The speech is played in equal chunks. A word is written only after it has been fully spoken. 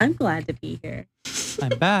I'm glad to be here.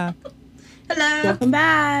 I'm back. Hello. Welcome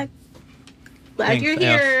back. Glad Thanks, you're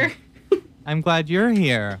here. I'm glad you're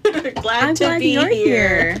here. Glad to be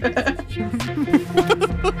here.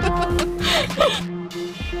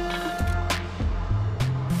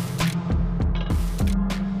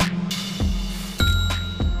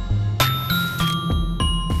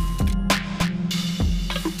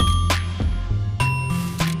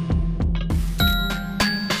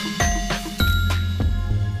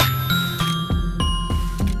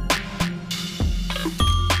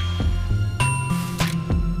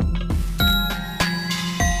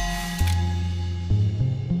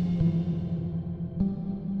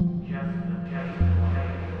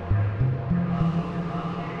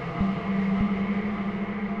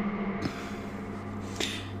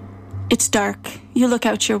 It's dark. You look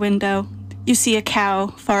out your window. You see a cow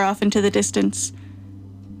far off into the distance.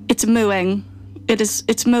 It's mooing.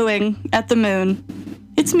 It's mooing at the moon.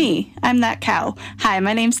 It's me. I'm that cow. Hi,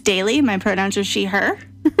 my name's Daly. My pronouns are she, her.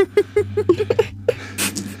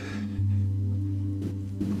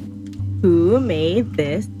 Who made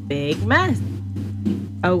this big mess?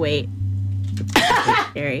 Oh, wait.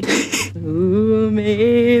 Scary. Who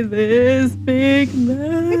made this big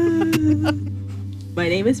mess? My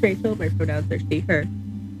name is Rachel. My pronouns are she, her.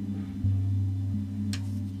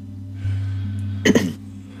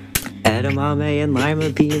 Edamame and lima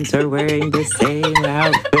beans are wearing the same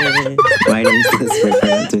outfit. My name's Chris. My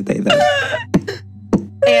pronouns are they, them.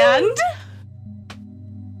 And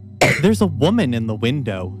There's a woman in the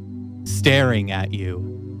window staring at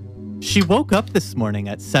you. She woke up this morning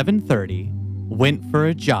at 7:30, went for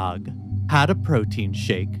a jog, had a protein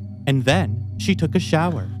shake, and then she took a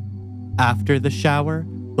shower. After the shower,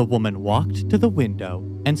 the woman walked to the window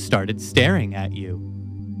and started staring at you.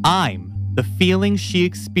 I'm the feeling she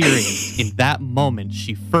experienced in that moment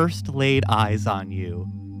she first laid eyes on you.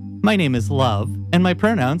 My name is Love, and my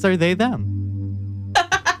pronouns are they, them.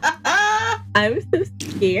 I'm so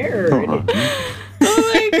scared. oh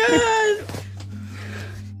my god.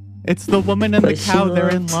 It's the woman and the But she cow, they're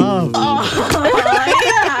in love. Oh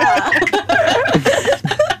yeah.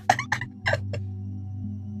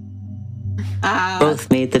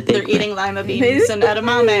 Both made the big They're eating lima beans and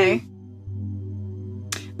edamame.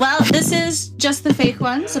 Well, this is Just the Fake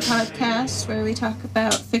Ones, a podcast where we talk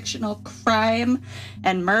about fictional crime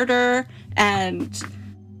and murder. And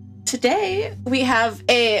today we have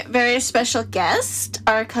a very special guest,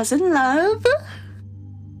 our cousin Love,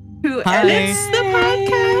 who Hi. edits the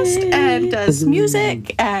podcast and does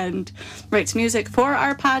music and writes music for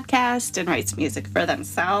our podcast and writes music for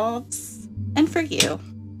themselves and for you.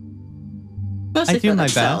 Mostly I do for my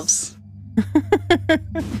themselves.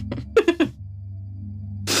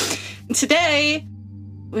 Today,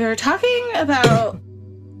 we were talking about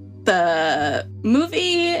the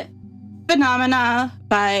movie Phenomena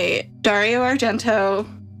by Dario Argento,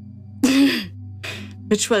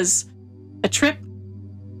 which was a trip.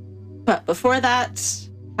 But before that,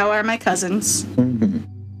 how are my cousins?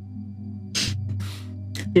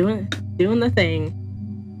 Doing the thing.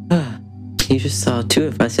 You just saw two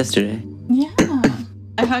of us yesterday. Yeah.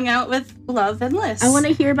 I hung out with Love and Liz. I want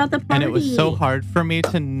to hear about the party. And it was so hard for me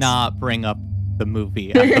to not bring up the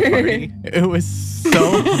movie at the party. It was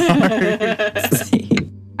so hard.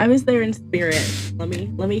 I was there in spirit. Let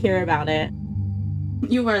me hear about it.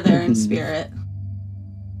 You were there in spirit.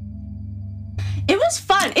 It was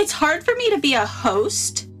fun. It's hard for me to be a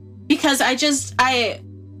host because I just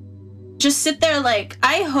sit there like,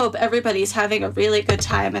 I hope everybody's having a really good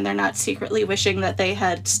time and they're not secretly wishing that they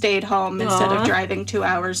had stayed home instead of driving 2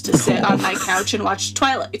 hours to sit on my couch and watch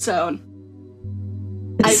Twilight Zone.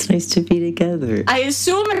 It's nice to be together. I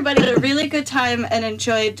assume everybody had a really good time and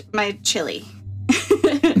enjoyed my chili.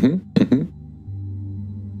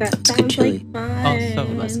 That That's good sounds chili. like fun.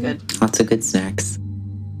 Also, It was good. Lots of good snacks.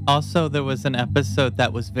 Also, there was an episode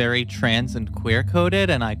that was very trans and queer coded,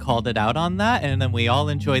 and I called it out on that, and then we all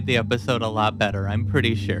enjoyed the episode a lot better, I'm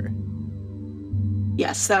pretty sure.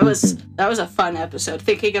 Yes, that was a fun episode.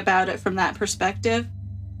 Thinking about it from that perspective.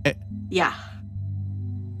 Yeah.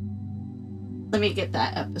 Let me get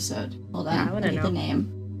that episode. Hold on. Yeah, I I wanna need know. the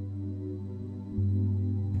name.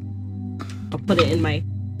 I'll put it in my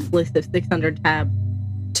list of 600 tabs.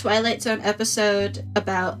 Twilight Zone episode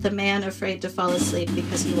about the man afraid to fall asleep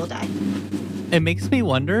because he will die. It makes me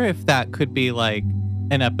wonder if that could be like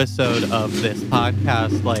an episode of this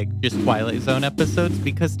podcast, like just Twilight Zone episodes,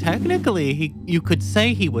 because technically you could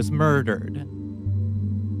say he was murdered.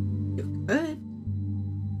 Good.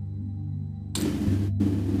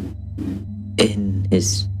 In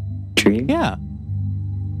his dream? Yeah.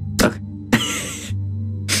 Okay.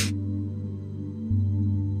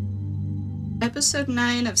 episode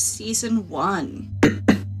 9 of season 1.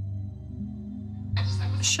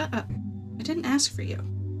 Shut up. I didn't ask for you.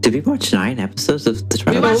 Did we watch 9 episodes of the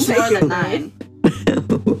We Twilight? watched more than 9.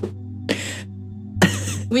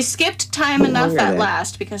 We skipped Time Enough Longer at than-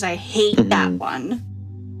 last because I hate that one.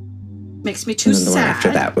 Makes me too And then the sad. one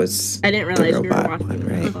after that was I didn't realize the you were robot watching one, it.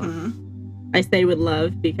 right? Mhm. I stayed with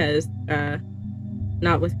love because,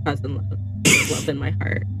 not with cousin love. With love in my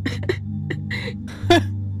heart.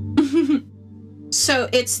 So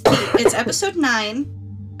it's episode 9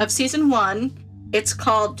 of season 1. It's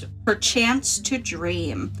called Perchance to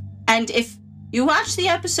Dream. And if you watch the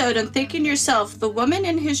episode and think in yourself, the woman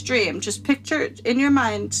in his dream, just picture in your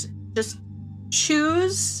mind, just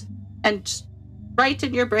choose and write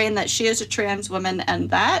in your brain that she is a trans woman, and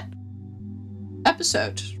that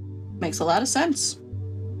episode makes a lot of sense.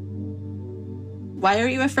 Why are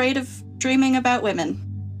you afraid of dreaming about women?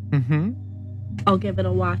 Mm-hmm. I'll give it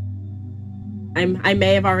a watch. I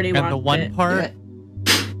may have already watched And the one it. part,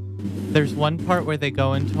 there's one part where they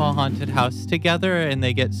go into a haunted house together and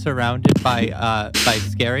they get surrounded by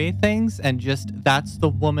scary things, and just that's the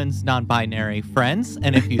woman's non-binary friends.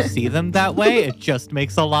 And if you see them that way, it just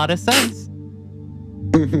makes a lot of sense.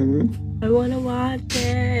 Mhm. I want to watch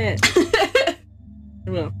it.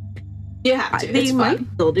 Well, You have to. they It's might fun.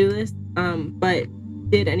 still do this. But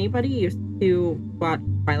did anybody used to watch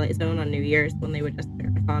Twilight Zone on New Year's when they would just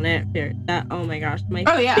marathon it? That, oh my gosh, my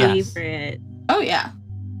Oh, yeah. Yes. favorite. Oh, yeah.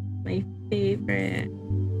 My favorite.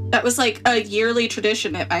 That was like a yearly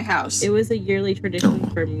tradition at my house. It was a yearly tradition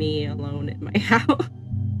for me alone in my house.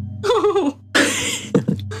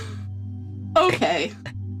 Okay.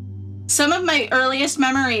 Some of my earliest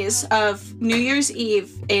memories of New Year's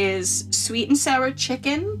Eve is sweet and sour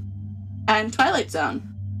chicken and Twilight Zone.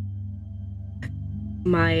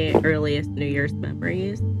 My earliest New Year's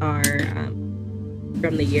memories are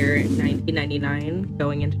from the year 1999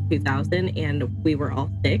 going into 2000, and we were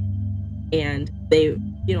all sick. And they,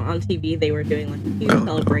 on TV, they were doing like huge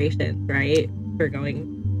celebrations, right, for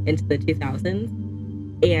going into the 2000s.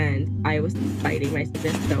 And I was fighting my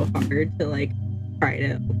sickness so hard to like try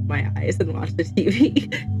to open my eyes and watch the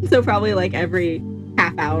TV. So probably like every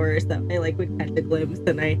half hour or so, I like would catch a glimpse,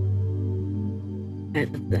 and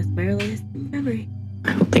that's my earliest memory.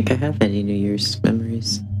 I don't think I have any New Year's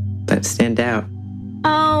memories that stand out.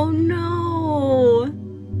 Oh no!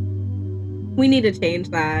 We need to change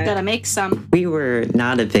that. Gotta make some. We were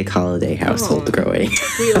not a big holiday household Oh. growing.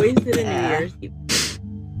 We always did a New Yeah. Year's Eve.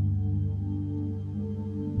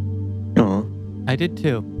 Oh, I did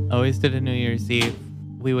too. Always did a New Year's Eve.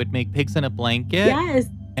 We would make pigs in a blanket, Yes.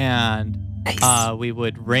 and nice. we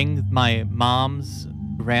would ring my mom's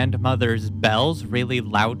grandmother's bells really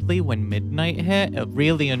loudly when midnight hit.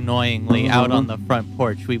 Really annoyingly, out on the front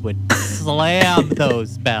porch, we would slam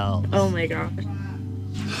those bells. Oh my gosh.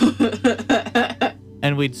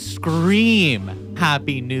 And we'd scream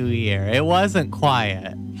Happy New Year. It wasn't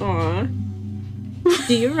quiet. Aw.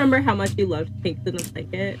 Do you remember how much you loved pigs in a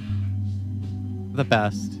blanket? The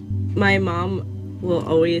best. My mom will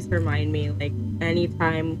always remind me, like,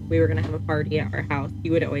 anytime we were gonna have a party at our house,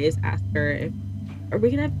 you would always ask her, are we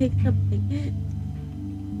gonna have pigs in a blanket?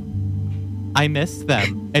 I miss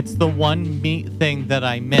them. It's the one meat thing that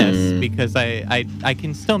I miss because I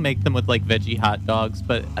can still make them with like veggie hot dogs,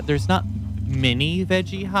 but there's not mini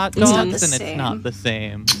veggie hot It's dogs, not the and same. it's not the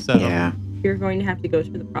same. So Yeah. You're going to have to go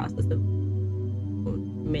through the process of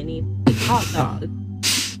mini hot dog.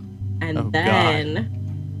 And Oh, God. then,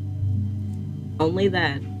 only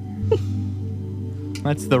then,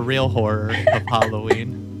 that's the real horror of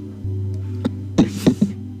Halloween.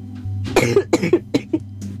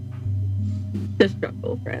 the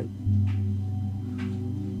struggle, friend.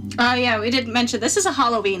 Oh yeah, we didn't mention this is a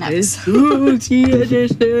Halloween It's episode. spooky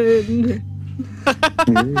edition.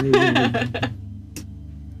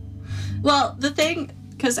 Well, the thing,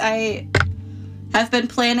 because I have been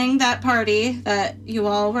planning that party that you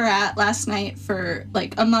all were at last night for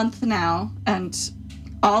like a month now, and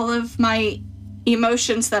all of my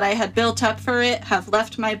emotions that I had built up for it have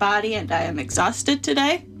left my body, and I am exhausted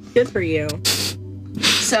today. Good for you.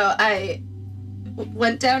 So I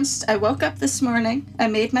went down. I woke up this morning. I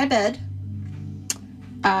made my bed.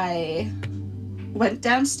 I went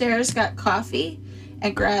downstairs, got coffee,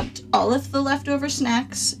 and grabbed all of the leftover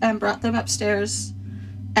snacks and brought them upstairs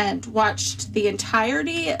and watched the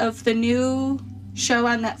entirety of the new show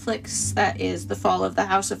on Netflix that is The Fall of the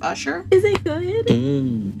House of Usher. Is it good?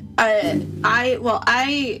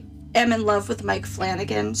 I am in love with Mike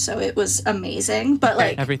Flanagan, so it was amazing. But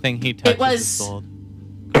like Everything he touches was- is gold.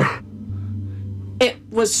 it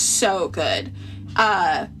was so good.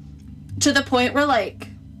 To the point where like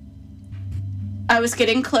I was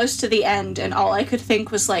getting close to the end, and all I could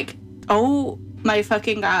think was like, oh my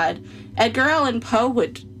fucking God, Edgar Allan Poe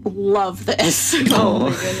would love this. Oh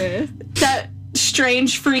my goodness. That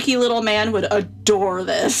strange, freaky little man would adore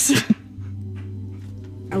this.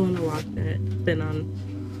 I want to watch it. It's been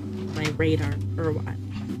on my radar for a while.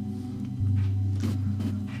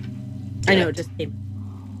 I know it just came.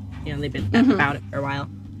 You know, they've been about it for a while.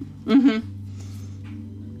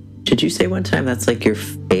 Did you say one time that's like your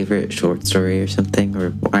favorite short story or something?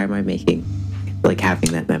 Or why am I making, like,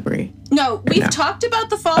 having that memory? No, we've talked about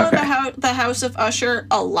the fall of the House of Usher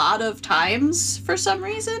a lot of times for some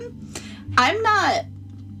reason. I've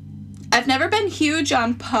never been huge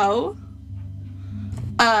on Poe.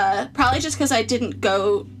 Probably just because I didn't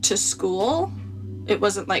go to school. It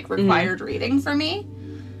wasn't like required reading for me.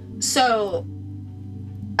 So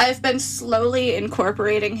I've been slowly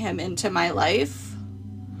incorporating him into my life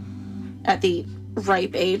at the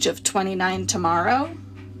ripe age of 29 tomorrow.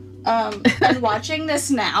 And watching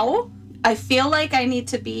this now, I feel like I need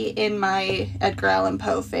to be in my Edgar Allan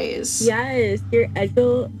Poe phase. Yes, your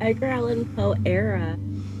Edgar Allan Poe era.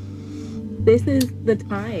 This is the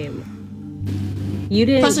time. You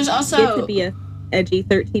didn't Plus, there's also get to be a edgy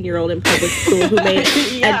 13-year-old in public school who made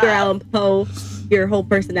Edgar Allan Poe your whole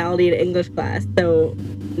personality in English class. So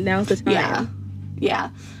now's the time. Yeah.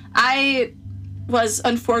 I was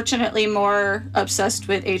unfortunately more obsessed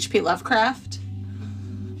with H.P. Lovecraft.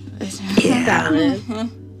 Yeah.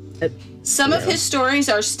 Some of his stories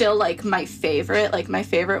are still like my favorite. Like my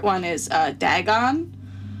favorite one is Dagon.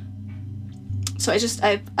 So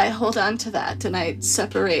I hold on to that and I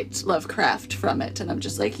separate Lovecraft from it, and I'm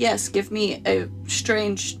just like, yes, give me a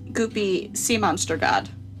strange, goopy sea monster god.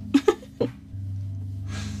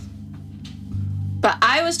 But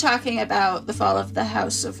I was talking about the fall of the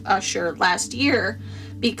House of Usher last year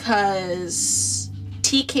because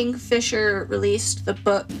T. Kingfisher released the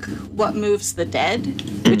book What Moves the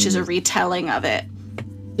Dead, which is a retelling of it.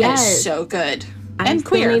 Yes. It's so good. I And still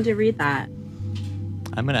queer. need to read that.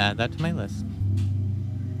 I'm going to add that to my list.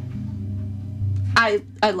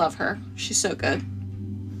 I love her. She's so good.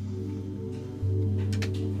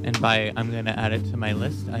 And by I'm going to add it to my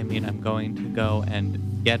list, I mean I'm going to go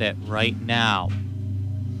and get it right now.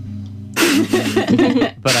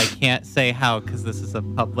 But I can't say how because this is a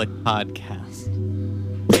public podcast.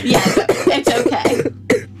 Yeah, it's okay.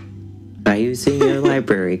 By using your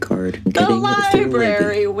library card. And The getting it through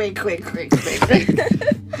library. Wink, wink, wink, wink, wink.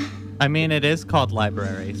 I mean, it is called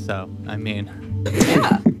library, so, I mean.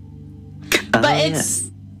 Yeah. Oh, But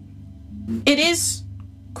it is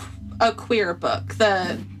a queer book.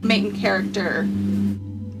 The main character,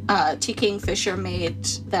 T. Kingfisher, made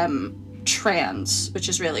them trans, which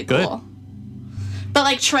is really cool. Good. But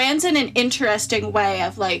like trans in an interesting way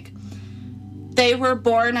of like, they were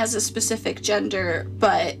born as a specific gender,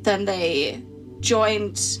 but then they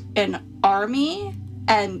joined an army,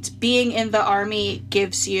 and being in the army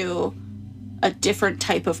gives you a different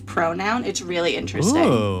type of pronoun. It's really interesting.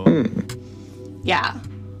 Ooh. Yeah.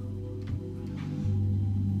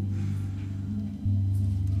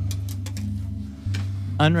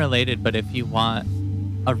 Unrelated, but if you want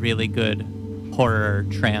a really good horror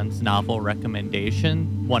trans novel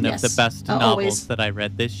recommendation, one of the best novels that I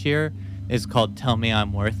read this year is called Tell Me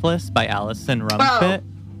I'm Worthless by Alison Rumfitt.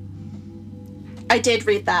 I did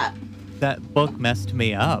read that. That book messed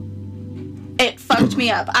me up. It fucked me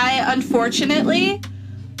up. I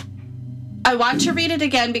want to read it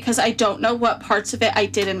again because I don't know what parts of it I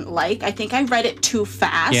didn't like. I think I read it too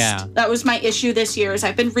fast. Yeah. That was my issue this year, is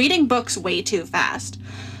I've been reading books way too fast.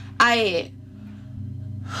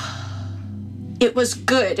 It was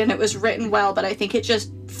good and it was written well, but I think it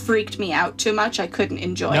just freaked me out too much. I couldn't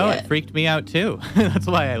enjoy it. No, it freaked me out too. That's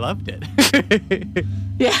why I loved it.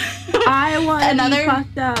 Yeah. I want to be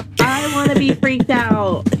fucked up. I want to be freaked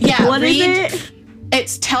out. Yeah. What is it?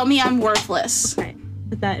 It's Tell Me I'm Worthless. Okay.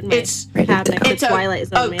 Put that in my cabinet. It's Twilight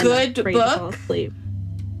Zone, a good afraid to fall book. asleep.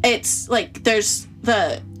 It's like there's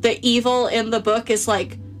the evil in the book is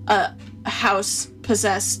like a house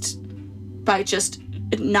possessed by just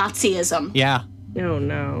Nazism. Yeah. Oh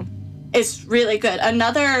no. It's really good.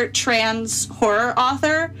 Another trans horror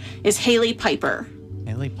author is Haley Piper.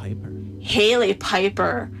 Haley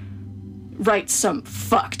Piper writes some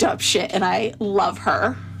fucked up shit, and I love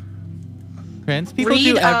her. Trans people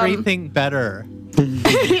do everything better.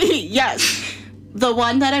 Yes. The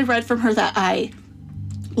one that I read from her that I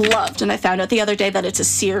loved, and I found out the other day that it's a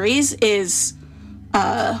series, is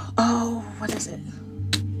what is it?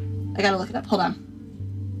 I gotta look it up. Hold on.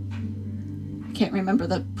 I can't remember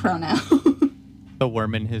the pronoun. The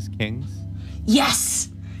Worm and His Kings. Yes.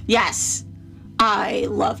 I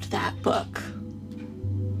loved that book.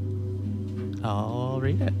 I'll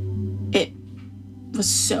read it. It was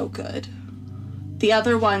so good. The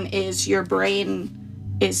other one is your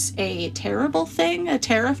brain is a terrible thing, a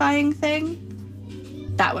terrifying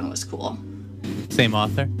thing. That one was cool. Same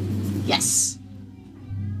author? Yes.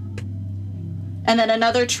 And then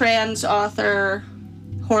another trans author,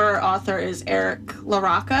 horror author, is Eric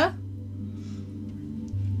LaRocca,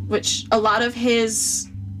 which a lot of his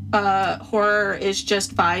horror is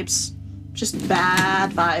just vibes, just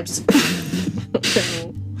bad vibes.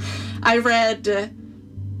 I read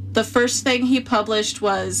the first thing he published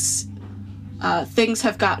was Things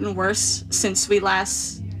Have Gotten Worse Since We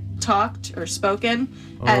Last Talked or Spoken.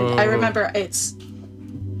 And I remember it's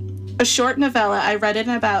a short novella. I read it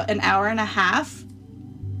in about an hour and a half.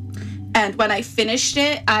 And when I finished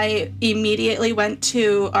it, I immediately went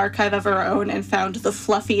to Archive of Our Own and found the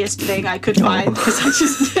fluffiest thing I could find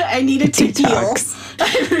because I needed to heal.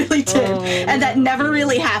 I really did. And that never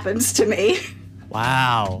really happens to me.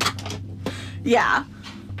 Wow. Yeah.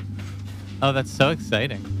 Oh, that's so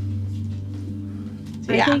exciting.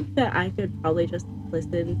 I think that I could probably just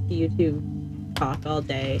listen to you two talk all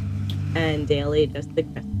day and daily just to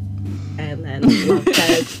Christmas. And then Love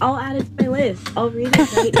says, I'll add it to my list. I'll read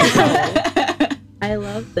it right now. I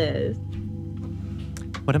love this.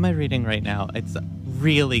 What am I reading right now? It's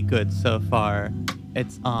really good so far.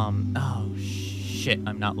 It's, oh shit,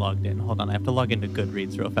 I'm not logged in. Hold on, I have to log into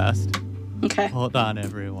Goodreads real fast. Okay. Hold on,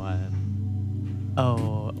 everyone.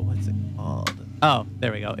 Oh, what's it called? Oh,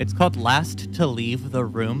 there we go. It's called Last to Leave the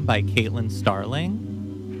Room by Caitlin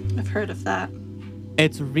Starling. I've heard of that.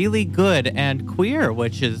 It's really good and queer,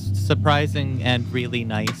 which is surprising and really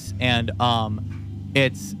nice. And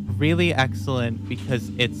it's really excellent because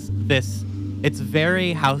it's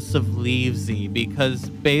very House of Leaves-y because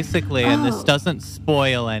basically, and this doesn't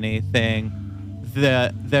spoil anything,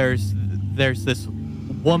 there's this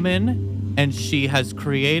woman and she has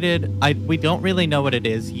created, we don't really know what it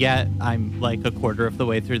is yet. I'm like a quarter of the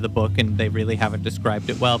way through the book and they really haven't described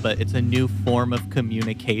it well, but it's a new form of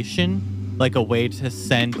communication, like a way to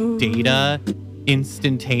send data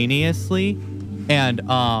instantaneously. And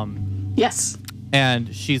yes.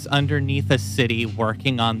 And she's underneath a city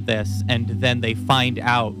working on this, and then they find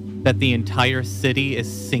out that the entire city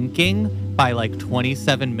is sinking by like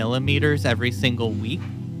 27 millimeters every single week.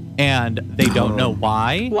 And they don't know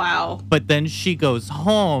why. Wow. But then she goes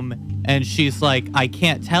home and she's like, I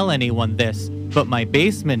can't tell anyone this, but my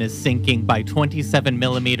basement is sinking by 27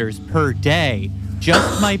 millimeters per day.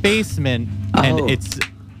 Just my basement. And it's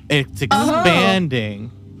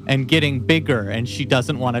expanding and getting bigger. And she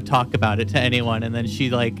doesn't want to talk about it to anyone. And then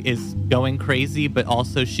she like is going crazy, but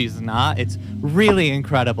also she's not. It's really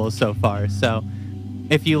incredible so far. So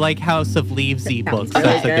if you like House of Leaves-y books,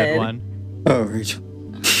 that's a good one. Oh, Rachel.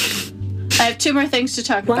 I have two more things to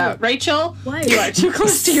talk about. Rachel, you are too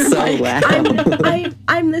close to your So mic. loud.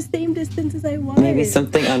 I'm the same distance as I was. Maybe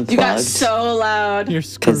something unplugged. You got so loud. You're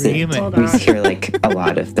screaming. Hold We on. hear like a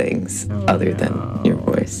lot of things other than your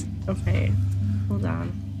voice. Okay, hold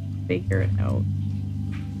on. Figure it out.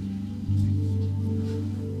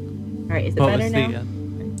 All right, is it What better was now?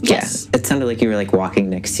 Yes. Yeah, it sounded like you were like walking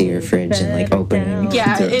next to your fridge and like opening.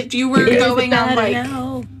 Yeah, the- if you were Is it going on better like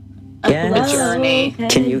now? a Yes. journey.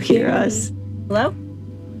 Can you hear us? Hello?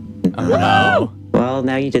 Oh, no. Well,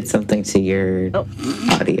 now you did something to your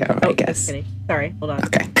audio, I guess. Just kidding. Sorry, hold on.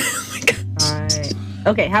 Okay. Oh my God. Alright.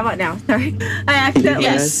 Okay, how about now? Sorry. I accidentally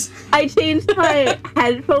Yes. I changed my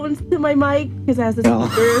headphones to my mic because it has a Oh.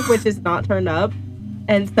 speaker which is not turned up.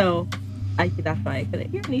 And so that's why I couldn't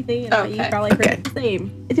hear anything. And you Okay. probably heard it the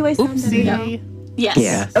same. Do I sound better now? Oopsie. Yes.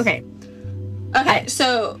 Yeah. Okay. Okay,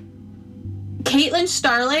 so Caitlin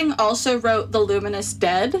Starling also wrote The Luminous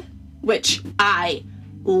Dead, which I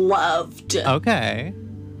loved. Okay.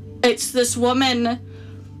 It's this woman,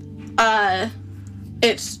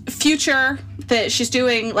 it's future that she's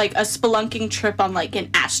doing like a spelunking trip on like an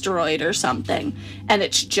asteroid or something, and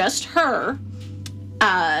it's just her,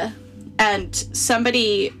 and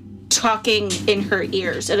somebody talking in her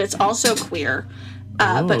ears, and it's also queer,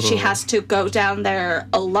 but she has to go down there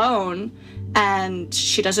alone, and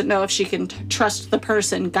she doesn't know if she can trust the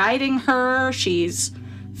person guiding her. She's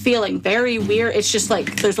feeling very weird. It's just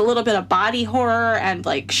like there's a little bit of body horror, and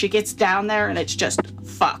like she gets down there and it's just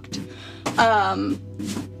fucked. And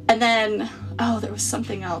then there was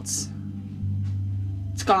something else.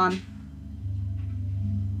 It's gone.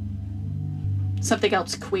 Something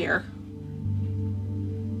else queer.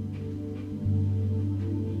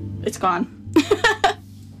 It's gone.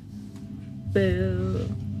 Boo.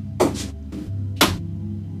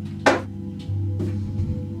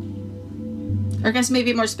 Or I guess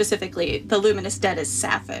maybe more specifically, The Luminous Dead is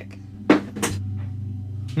sapphic.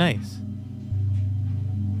 Nice.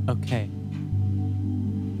 Okay.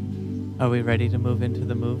 Are we ready to move into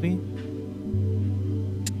the movie?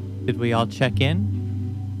 Did we all check in?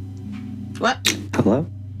 What? Hello?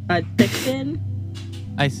 Chicken?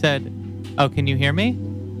 I said, oh, can you hear me?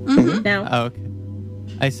 Mm-hmm. No. Oh, okay.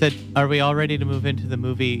 I said, are we all ready to move into the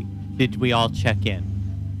movie? Did we all check in?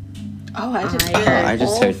 Oh, I just I heard I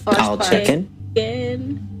just whole heard fuzz I'll part. check in.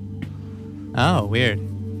 Chicken. Oh, weird.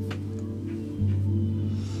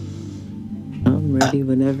 I'm ready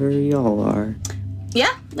whenever y'all are.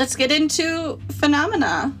 Yeah, let's get into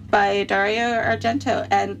Phenomena by Dario Argento.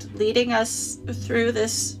 And leading us through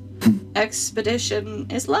this expedition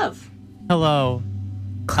is Love. Hello.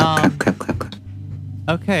 Clap, clap, clap, clap.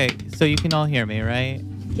 Okay, so you can all hear me, right?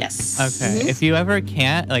 Yes. Okay. If you ever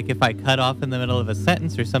can't, like if I cut off in the middle of a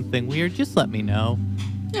sentence or something weird, just let me know.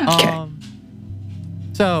 Yeah.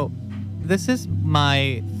 So this is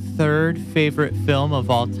my third favorite film of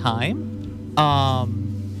all time.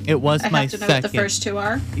 It was I my have to know second. what the first two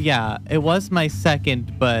are. Yeah, it was my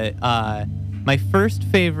second, but my first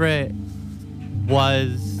favorite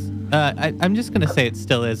was I'm just gonna say it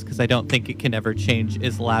still is because I don't think it can ever change.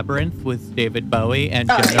 Is Labyrinth with David Bowie and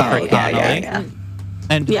Jennifer Connelly. Yeah.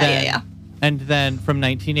 And Yeah, then, yeah. And then from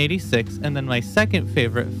 1986, and then my second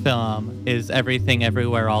favorite film is Everything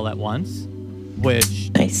Everywhere All at Once, which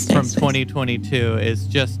Nice, from nice. 2022 is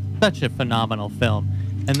just such a phenomenal film.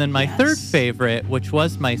 And then my third favorite, which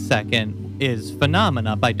was my second, is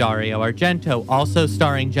Phenomena by Dario Argento, also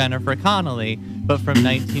starring Jennifer Connelly, but from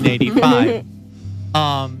 1985.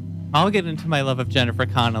 I'll get into my love of Jennifer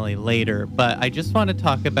Connelly later, but I just want to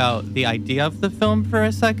talk about the idea of the film for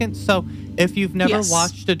a second. So if you've never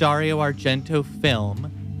watched a Dario Argento film,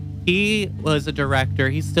 he was a director.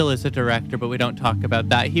 He still is a director, but we don't talk about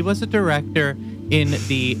that. He was a director in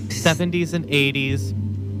the 70s and 80s,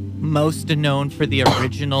 most known for the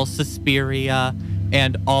original Suspiria,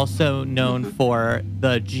 and also known for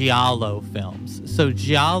the Giallo films. So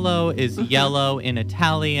Giallo is yellow in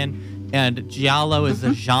Italian, and Giallo is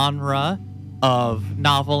a genre of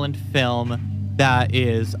novel and film that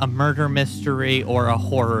is a murder mystery or a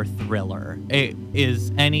horror thriller. It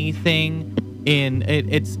is anything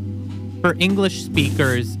it's for English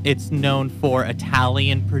speakers, it's known for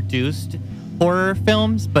Italian produced horror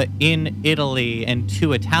films, but in Italy and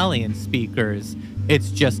to Italian speakers,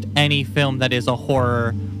 it's just any film that is a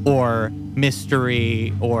horror or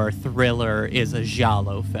mystery or thriller is a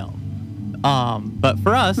giallo film. But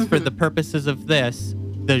for us, for the purposes of this,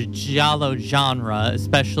 the giallo genre,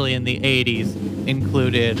 especially in the 80s,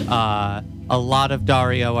 included a lot of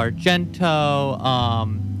Dario Argento.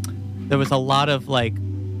 There was a lot of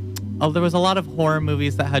there was a lot of horror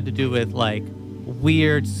movies that had to do with like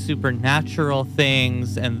weird supernatural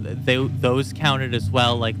things, and those counted as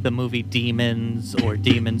well, like the movie Demons or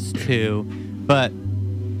Demons 2. But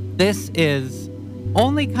this is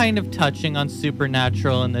only kind of touching on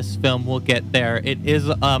supernatural in this film. We'll get there. It is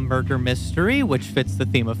a murder mystery, which fits the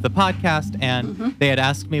theme of the podcast, and they had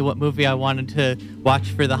asked me what movie I wanted to watch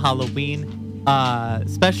for the Halloween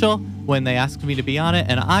special when they asked me to be on it,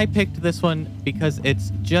 and I picked this one because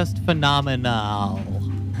it's just phenomenal.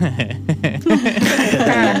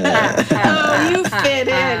 Oh, you fit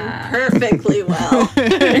in perfectly well.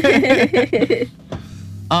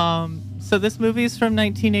 So this movie is from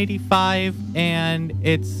 1985, and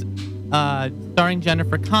it's starring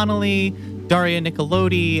Jennifer Connelly, Daria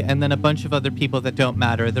Nicolodi, and then a bunch of other people that don't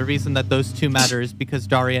matter. The reason that those two matter is because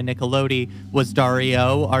Daria Nicolodi was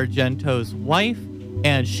Dario Argento's wife,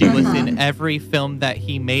 and she was in every film that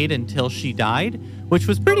he made until she died, which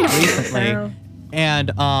was pretty recently. Wow.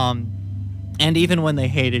 And even when they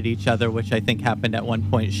hated each other, which I think happened at one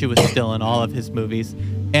point, she was still in all of his movies.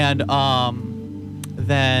 And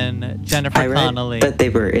then Jennifer I read Connelly. that they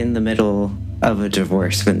were in the middle of a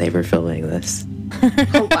divorce when they were filming this,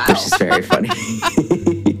 Oh, wow. which is very funny.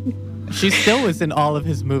 She still was in all of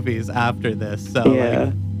his movies after this, so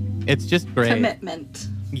Yeah. it's just great. Commitment.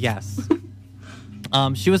 Yes.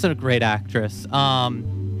 She was a great actress.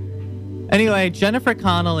 Anyway, Jennifer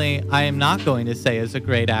Connelly, I am not going to say is a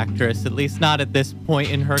great actress, at least not at this point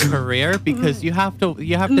in her career, because you have to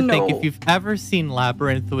think, if you've ever seen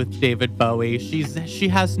Labyrinth with David Bowie, she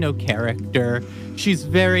has no character. She's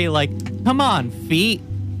very like, come on, feet,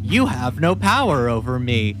 you have no power over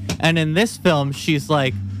me. And in this film, she's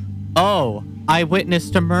like, oh, I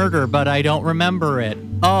witnessed a murder, but I don't remember it.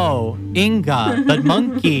 Oh, Inga, the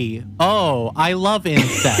monkey. Oh, I love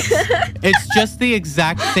insects. It's just the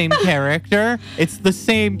exact same character. It's the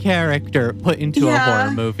same character put into a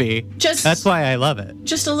horror movie. Just That's why I love it.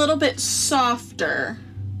 just a little bit softer.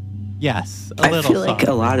 Yes, a I little feel like soft.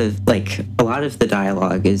 a lot of the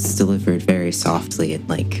dialogue is delivered very softly and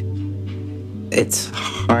like it's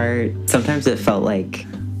hard. Sometimes it felt like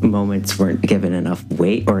moments weren't given enough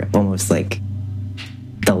weight, or almost like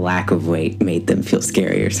the lack of weight made them feel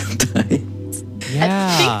scarier sometimes. Yeah.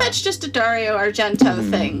 I think that's just a Dario Argento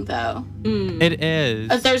thing, though. It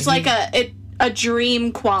is. There's like a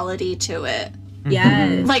dream quality to it.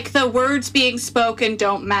 Yes. Like the words being spoken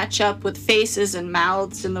don't match up with faces and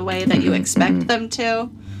mouths in the way that you expect them to.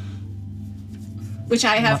 Which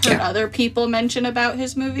I have heard other people mention about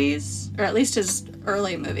his movies, or at least his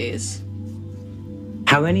early movies.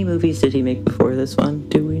 How many movies did he make before this one?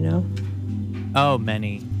 Do we know? Oh,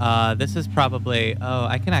 many. This is probably... Oh,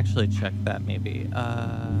 I can actually check that maybe.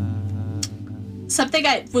 Something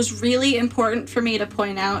that was really important for me to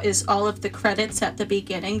point out is all of the credits at the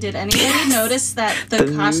beginning. Did anybody notice that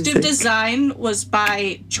the costume music. design was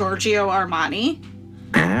by Giorgio Armani?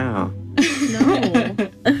 Ow. No.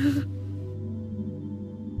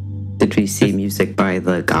 Did we see music by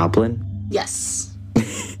the Goblin? Yes.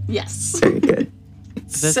 Yes. Very good.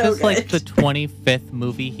 This So is like good. the 25th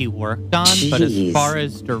movie he worked on, but as Jeez. far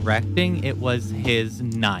as directing, it was his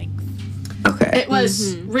 9th. Okay. It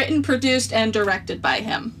was written, produced, and directed by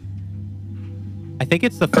him. I think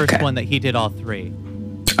it's the first Okay. one that he did all 3.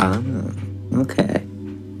 Okay.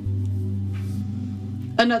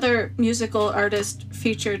 Another musical artist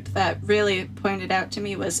featured that really pointed out to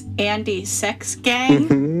me was Andy Sex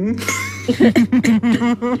Gang.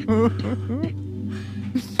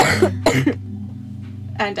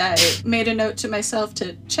 And I made a note to myself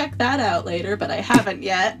to check that out later, but I haven't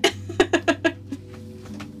yet.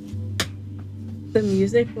 The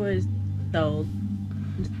music was so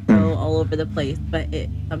all over the place, but it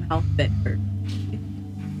somehow fit her.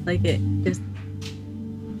 Like it just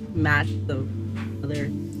matched the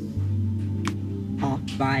other off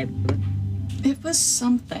vibe. It was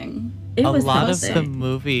something. It A was lot something.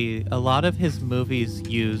 of his movies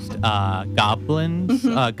used goblins,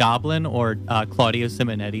 Goblin, or Claudio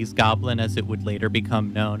Simonetti's Goblin, as it would later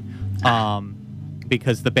become known,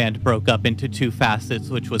 because the band broke up into 2 facets,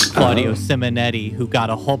 which was Claudio Simonetti, who got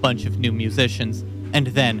a whole bunch of new musicians, and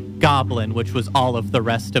then Goblin, which was all of the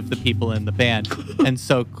rest of the people in the band. And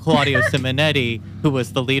so Claudio Simonetti, who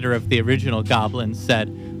was the leader of the original Goblin, said,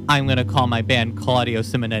 I'm going to call my band Claudio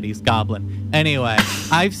Simonetti's Goblin. Anyway,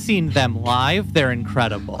 I've seen them live. They're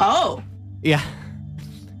incredible. Oh. Yeah.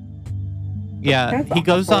 Yeah, That's he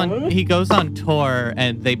goes awesome. on tour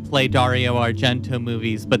and they play Dario Argento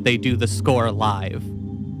movies, but they do the score live.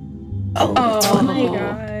 Oh my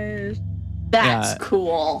gosh. That's Yeah.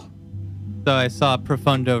 cool. So I saw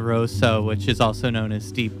Profondo Rosso, which is also known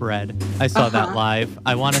as Deep Red. I saw that live.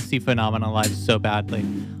 I want to see Phenomena live so badly.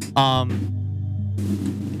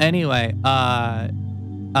 Anyway,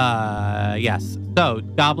 yes. So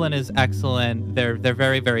Goblin is excellent. They're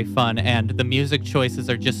very, very fun, and the music choices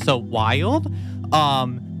are just so wild.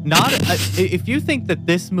 If you think that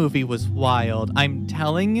this movie was wild, I'm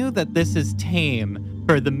telling you that this is tame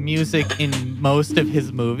for the music in most of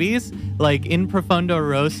his movies. Like in Profondo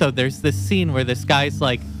Rosso, there's this scene where this guy's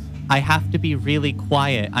like, I have to be really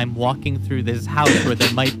quiet. I'm walking through this house where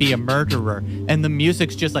there might be a murderer. And the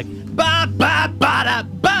music's just like, ba, ba, ba, da,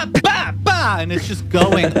 ba, ba, ba. And it's just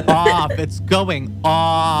going off. It's going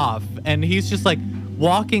off. And he's just like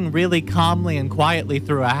walking really calmly and quietly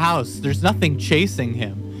through a house. There's nothing chasing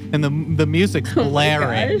him. And the music's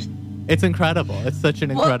blaring. gosh. It's incredible. It's such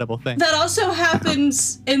an incredible thing. That also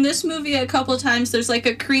happens in this movie a couple times. There's like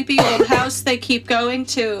a creepy old house they keep going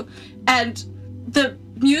to, and the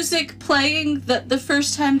music playing the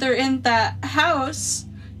first time they're in that house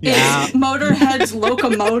Yeah. is Motorhead's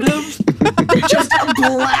Locomotive just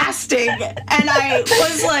blasting. And I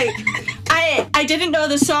was like, I didn't know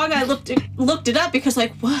the song. I looked it up because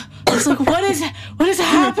like, what? I was like, what is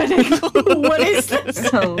happening? What is this?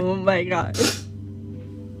 Oh my gosh.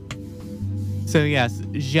 So yes,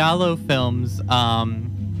 Giallo films,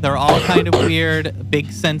 they're all kind of weird, big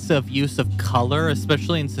sense of use of color,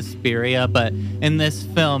 especially in Suspiria, but in this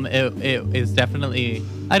film, it is definitely,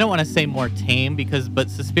 I don't want to say more tame, but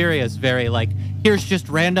Suspiria is very like, here's just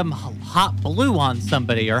random hot blue on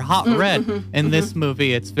somebody, or hot red. In this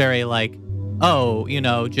movie, it's very like, oh,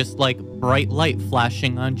 just like bright light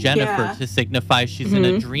flashing on Jennifer Yeah. to signify she's in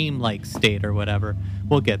a dream-like state or whatever.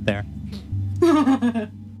 We'll get there.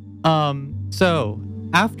 So,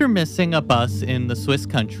 after missing a bus in the Swiss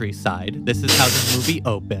countryside, this is how the movie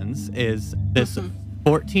opens, is this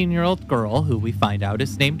 14-year-old girl, who we find out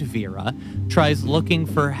is named Vera, tries looking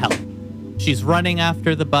for help. She's running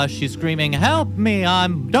after the bus, she's screaming, help me,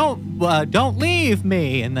 don't leave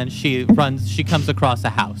me! And then she comes across a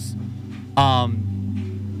house.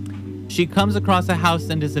 She comes across a house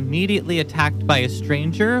and is immediately attacked by a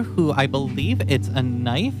stranger who I believe it's a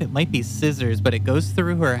knife. It might be scissors, but it goes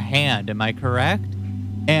through her hand. Am I correct?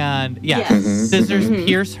 And yeah, scissors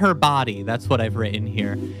pierce her body. That's what I've written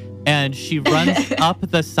here. And she runs up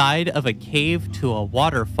the side of a cave to a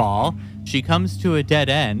waterfall. She comes to a dead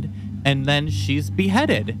end, and then she's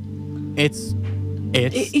beheaded. It's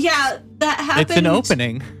yeah, that happened. It's an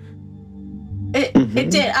opening.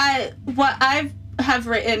 It did. What I have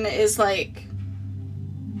written is like,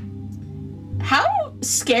 how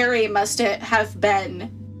scary must it have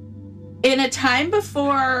been in a time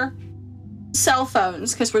before cell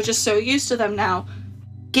phones, because we're just so used to them now,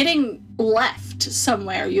 getting left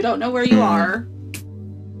somewhere. You don't know where you are.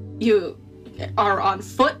 You are on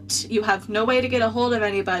foot. You have no way to get a hold of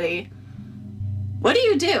anybody. What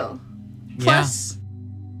do? Yeah. Plus,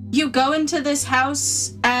 you go into this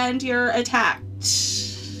house and you're attacked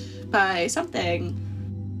by something.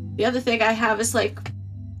 The other thing I have is like,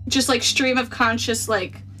 just like stream of conscious,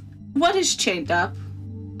 like, what is chained up?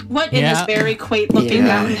 What in this very quaint looking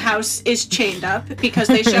mountain house is chained up? Because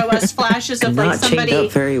they show us flashes of like somebody chained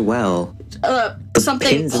up very well.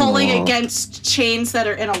 Something pulling against chains that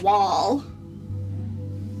are in a wall.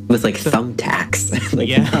 With like thumbtacks. Like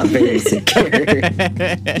not very secure.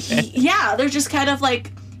 Yeah, they're just kind of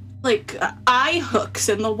like eye hooks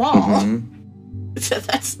in the wall.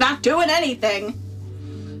 That's not doing anything.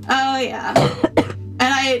 Oh yeah. And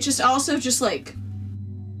I just also just like,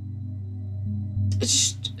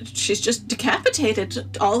 she's just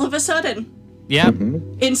decapitated all of a sudden. Yep.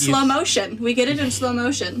 In slow motion. We get it in slow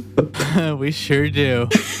motion. We sure do.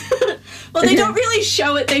 Well, they don't really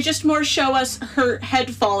show it. They just more show us her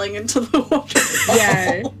head falling into the water.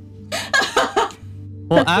 Yeah.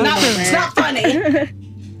 Well, It's not funny.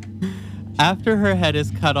 After her head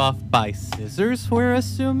is cut off by scissors, we're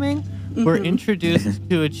assuming, we're introduced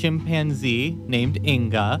to a chimpanzee named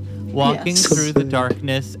Inga, walking through the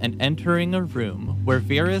darkness and entering a room where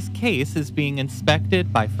Vera's case is being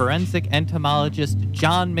inspected by forensic entomologist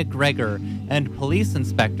John McGregor and police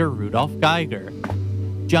inspector Rudolph Geiger.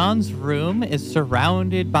 John's room is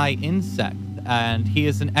surrounded by insects, and he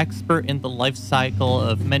is an expert in the life cycle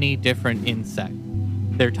of many different insects.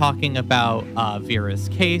 They're talking about Vera's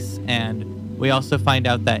case, and we also find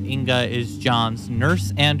out that Inga is John's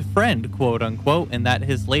nurse and friend, quote unquote, and that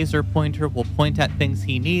his laser pointer will point at things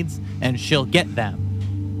he needs, and she'll get them.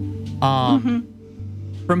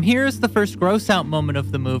 From here is the first gross out moment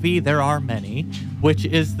of the movie. There are many, which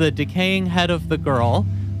is the decaying head of the girl.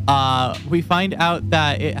 We find out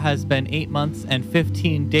that it has been 8 months and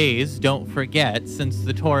 15 days, don't forget, since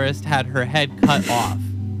the tourist had her head cut off.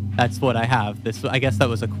 That's what I have. I guess that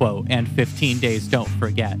was a quote. And 15 days, don't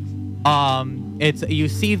forget. It's you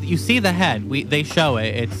see the head. They show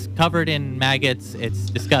it. It's covered in maggots. It's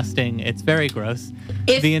disgusting. It's very gross.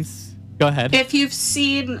 Go ahead. If you've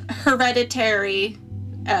seen Hereditary,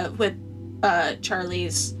 with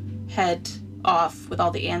Charlie's head off with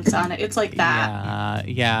all the ants on it, it's like that.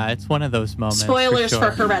 Yeah, it's one of those moments. Spoilers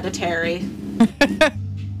for Hereditary.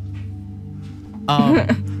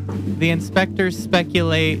 The inspectors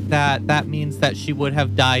speculate that means that she would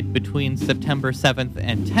have died between September 7th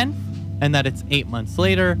and 10th, and that it's 8 months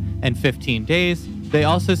later and 15 days. They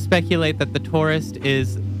also speculate that the tourist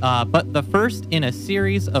is but the first in a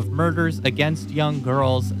series of murders against young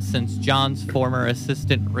girls, since John's former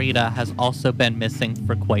assistant Rita has also been missing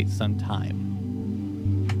for quite some time.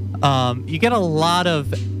 You get a lot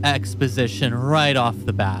of exposition right off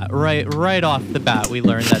the bat. Right off the bat, we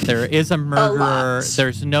learn that there is a murderer.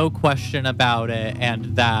 There's no question about it,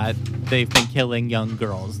 and that they've been killing young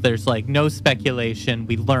girls. There's like no speculation.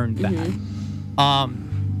 We learned that.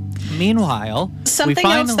 Meanwhile, something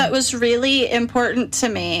else that was really important to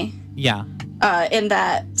me. Yeah. In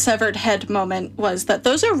that severed head moment was that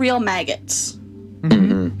those are real maggots.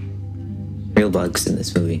 Real bugs in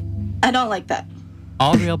this movie. I don't like that.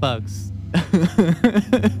 All real bugs.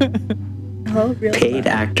 All real Paid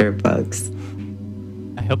actor bugs.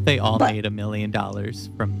 I hope they all made $1 million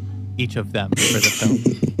from each of them for the film.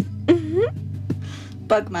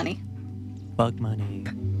 Bug money. Bug money.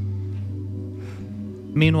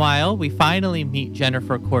 Meanwhile, we finally meet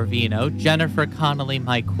Jennifer Corvino. Jennifer Connelly,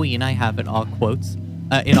 my queen, I have in all quotes,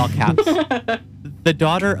 in all caps. The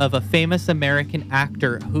daughter of a famous American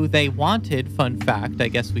actor who they wanted, fun fact, I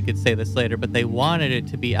guess we could say this later, but they wanted it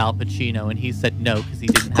to be Al Pacino, and he said no because he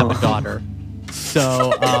didn't have a daughter.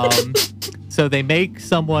 So, so they make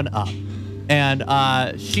someone up. And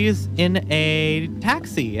she's in a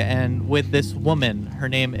taxi and with this woman. Her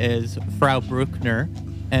name is Frau Bruckner.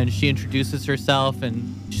 and she introduces herself,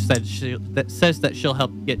 and says that she'll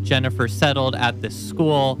help get Jennifer settled at this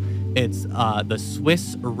school. It's the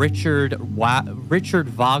Swiss Richard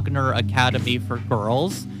Wagner Academy for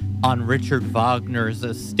Girls on Richard Wagner's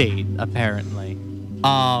estate, apparently.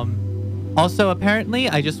 Also, apparently,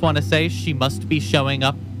 I just want to say she must be showing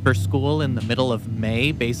up for school in the middle of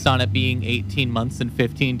May, based on it being 18 months and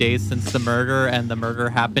 15 days since the murder, and the murder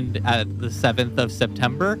happened at the 7th of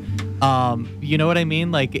September. You know what I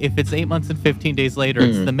mean? Like, if it's 8 months and 15 days later,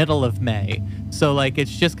 it's the middle of May. So, like, it's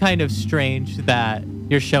just kind of strange that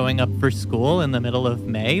you're showing up for school in the middle of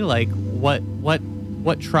May. Like, what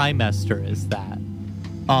trimester is that?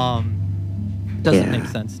 Doesn't make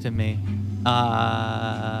sense to me.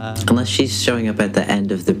 Unless she's showing up at the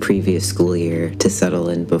end of the previous school year to settle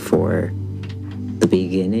in before the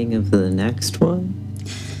beginning of the next one.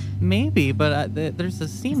 Maybe, but there's a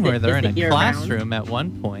scene where they're in a classroom at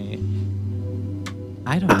one point.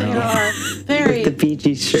 I don't know. They are very With the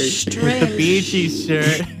BG shirt. strange. The BG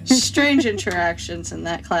shirt. Strange interactions in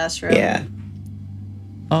that classroom. Yeah.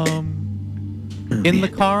 In the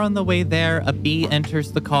car on the way there, a bee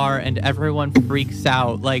enters the car and everyone freaks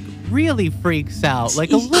out. Like, really freaks out.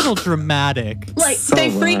 Like, a little dramatic. Like, So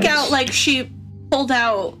they freak much. out like she pulled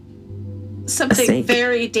out something snake.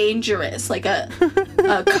 very dangerous, like a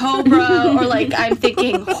cobra, or like, I'm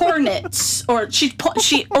thinking hornets, or she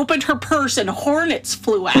opened her purse and hornets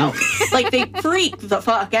flew out. Like, they freak the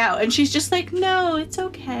fuck out, and she's just like, no, it's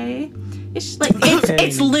okay. It's like,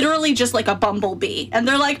 it's literally just like a bumblebee, and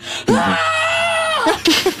they're like, ah!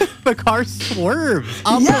 The car swerves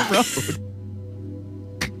on the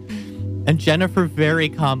road. And Jennifer very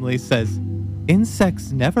calmly says,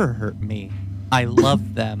 "Insects never hurt me. I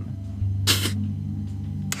love them."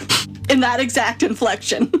 In that exact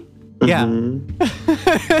inflection. Yeah.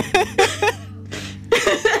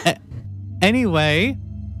 Anyway,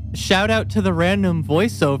 shout out to the random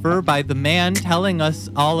voiceover by the man telling us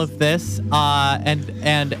all of this, and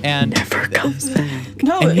Never comes back.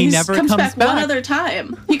 No, And he he never comes comes back back. one other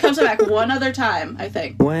time. He comes back one other time, I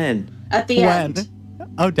think. When? At the end.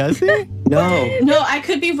 Oh, does he? No. No, I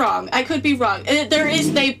could be wrong.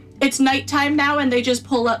 It's nighttime now, and they just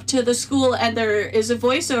pull up to the school, and there is a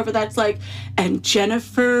voiceover that's like, and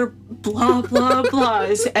Jennifer blah blah blah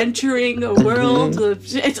is entering a world of,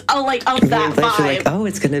 it's all like of that You're like, vibe. oh,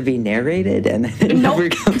 it's gonna be narrated, and then it Nope. never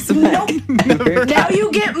comes back. Never. Now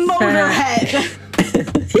you get Motorhead.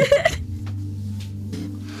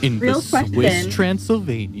 In Real the question. Swiss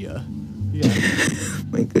Transylvania. Yeah.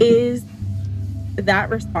 My goodness. Is that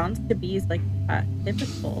response to bees like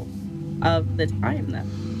typical of the time though?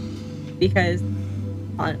 Because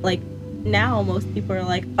like now most people are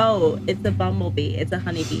like, oh, it's a bumblebee, it's a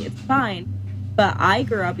honeybee, it's fine. But I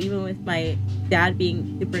grew up, even with my dad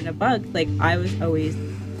being super into bugs, like I was always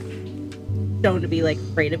shown to be like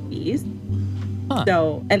afraid of bees. Huh.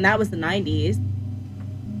 So, and that was the 90s,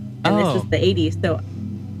 and this was the 80s. So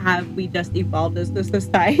have we just evolved as a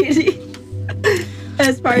society?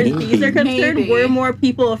 As far as bees are concerned, Maybe. we're more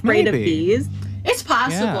people afraid of Maybe. bees. It's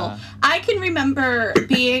possible. Yeah. I can remember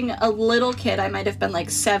being a little kid. I might have been like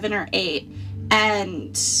 7 or 8,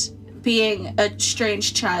 and being a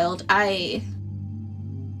strange child. I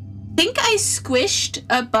think I squished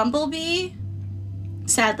a bumblebee.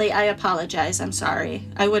 Sadly, I apologize. I'm sorry.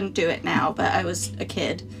 I wouldn't do it now, but I was a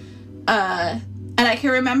kid. And I can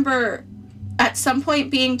remember at some point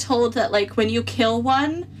being told that, like, when you kill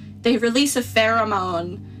one, they release a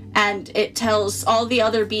pheromone and it tells all the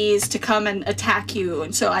other bees to come and attack you.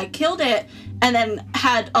 And so I killed it, and then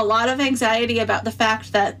had a lot of anxiety about the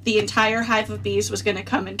fact that the entire hive of bees was going to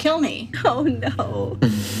come and kill me. Oh no.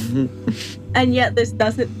 And yet this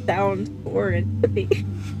doesn't sound foreign to me.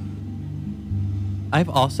 I've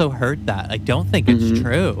also heard that. I don't think it's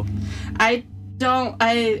true. I don't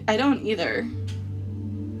either.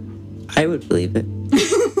 I would believe it.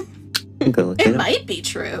 Go look It it up. might be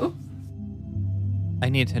true. I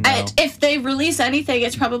need to know. If they release anything,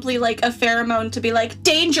 it's probably like a pheromone to be like,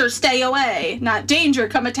 danger, stay away, not danger,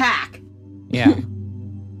 come attack. Yeah.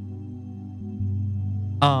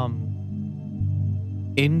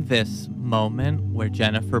 In this moment where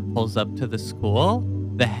Jennifer pulls up to the school,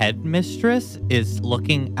 the headmistress is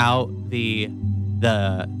looking out the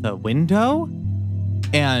window,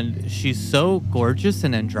 and she's so gorgeous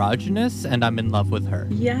and androgynous, and I'm in love with her.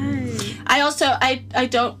 Yay. I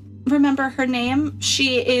don't remember her name.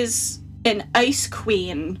 She is an ice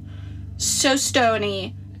queen, so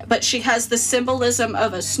stony, but she has the symbolism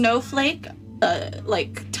of a snowflake,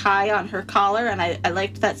 like tie on her collar, and I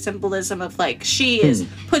liked that symbolism of like she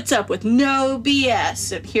puts up with no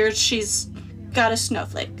BS, and here she's got a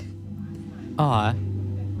snowflake. Aw.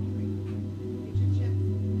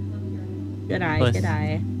 Good eye, Bliss. good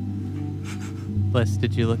eye. Bliss,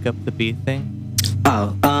 did you look up the bee thing?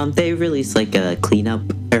 Oh, they release like a cleanup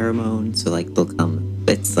pheromone, so like they'll come.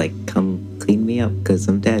 It's like come clean me up because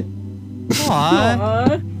I'm dead.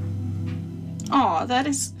 Aww. Aw, that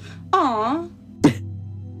is... Aw.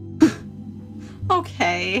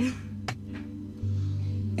 Okay.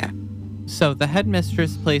 So the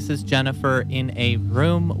headmistress places Jennifer in a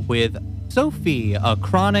room with Sophie, a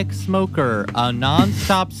chronic smoker, a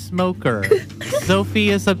non-stop smoker. Sophie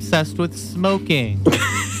is obsessed with smoking.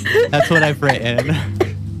 That's what I've written.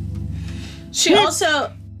 She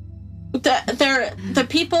also... The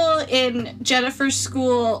people in Jennifer's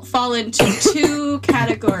school fall into two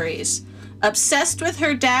categories. Obsessed with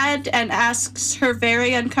her dad and asks her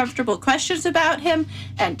very uncomfortable questions about him,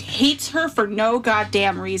 and hates her for no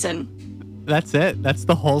goddamn reason. That's it. That's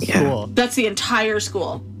the whole school. That's the entire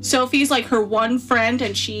school. Sophie's like her one friend,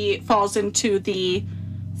 and she falls into the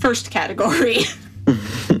first category.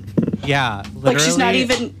 Yeah, literally. Like she's not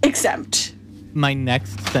even exempt. My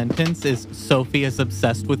next sentence is Sophie is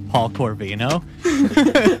obsessed with Paul Corvino.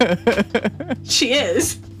 She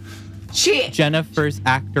is. Jennifer's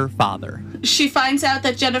actor father. She finds out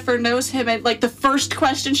that Jennifer knows him, and like the first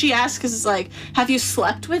question she asks is like, have you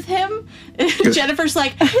slept with him? Jennifer's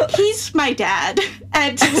like, he's my dad.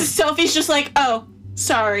 And Sophie's just like, oh,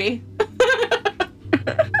 sorry.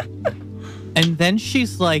 And then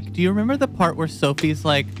she's like, do you remember the part where Sophie's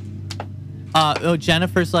like,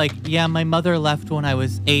 Jennifer's like, yeah, my mother left when I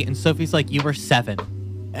was 8. And Sophie's like, you were 7.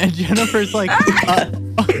 And Jennifer's like,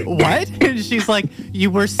 what? And she's like, you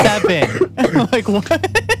were 7. And I'm like, what?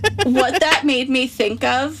 What that made me think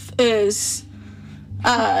of is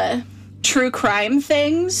true crime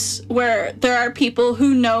things, where there are people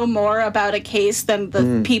who know more about a case than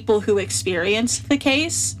the people who experienced the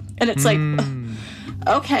case. And it's like,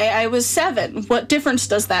 okay, I was 7. What difference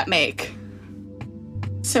does that make?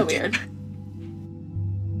 So weird.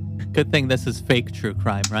 Good thing this is fake true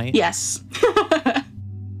crime, right? Yes.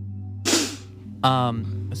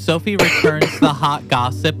 Sophie returns the hot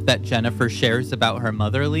gossip that Jennifer shares about her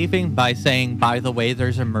mother leaving by saying, by the way,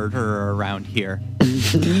 there's a murderer around here.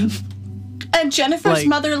 And Jennifer's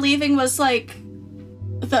mother leaving was like,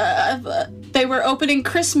 they were opening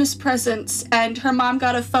Christmas presents, and her mom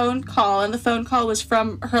got a phone call, and the phone call was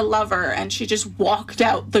from her lover, and she just walked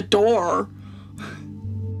out the door.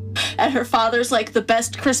 And her father's like, the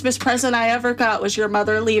best Christmas present I ever got was your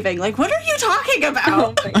mother leaving. Like, what are you talking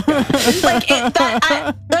about? Oh my God.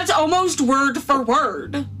 Like, that's almost word for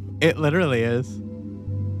word. It literally is.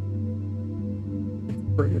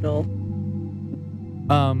 Brutal.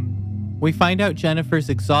 We find out Jennifer's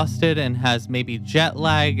exhausted and has maybe jet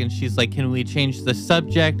lag, and she's like, can we change the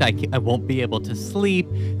subject? I won't be able to sleep.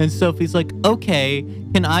 And Sophie's like, okay,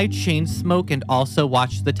 can I chain smoke and also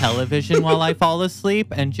watch the television while I fall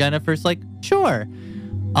asleep? And Jennifer's like, sure.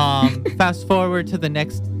 Fast forward to the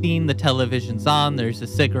next scene, the television's on. There's a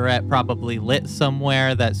cigarette probably lit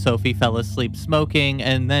somewhere that Sophie fell asleep smoking,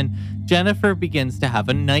 and then Jennifer begins to have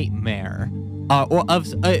a nightmare.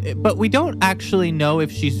 But we don't actually know if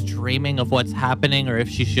she's dreaming of what's happening or if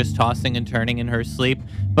she's just tossing and turning in her sleep.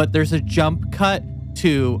 But there's a jump cut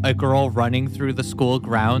to a girl running through the school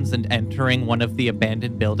grounds and entering one of the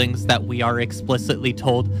abandoned buildings that we are explicitly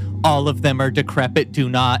told all of them are decrepit. Do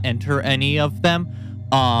not enter any of them.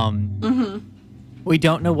 We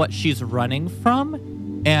don't know what she's running from.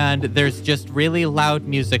 And there's just really loud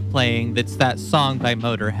music playing. That's that song by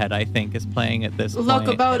Motorhead, I think, is playing at this point.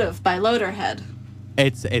 Locomotive by Loaderhead.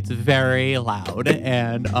 It's very loud.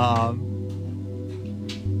 And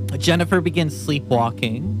Jennifer begins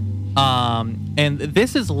sleepwalking. And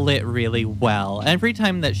this is lit really well. Every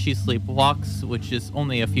time that she sleepwalks, which is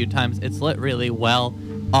only a few times, it's lit really well.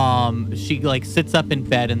 She like sits up in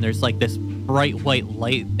bed and there's like this bright white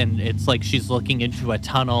light, and it's like she's looking into a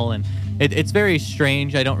tunnel, and it's very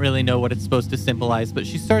strange. I don't really know what it's supposed to symbolize, but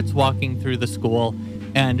she starts walking through the school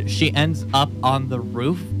and she ends up on the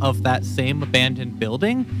roof of that same abandoned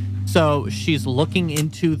building. So she's looking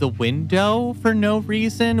into the window for no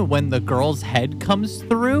reason when the girl's head comes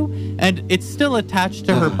through, and it's still attached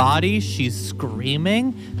to her body. She's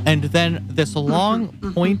screaming, and then this long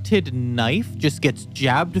pointed knife just gets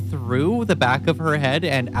jabbed through the back of her head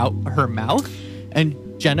and out her mouth,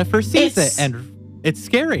 and Jennifer sees it, and it's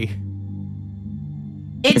scary.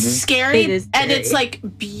 It's scary, It is and scary. it's like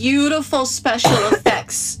beautiful special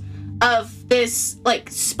effects of this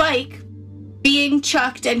like spike being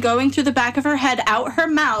chucked and going through the back of her head, out her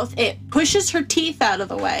mouth. It pushes her teeth out of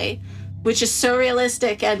the way, which is so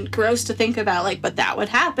realistic and gross to think about, like, but that would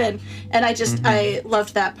happen. And I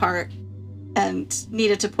loved that part and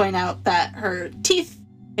needed to point out that her teeth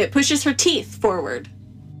It pushes her teeth forward.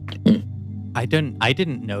 I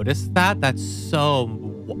didn't notice that. That's so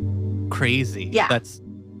crazy. Yeah. That's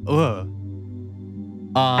ugh.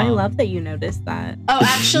 I love that you noticed that. Oh,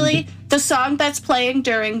 actually, the song that's playing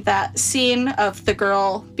during that scene of the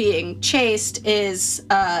girl being chased is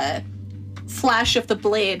Flash of the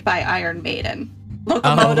Blade by Iron Maiden.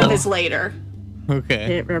 Locomotive is later.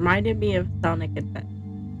 Okay. It reminded me of Sonic Adventure.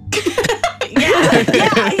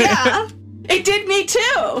 Yeah. It did me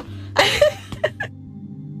too.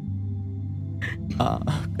 God.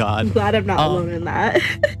 I'm glad I'm not alone in that.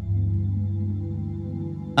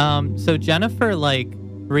 So Jennifer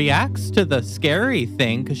reacts to the scary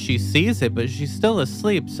thing because she sees it, but she's still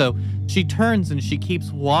asleep. So she turns and she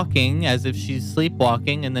keeps walking as if she's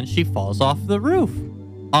sleepwalking, and then she falls off the roof.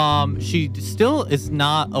 She still is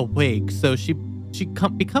not awake, so she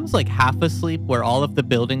becomes half asleep, where all of the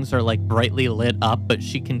buildings are brightly lit up, but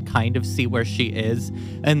she can kind of see where she is.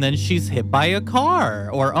 And then she's hit by a car,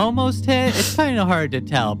 or almost hit. It's kind of hard to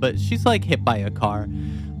tell, but she's hit by a car.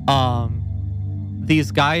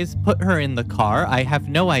 These guys put her in the car. I have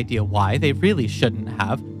no idea why. They really shouldn't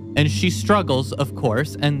have. And she struggles, of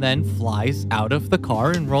course, and then flies out of the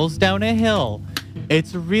car and rolls down a hill.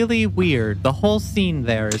 It's really weird. The whole scene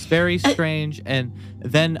there is very strange. And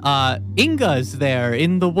then Inga's there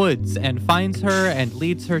in the woods and finds her and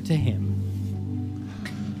leads her to him.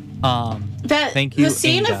 Thank you, the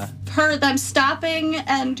scene Inga. of her, them stopping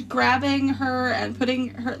and grabbing her and putting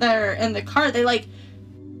her there in the car,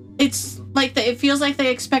 it feels like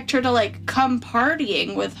they expect her to come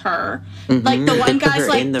partying with her. Mm-hmm. The one guy's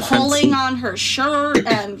pulling seat. on her shirt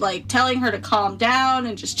and telling her to calm down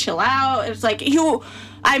and just chill out. It's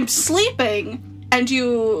I'm sleeping and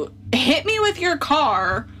you hit me with your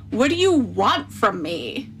car. What do you want from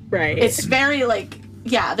me? Right. It's very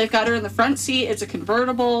they've got her in the front seat. It's a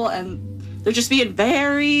convertible and they're just being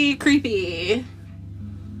very creepy.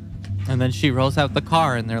 And then she rolls out the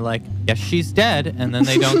car and they're like, yes, she's dead. And then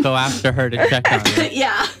they don't go after her to check on her.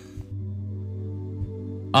 Yeah.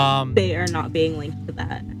 They are not being linked to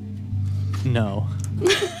that. No.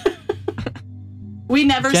 We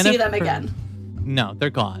never see them Jennifer- again. No, they're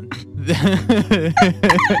gone.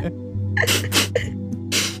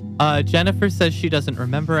 Jennifer says she doesn't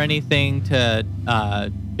remember anything to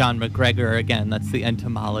John McGregor again. That's the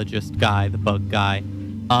entomologist guy, the bug guy.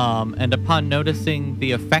 And upon noticing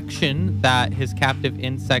the affection that his captive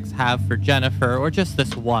insects have for Jennifer, or just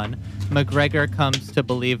this one, McGregor comes to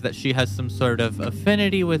believe that she has some sort of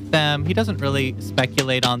affinity with them. He doesn't really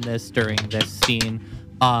speculate on this during this scene,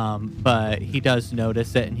 but he does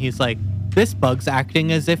notice it, and he's like, this bug's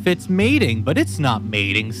acting as if it's mating, but it's not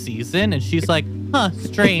mating season. And she's like, huh,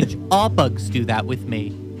 strange. All bugs do that with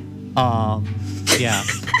me. Yeah.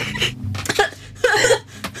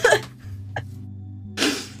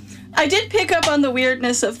 I did pick up on the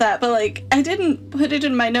weirdness of that, but I didn't put it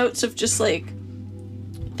in my notes of just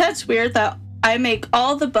that's weird that I make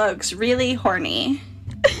all the bugs really horny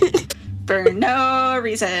for no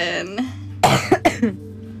reason.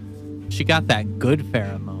 She got that good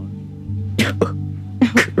pheromone.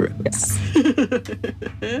 Gross.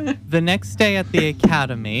 The next day at the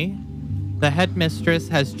academy, the headmistress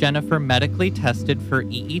has Jennifer medically tested for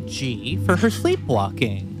EEG for her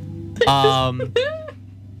sleepwalking.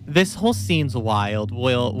 This whole scene's wild.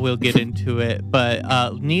 We'll get into it, but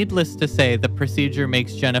needless to say, the procedure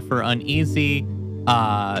makes Jennifer uneasy.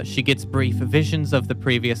 She gets brief visions of the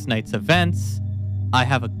previous night's events. I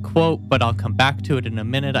have a quote, but I'll come back to it in a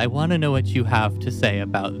minute. I want to know what you have to say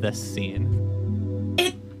about this scene.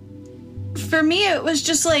 For me, it was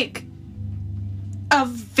just a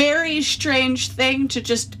very strange thing to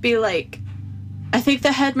just be I think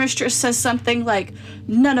the headmistress says something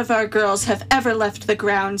none of our girls have ever left the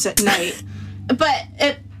grounds at night.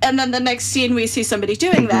 And then the next scene we see somebody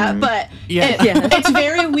doing that, but it's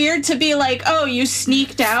very weird to be oh, you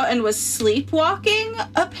sneaked out and was sleepwalking,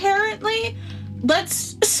 apparently.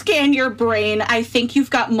 Let's scan your brain. I think you've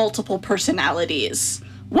got multiple personalities.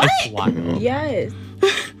 What? It's wild. Yes.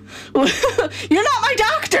 You're not my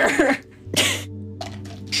doctor.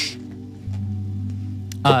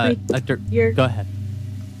 Go ahead.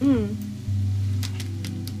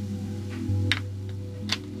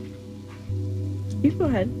 You go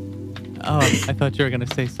ahead. Oh, I thought you were going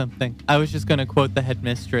to say something. I was just going to quote the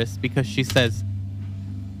headmistress because she says,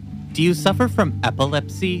 do you suffer from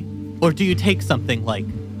epilepsy? Or do you take something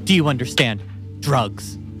do you understand,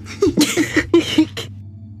 drugs?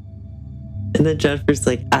 And then Jennifer's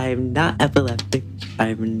like, I'm not epileptic,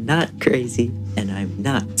 I'm not crazy, and I'm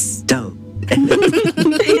not stoned.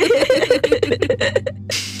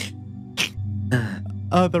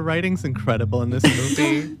 Oh, the writing's incredible in this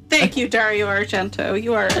movie. Thank you, Dario Argento.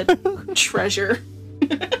 You are a treasure.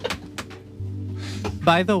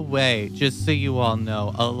 By the way, just so you all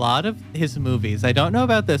know, a lot of his movies, I don't know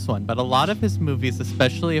about this one, but a lot of his movies,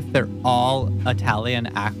 especially if they're all Italian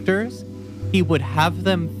actors, he would have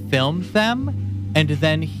them film them, and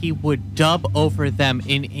then he would dub over them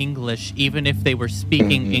in English, even if they were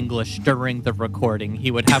speaking English during the recording.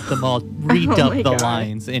 He would have them all redub the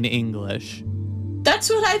lines in English. That's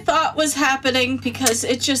what I thought was happening because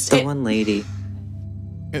it just... One lady.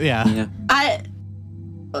 Yeah.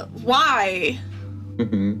 Why?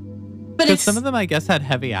 Mm-hmm. But Because some of them, I guess, had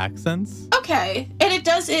heavy accents. Okay. And it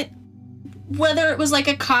does it... Whether it was like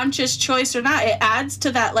a conscious choice or not, it adds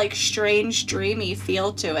to that like strange, dreamy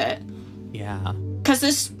feel to it. Yeah. Because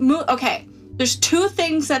this okay, there's two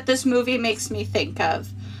things that this movie makes me think of.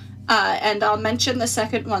 And I'll mention the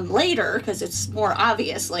second one later because it's more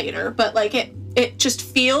obvious later. But like it just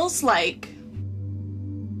feels like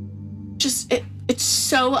it's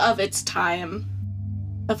so of its time,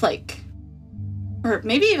 of like, or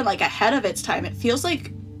maybe even like ahead of its time. It feels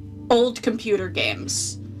like old computer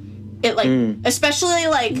games. It like, especially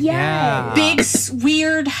like big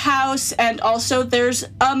weird house, and also there's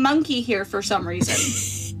a monkey here for some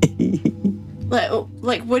reason.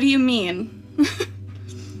 like what do you mean?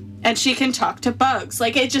 And she can talk to bugs.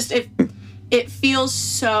 Like it feels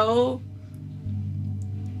so.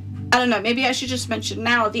 I don't know. Maybe I should just mention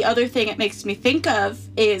now. The other thing it makes me think of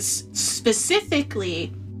is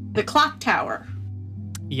specifically the Clock Tower.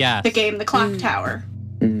 Yeah. The game, The Clock Tower,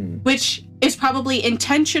 which is probably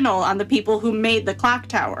intentional on the people who made the Clock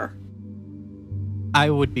Tower. I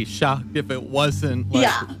would be shocked if it wasn't like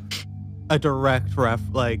a direct what's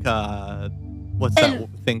that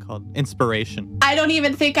thing called? Inspiration. I don't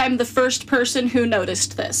even think I'm the first person who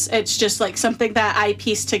noticed this. It's just like something that I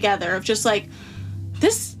pieced together of just like,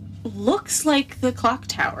 this looks like the Clock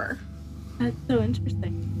Tower. That's so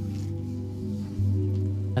interesting.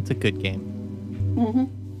 That's a good game. Mm-hmm.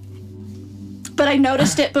 But I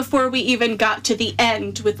noticed it before we even got to the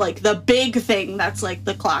end with like the big thing that's like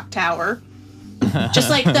the Clock Tower. Just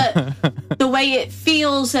like the way it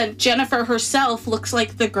feels, and Jennifer herself looks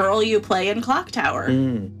like the girl you play in Clock Tower.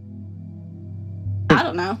 I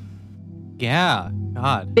don't know. Yeah,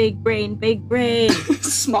 God. Big brain, big brain.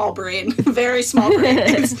 Small brain. Very small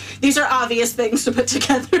brain. These are obvious things to put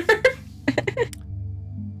together.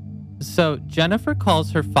 So Jennifer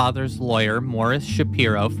calls her father's lawyer, Morris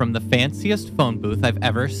Shapiro, from the fanciest phone booth I've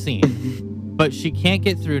ever seen. But she can't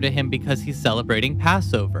get through to him because he's celebrating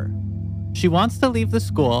Passover. She wants to leave the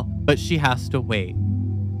school, but she has to wait.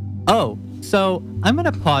 Oh, so I'm going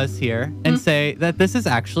to pause here and say that this is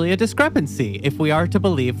actually a discrepancy if we are to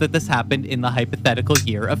believe that this happened in the hypothetical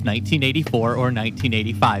year of 1984 or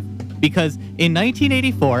 1985. Because in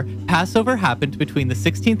 1984, Passover happened between the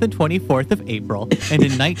 16th and 24th of April, and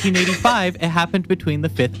in 1985, it happened between the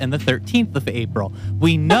 5th and the 13th of April.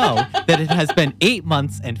 We know that it has been 8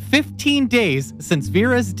 months and 15 days since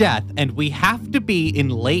Vera's death, and we have to be in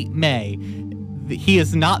late May. He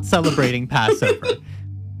is not celebrating Passover.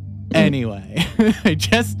 Anyway, I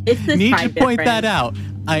just need to point that out.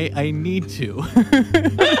 I need to.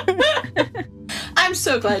 I'm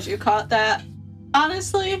so glad you caught that.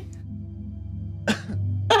 Honestly.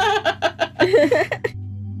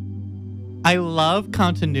 I love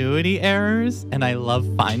continuity errors, and I love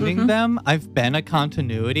finding them. I've been a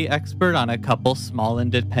continuity expert on a couple small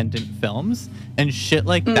independent films, and shit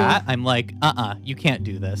like that, I'm like, you can't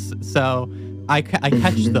do this. So I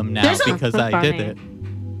catch them now because I did it.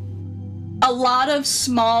 A lot of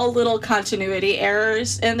small little continuity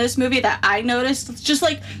errors in this movie that I noticed. It's just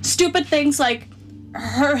like stupid things like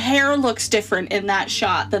her hair looks different in that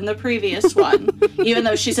shot than the previous one, even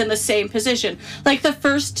though she's in the same position. Like the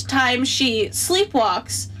first time she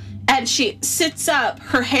sleepwalks and she sits up,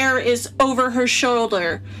 her hair is over her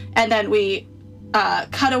shoulder, and then we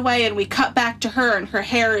cut away and we cut back to her, and her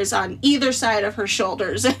hair is on either side of her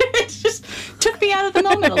shoulders. It just took me out of the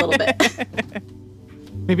moment a little bit.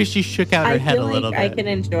 Maybe she shook out her head a little bit. I can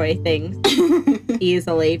enjoy things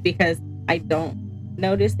easily because I don't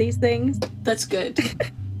notice these things. That's good.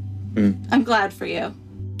 I'm glad for you.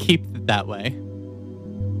 Keep it that way.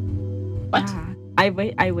 What? Yeah, I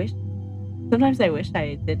wish. Sometimes I wish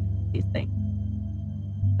I did these things.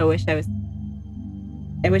 I wish it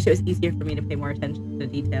was easier for me to pay more attention to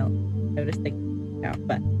detail. Notice things out,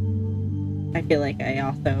 but I feel like I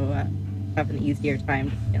also have an easier time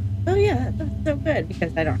to oh yeah, that's so good,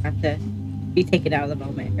 because I don't have to be taken out of the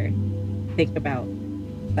moment or think about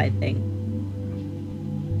side things.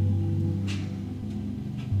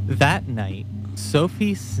 That night,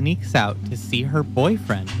 Sophie sneaks out to see her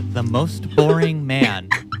boyfriend, the most boring man,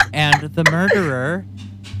 and the murderer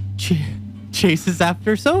chases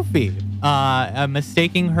after Sophie,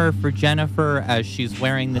 mistaking her for Jennifer as she's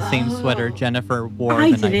wearing the same sweater Jennifer wore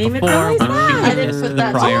the night before when she witnessed the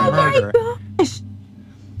prior murder. Gosh.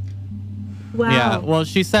 Wow. Yeah, well,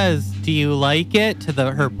 she says, "Do you like it?" to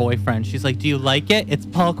her boyfriend. She's like, "Do you like it? It's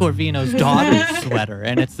Paul Corvino's daughter's sweater,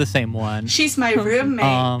 and it's the same one." She's my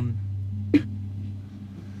roommate.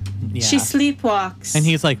 Yeah. She sleepwalks. And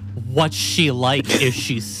he's like, "What's she like? Is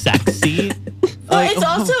she sexy?" Well, it's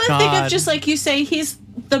also a thing of just like you say, he's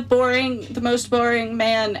the most boring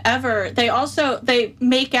man ever. They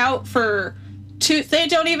make out for they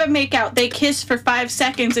don't even make out. They kiss for 5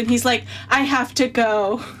 seconds, and he's like, "I have to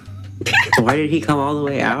go." Why did he come all the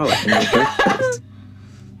way out in the first place?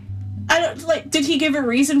 I don't did he give a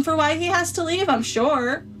reason for why he has to leave? I'm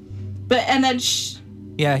sure. But, and then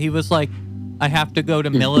yeah, he was like, "I have to go to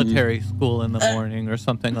military school in the morning," or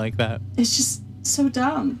something like that. It's just so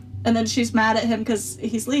dumb. And then she's mad at him because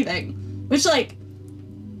he's leaving. Which, like,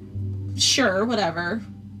 sure, whatever.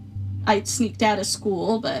 I sneaked out of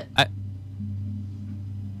school, but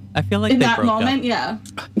I feel like in they that broke moment, up. yeah.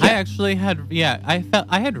 I actually had,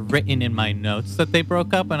 I had written in my notes that they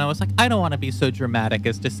broke up, and I was like, I don't want to be so dramatic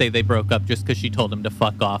as to say they broke up just because she told him to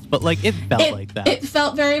fuck off. But, like, it felt like that. It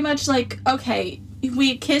felt very much like, okay,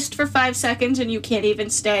 we kissed for 5 seconds and you can't even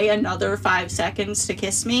stay another 5 seconds to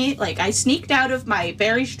kiss me. Like, I sneaked out of my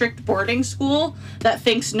very strict boarding school that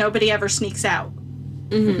thinks nobody ever sneaks out.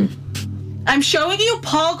 Mm-hmm. I'm showing you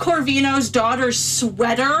Paul Corvino's daughter's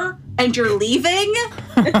sweater and you're leaving?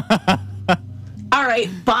 All right,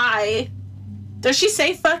 bye. Does she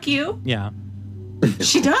say fuck you? Yeah.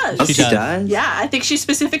 She does. Oh, she does? Yeah, I think she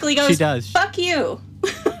specifically goes, She does. Fuck you.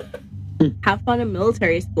 Have fun in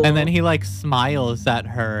military school. And then he, like, smiles at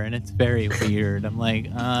her, and it's very weird. I'm like,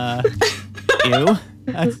 ew.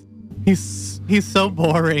 He's so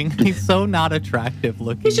boring. He's so not attractive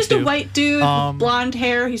looking. He's just too. a white dude with blonde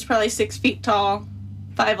hair. He's probably 6 feet tall,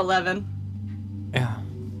 5'11". Yeah.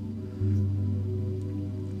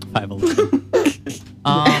 5'11".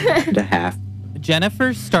 And a half.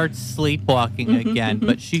 Jennifer starts sleepwalking again,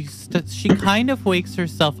 but she kind of wakes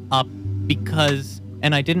herself up because,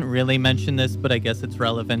 and I didn't really mention this, but I guess it's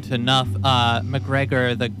relevant enough.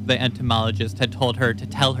 McGregor, the entomologist, had told her to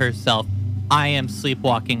tell herself, "I am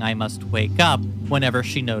sleepwalking, I must wake up," whenever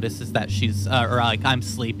she notices that she's, or like I'm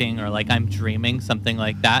sleeping, or like I'm dreaming, something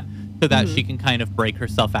like that, so that she can kind of break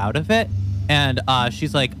herself out of it. And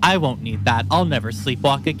she's like, "I won't need that. I'll never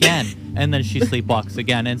sleepwalk again." And then she sleepwalks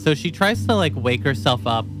again. And so she tries to, like, wake herself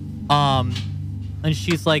up. And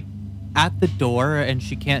she's, like, at the door, and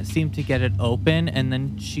she can't seem to get it open. And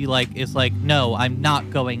then she, like, is like, "No, I'm not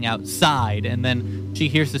going outside." And then she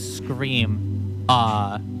hears a scream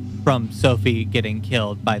from Sophie getting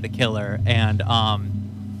killed by the killer. And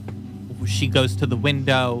she goes to the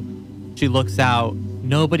window. She looks out.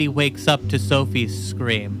 Nobody wakes up to Sophie's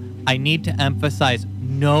scream. I need to emphasize,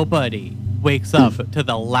 nobody wakes up to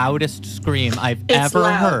the loudest scream I've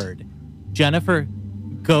ever heard. Jennifer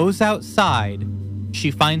goes outside.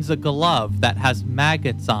 She finds a glove that has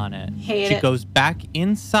maggots on it. She goes back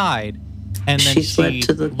inside, and then she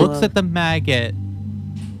looks at the maggot.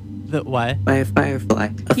 What? By a firefly.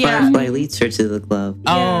 A firefly leads her to the glove.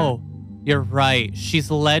 Oh, you're right.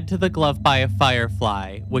 She's led to the glove by a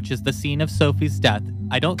firefly, which is the scene of Sophie's death.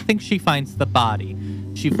 I don't think she finds the body.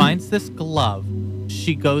 She finds this glove.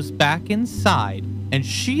 She goes back inside, and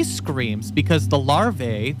she screams because the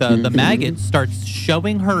larvae, the maggot, starts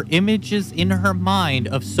showing her images in her mind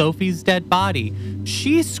of Sophie's dead body.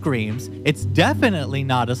 She screams. It's definitely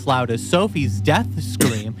not as loud as Sophie's death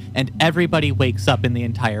scream, and everybody wakes up in the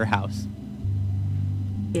entire house.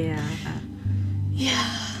 Yeah.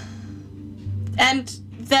 Yeah. And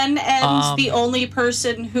then ends the only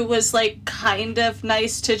person who was, like, kind of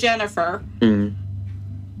nice to Jennifer.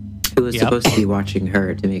 Who was supposed to be watching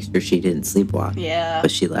her to make sure she didn't sleepwalk. Yeah. But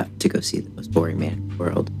she left to go see the most boring man in the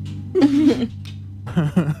world.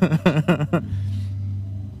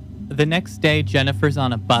 The next day, Jennifer's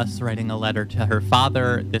on a bus writing a letter to her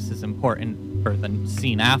father. This is important for the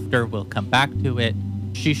scene after. We'll come back to it.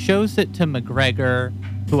 She shows it to McGregor,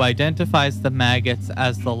 who identifies the maggots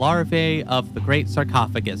as the larvae of the great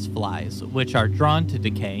sarcophagus flies, which are drawn to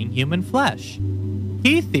decaying human flesh.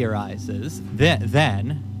 He theorizes that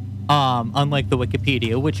then, unlike the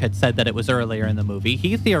Wikipedia, which had said that it was earlier in the movie,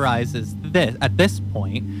 he theorizes at this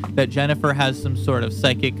point that Jennifer has some sort of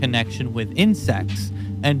psychic connection with insects,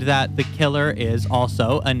 and that the killer is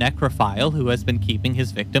also a necrophile who has been keeping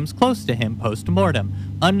his victims close to him post-mortem,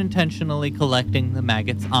 unintentionally collecting the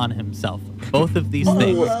maggots on himself. Both of these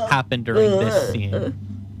things happen during this scene.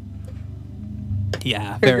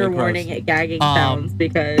 Yeah, very Trigger gross. warning at gagging sounds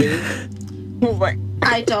because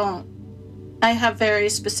I have very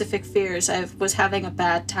specific fears. I was having a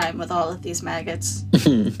bad time with all of these maggots.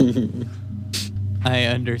 I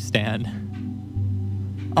understand.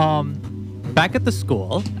 Back at the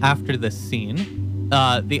school, after this scene,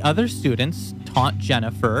 the other students taunt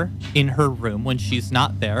Jennifer in her room when she's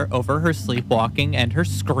not there over her sleepwalking and her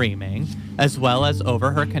screaming, as well as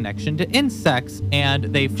over her connection to insects. And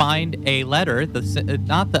they find a letter,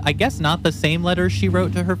 I guess not the same letter she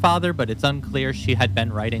wrote to her father, but it's unclear she had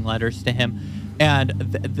been writing letters to him. And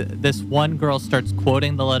this one girl starts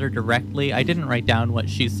quoting the letter directly. I didn't write down what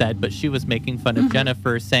she said, but she was making fun of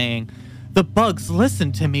Jennifer, saying, "The bugs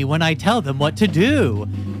listen to me when I tell them what to do."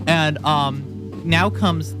 And now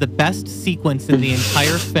comes the best sequence in the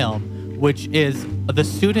entire film, which is the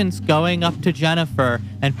students going up to Jennifer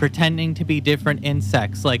and pretending to be different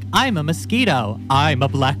insects. Like, I'm a mosquito, I'm a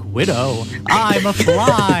black widow, I'm a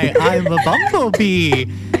fly, I'm a bumblebee.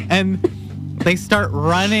 And they start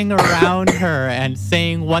running around her and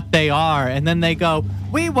saying what they are. And then they go,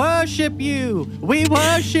 "We worship you, we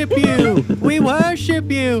worship you, we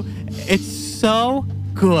worship you." It's so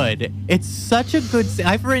good. It's such a good scene.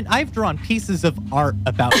 I've drawn pieces of art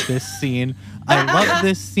about this scene. I love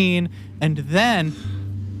this scene. And then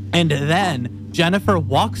Jennifer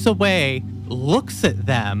walks away, looks at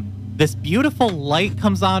them. This beautiful light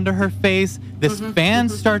comes onto her face. This fan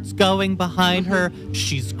starts going behind her.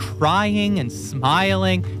 She's crying and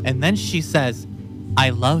smiling. And then she says, "I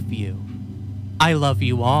love you. I love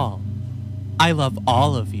you all. I love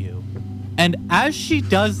all of you." And as she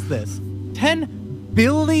does this, 10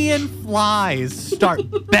 billion flies start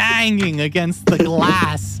banging against the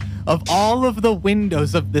glass of all of the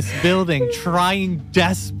windows of this building, trying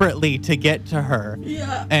desperately to get to her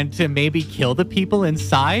and to maybe kill the people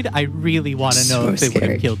inside. I really want to know if they would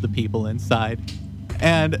have killed the people inside.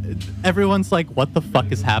 And everyone's like, "What the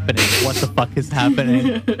fuck is happening? What the fuck is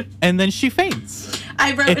happening?" And then she faints.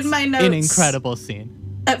 I wrote in my notes an incredible scene.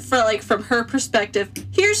 From her perspective,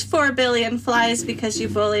 "Here's 4 billion flies because you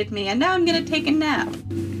bullied me, and now I'm gonna take a nap."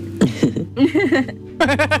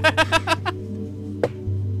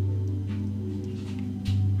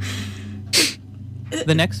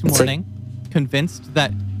 The next morning, convinced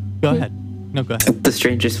that... Go ahead. No, go ahead. The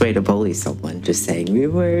strangest way to bully someone, just saying, "We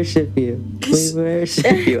worship you, we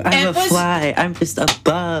worship you. I'm a fly, I'm just a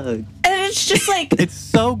bug." And it's just like... It's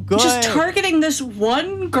so good. Just targeting this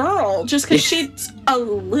one girl just because she's a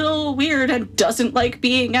little weird and doesn't like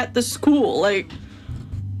being at the school. Like,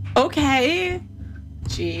 okay.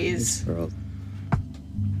 Jeez.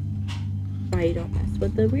 why you don't mess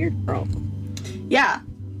with the weird girl. Yeah.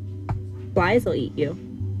 Flies will eat you.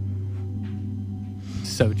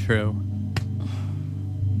 So true.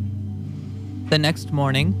 The next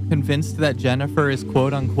morning, convinced that Jennifer is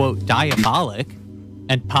quote-unquote diabolic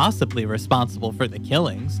and possibly responsible for the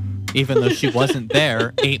killings, even though she wasn't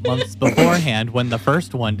there 8 months beforehand when the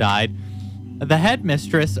first one died, the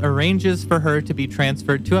headmistress arranges for her to be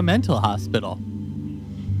transferred to a mental hospital.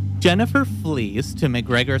 Jennifer flees to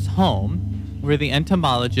McGregor's home, where the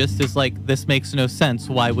entomologist is like, "This makes no sense,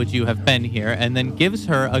 why would you have been here?" and then gives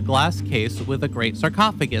her a glass case with a great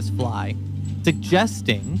sarcophagus fly,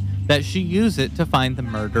 suggesting that she use it to find the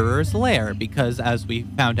murderer's lair, because as we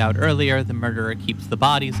found out earlier, the murderer keeps the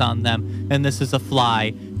bodies on them, and this is a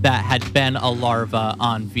fly that had been a larva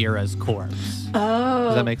on Vera's corpse. Oh.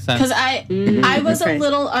 Does that make sense? Because I was okay. a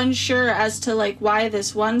little unsure as to like why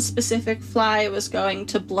this one specific fly was going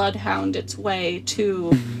to bloodhound its way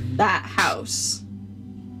to that house.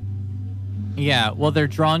 Yeah, well, they're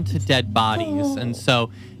drawn to dead bodies, and so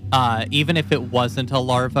even if it wasn't a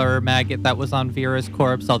larva or maggot that was on Vera's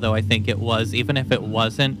corpse, although I think it was, even if it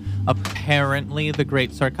wasn't, apparently the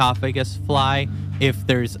great sarcophagus fly, if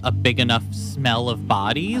there's a big enough smell of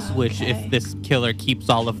bodies, which if this killer keeps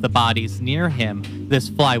all of the bodies near him, this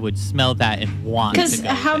fly would smell that and want to go Because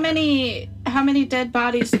there. how many dead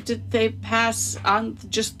bodies did they pass on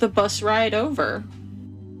just the bus ride over?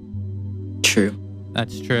 True.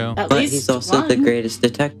 That's true. At But least he's also the one. greatest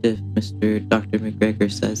detective, Dr. McGregor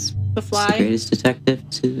says. The He's fly. the greatest detective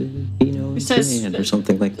to be known He to says man, or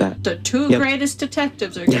something like that. The two Yep. greatest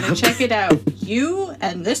detectives are going to Yep. check it out. You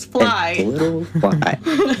and this And fly. little fly.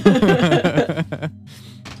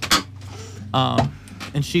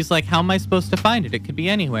 And she's like, "How am I supposed to find it? It could be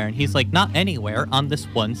anywhere." And he's like, "Not anywhere, on this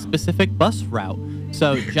one specific bus route."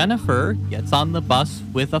 So Jennifer gets on the bus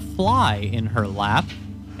with a fly in her lap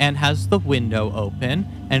and has the window open,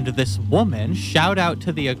 and this woman shout out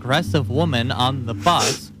to the aggressive woman on the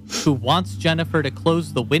bus who wants Jennifer to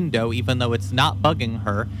close the window even though it's not bugging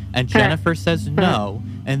her, and Jennifer says no.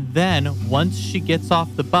 And then once she gets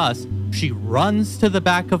off the bus, she runs to the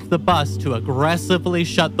back of the bus to aggressively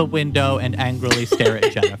shut the window and angrily stare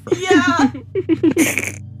at Jennifer.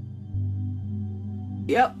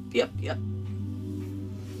 Yeah. Yep.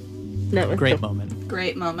 That was Great moment.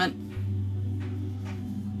 Great moment.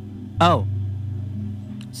 Oh.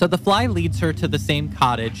 So the fly leads her to the same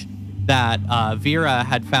cottage that Vera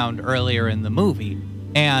had found earlier in the movie.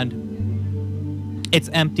 And it's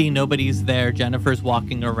empty. Nobody's there. Jennifer's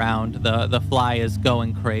walking around. The fly is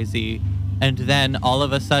going crazy. And then all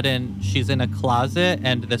of a sudden, she's in a closet,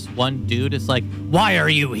 and this one dude is like, "Why are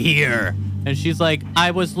you here?" And she's like, "I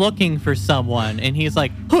was looking for someone." And he's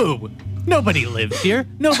like, "Who? Nobody lives here.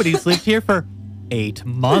 Nobody's lived here for 8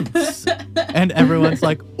 months." And everyone's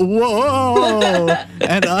like, "Whoa."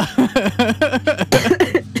 And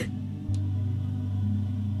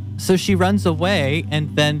so she runs away,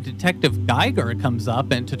 and then Detective Geiger comes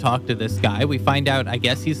up and to talk to this guy. We find out, I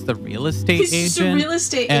guess he's the real estate agent. He's just a real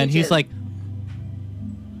estate and agent. He's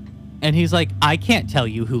like, "I can't tell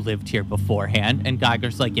you who lived here beforehand." And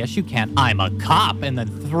Geiger's like, "Yes, you can. I'm a cop," and then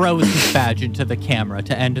throws his badge into the camera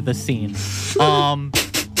to end the scene.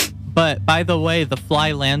 But by the way, the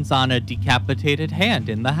fly lands on a decapitated hand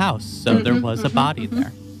in the house, so there was a body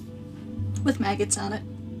there. With maggots on it.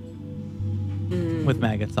 With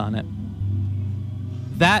maggots on it.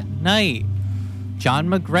 That night, John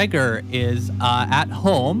McGregor is at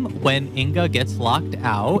home when Inga gets locked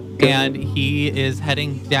out, and he is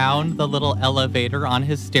heading down the little elevator on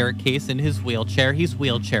his staircase in his wheelchair. He's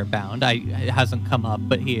wheelchair bound. It hasn't come up,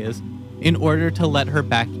 but he is. In order to let her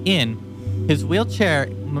back in, his wheelchair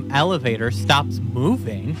elevator stops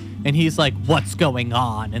moving, and he's like, "What's going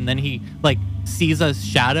on?" And then he sees a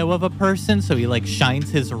shadow of a person, so he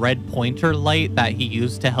shines his red pointer light that he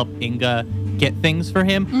used to help Inga get things for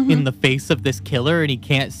him in the face of this killer, and he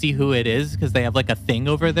can't see who it is because they have a thing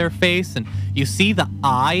over their face, and you see the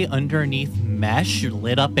eye underneath mesh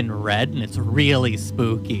lit up in red, and it's really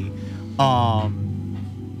spooky. And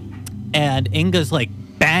Inga's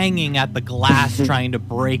banging at the glass trying to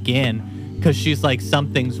break in because she's like,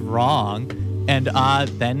 something's wrong. And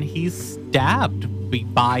then he's stabbed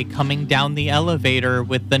by coming down the elevator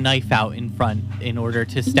with the knife out in front in order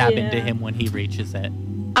to stab into him when he reaches it.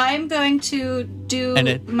 I'm going to do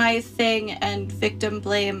my thing and victim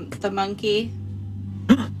blame the monkey.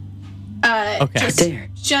 Okay.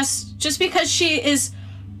 Just because she is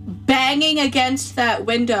banging against that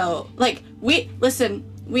window. We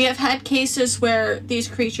have had cases where these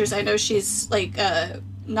creatures, I know she's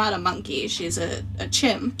not a monkey, she's a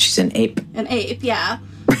chimp. She's an ape. An ape, yeah.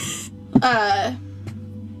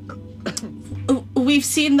 We've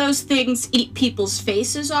seen those things eat people's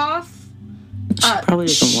faces off. She probably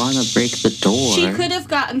doesn't want to break the door. She could have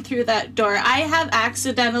gotten through that door. I have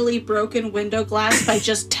accidentally broken window glass by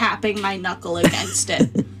just tapping my knuckle against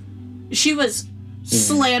it. She was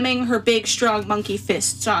slamming her big, strong monkey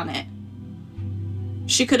fists on it.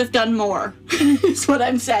 She could have done more, is what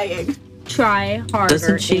I'm saying. Try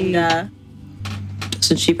harder, Inga.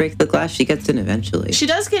 Doesn't she break the glass? She gets in eventually. She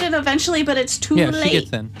does get in eventually, but it's too late. Yeah, she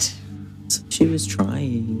gets in. She was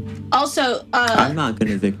trying. Also, I'm not going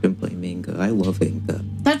to victim blame Inga. I love Inga.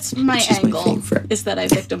 That's my angle, is that I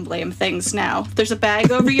victim blame things now. If there's a bag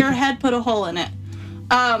over your head, put a hole in it.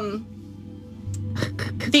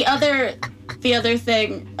 The other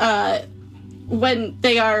thing, when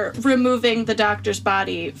they are removing the doctor's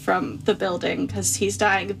body from the building because he's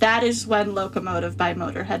dying, that is when Locomotive by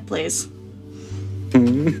Motorhead plays.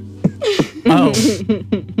 Oh.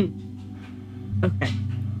 Okay.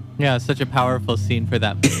 Yeah, such a powerful scene for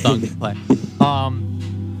that song to play.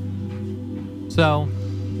 So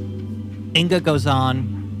Inga goes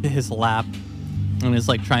on to his lap and is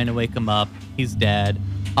trying to wake him up. He's dead.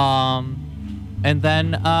 And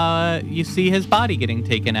then you see his body getting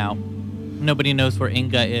taken out. Nobody knows where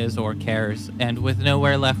Inga is or cares. And with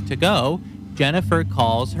nowhere left to go, Jennifer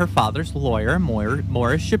calls her father's lawyer,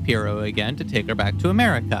 Morris Shapiro, again to take her back to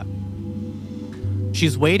America.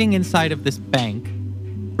 She's waiting inside of this bank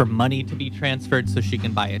for money to be transferred so she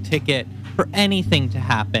can buy a ticket, for anything to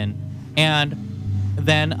happen. And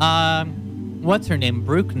then, what's her name?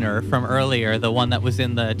 Bruckner from earlier, the one that was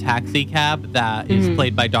in the taxi cab that is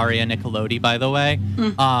played by Daria Nicolodi, by the way.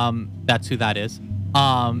 That's who that is.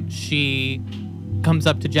 She comes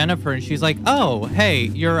up to Jennifer and she's like, "Oh, hey,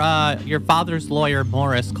 your father's lawyer,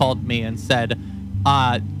 Morris, called me and said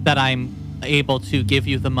that I'm able to give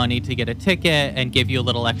you the money to get a ticket and give you a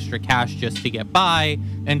little extra cash just to get by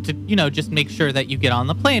and to, just make sure that you get on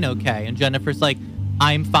the plane okay. And Jennifer's like,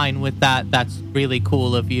 I'm fine with that. That's really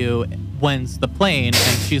cool of you. When's the plane?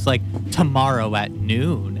 And she's like, tomorrow at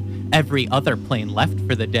noon. Every other plane left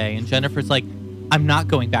for the day. And Jennifer's like, I'm not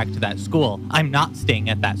going back to that school. I'm not staying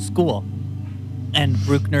at that school. And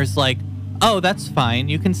Bruckner's like, oh, that's fine.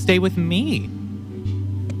 You can stay with me.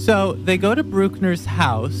 So they go to Bruckner's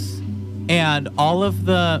house, and all of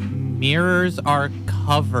the mirrors are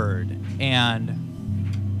covered.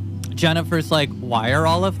 And Jennifer's like, why are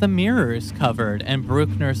all of the mirrors covered? And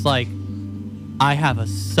Bruckner's like, I have a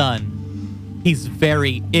son. He's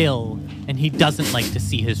very ill, and he doesn't like to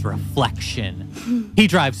see his reflection. He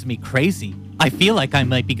drives me crazy. I feel like I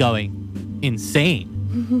might be going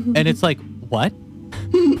insane. And it's like, what?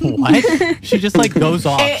 What? She just like goes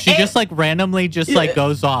off. She just like randomly just like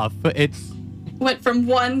goes off. It's went from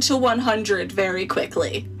 1 to 100 very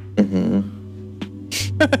quickly.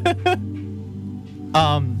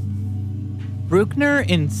 Bruckner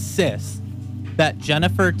insists that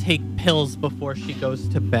Jennifer take pills before she goes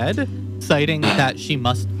to bed, citing that she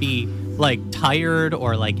must be like tired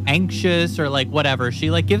or like anxious or like whatever.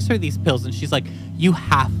 She like gives her these pills and she's like, you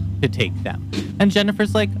have to take them. And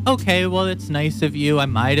Jennifer's like, okay, well, it's nice of you. I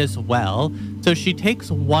might as well. So she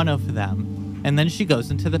takes one of them and then she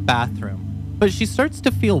goes into the bathroom. But she starts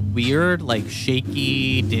to feel weird, like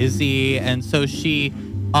shaky, dizzy. And so she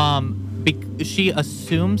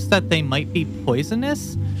assumes that they might be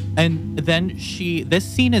poisonous. And then this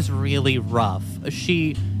scene is really rough.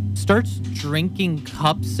 She starts drinking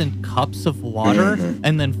cups and cups of water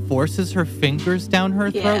and then forces her fingers down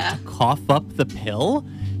her throat to cough up the pill.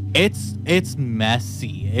 It's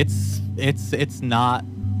messy. It's not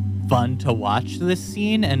fun to watch this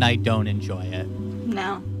scene, and I don't enjoy it.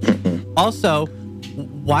 No. Also,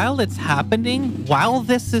 while this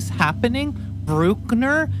is happening,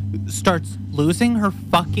 Bruckner starts losing her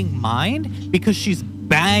fucking mind because she's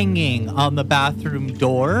banging on the bathroom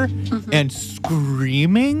door and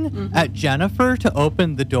screaming at Jennifer to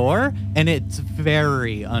open the door, and it's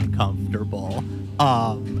very uncomfortable.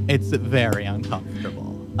 It's very uncomfortable.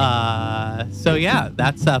 So yeah,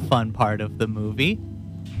 that's a fun part of the movie.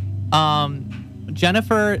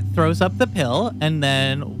 Jennifer throws up the pill and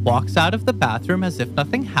then walks out of the bathroom as if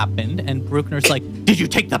nothing happened. And Bruckner's like, did you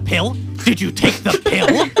take the pill? Did you take the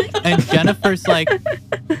pill? And Jennifer's like,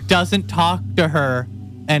 doesn't talk to her.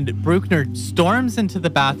 And Bruckner storms into the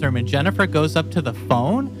bathroom and Jennifer goes up to the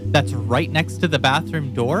phone that's right next to the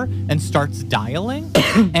bathroom door and starts dialing.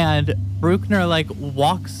 And Bruckner like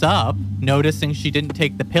walks up, noticing she didn't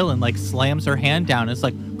take the pill, and like slams her hand down. It's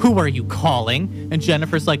like, who are you calling? And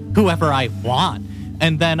Jennifer's like, whoever I want.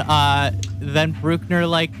 And then Bruckner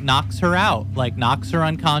like knocks her out, like knocks her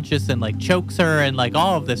unconscious and like chokes her and like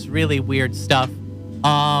all of this really weird stuff.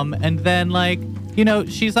 And then like,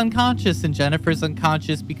 she's unconscious and Jennifer's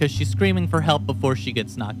unconscious because she's screaming for help before she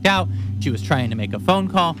gets knocked out. She was trying to make a phone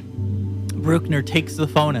call. Bruckner takes the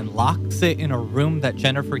phone and locks it in a room that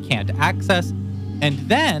Jennifer can't access. And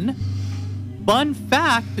then, fun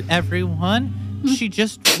fact, everyone, she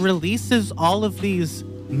just releases all of these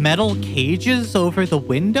metal cages over the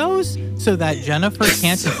windows so that Jennifer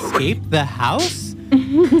can't escape the house.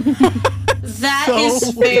 That is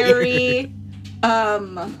very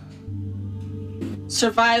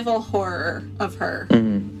survival horror of her.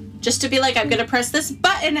 Just to be like, I'm gonna press this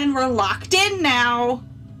button and we're locked in now.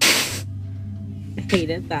 I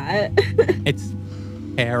hated that. It's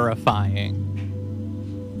terrifying.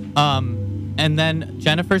 And then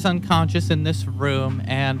Jennifer's unconscious in this room,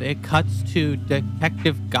 and it cuts to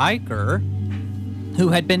Detective Geiger, who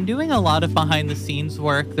had been doing a lot of behind-the-scenes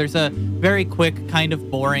work. There's a very quick, kind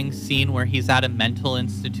of boring scene where he's at a mental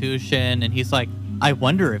institution, and he's like, I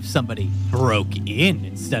wonder if somebody broke in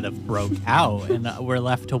instead of broke out, and we're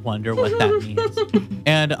left to wonder what that means.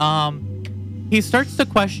 And he starts to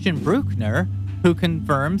question Bruckner, who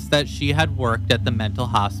confirms that she had worked at the mental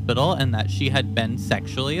hospital and that she had been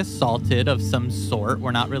sexually assaulted of some sort.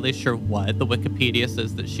 We're not really sure what. The Wikipedia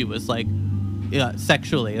says that she was like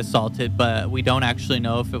sexually assaulted, but we don't actually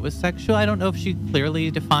know if it was sexual. I don't know if she clearly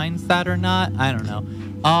defines that or not. I don't know.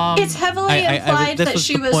 It's heavily implied that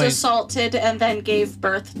she was assaulted and then gave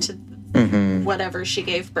birth to whatever she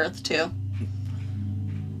gave birth to.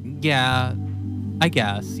 Yeah, I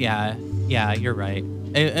guess. Yeah, you're right.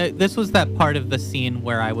 This was that part of the scene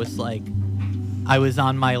where I was like, I was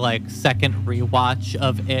on my like second rewatch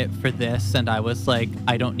of it for this, and I was like,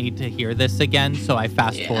 I don't need to hear this again, so I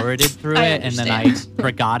fast forwarded through it, and then I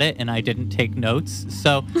forgot it, and I didn't take notes.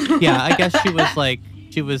 So yeah, I guess she was like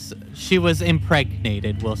She was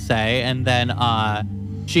impregnated, we'll say, and then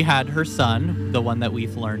she had her son, the one that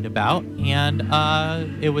we've learned about, and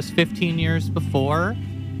it was 15 years before.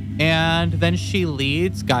 And then she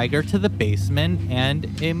leads Geiger to the basement and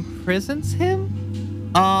imprisons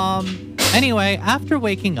him. Anyway, after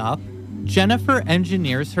waking up, Jennifer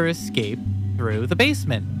engineers her escape through the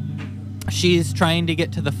basement. She's trying to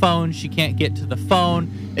get to the phone. She can't get to the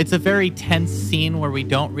phone. It's a very tense scene where we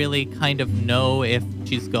don't really kind of know if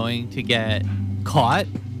she's going to get caught.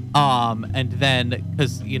 And then,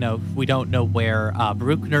 because, we don't know where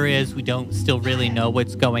Bruckner is, we don't still really know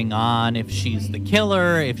what's going on, if she's the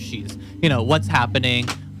killer, if she's, what's happening.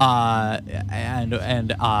 Then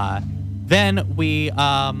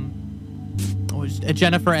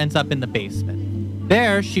Jennifer ends up in the basement.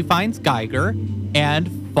 There, she finds Geiger and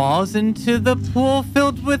falls into the pool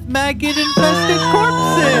filled with maggot-infested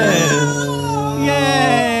corpses.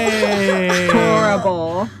 Yay!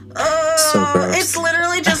 Horrible. So gross. It's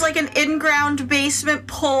literally just like an in-ground basement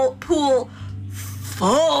pool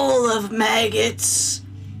full of maggots.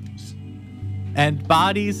 And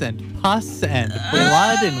bodies and pus and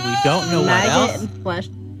blood and we don't know what Maggot else. and flesh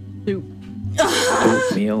soup.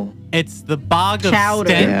 Oatmeal. It's the bog of Chowder.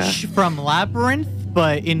 stench from Labyrinth,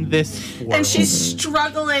 but in this world. And she's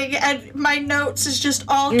struggling, and my notes is just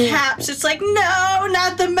all caps. It's like, no,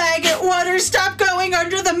 not the maggot water. Stop going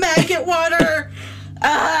under the maggot water.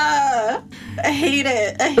 I hate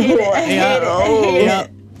it. I hate it. I hate it. I hate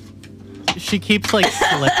it. She keeps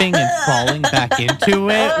slipping and falling back into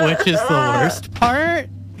it, which is the worst part.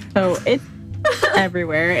 So it's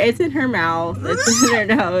everywhere. It's in her mouth. It's in her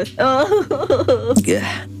nose. Oh.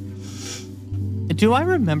 Yeah. Do I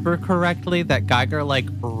remember correctly that Geiger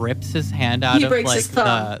rips his hand out He of breaks his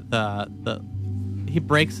thumb. the he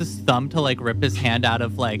breaks his thumb to rip his hand out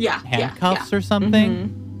of handcuffs or something?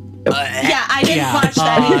 Mm-hmm. Yeah, I didn't watch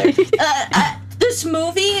that either. This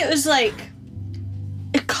movie, it was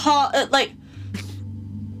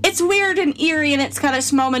it's weird and eerie in its kind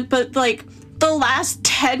of moment, but the last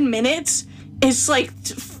 10 minutes is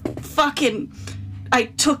fucking. I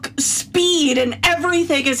took speed and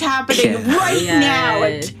everything is happening right now,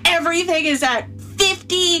 and everything is at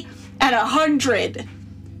 50 and 100,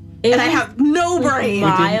 and I have no brain.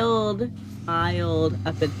 Mild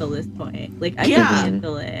up until this point. I could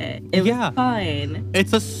handle it. It was fine.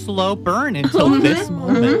 It's a slow burn until this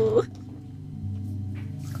moment.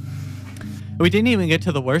 We didn't even get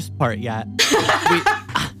to the worst part yet.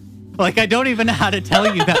 I don't even know how to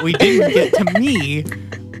tell you that we didn't get to me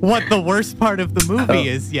what the worst part of the movie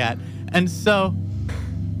is yet. And so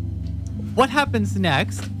what happens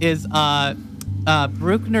next is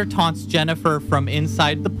Bruckner taunts Jennifer from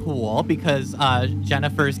inside the pool because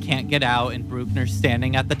Jennifer's can't get out and Bruckner's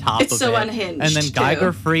standing at the top of it. It's so unhinged, And then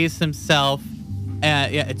Geiger too. frees himself.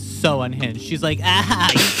 It's so unhinged. She's like, you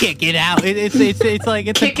can't get out. It's Kicking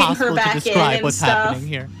her impossible to back in describe and what's stuff. happening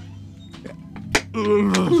here.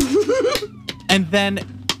 And then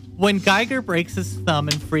when Geiger breaks his thumb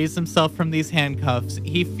and frees himself from these handcuffs,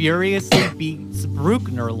 he furiously beats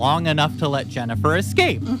Bruckner long enough to let Jennifer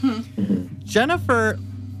escape. Jennifer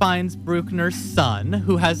finds Bruckner's son,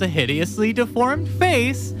 who has a hideously deformed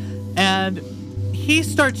face, and he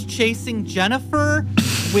starts chasing Jennifer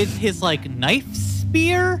with his knife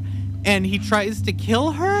spear, and he tries to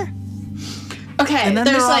kill her. Okay, And then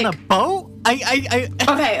there's they're on a boat. Okay.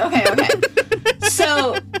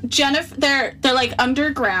 So Jennifer, they're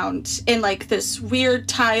underground in this weird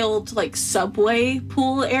tiled subway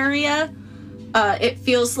pool area. It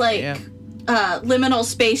feels like liminal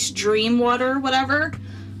space dream water, whatever.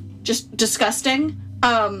 Just disgusting.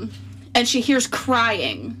 And she hears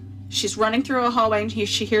crying. She's running through a hallway and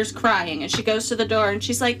she hears crying, and she goes to the door and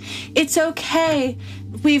she's like, "It's okay.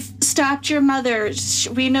 We've stopped your mother.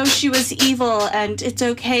 We know she was evil and it's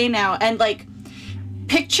okay now." And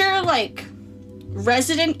picture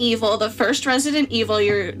Resident Evil, the first Resident Evil,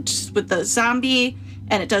 you're just with the zombie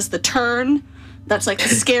and it does the turn. That's the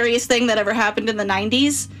scariest thing that ever happened in the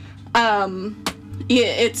 90s.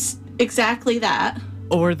 It's exactly that.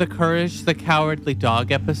 Or the Courage the Cowardly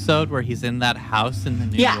Dog episode where he's in that house in the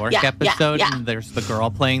New York episode and there's the girl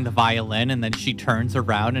playing the violin and then she turns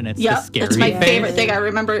around and it's the scary That's my face. favorite thing. I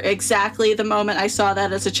remember exactly the moment I saw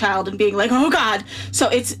that as a child and being like, oh God. So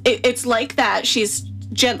it's like that. She's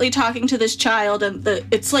gently talking to this child and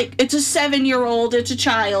it's a 7-year-old, it's a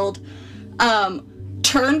child,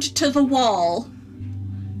 turned to the wall,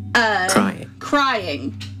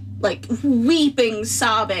 crying, weeping,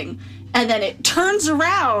 sobbing. And then it turns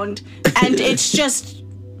around, and it's just,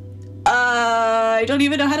 I don't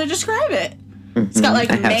even know how to describe it. It's got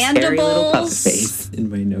I have scary little puppet mandibles. face. in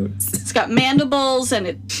my notes. It's got mandibles,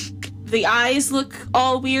 and the eyes look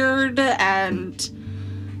all weird, and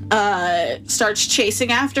starts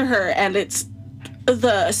chasing after her, and it's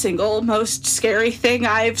the single most scary thing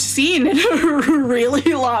I've seen in a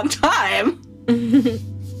really long time.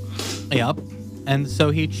 Yep. And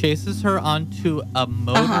so he chases her onto a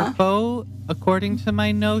motorboat, according to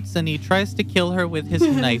my notes, and he tries to kill her with his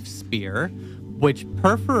knife spear, which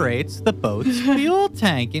perforates the boat's fuel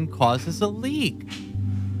tank and causes a leak.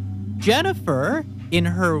 Jennifer, in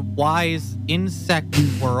her wise insect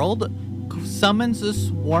world, summons a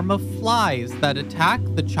swarm of flies that attack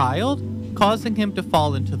the child, causing him to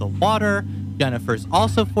fall into the water. Jennifer's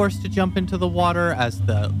also forced to jump into the water as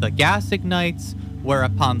the gas ignites,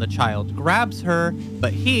 whereupon the child grabs her,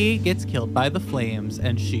 but he gets killed by the flames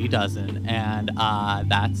and she doesn't. And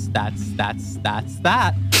that's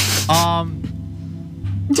that.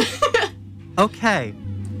 Okay.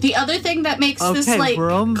 The other thing that makes this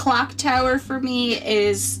clock tower for me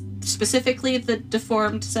is specifically the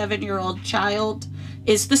deformed 7-year-old child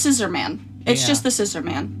is the Scissor Man. It's just the Scissor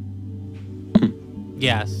Man.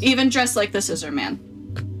 Yes. Even dressed like the Scissor Man.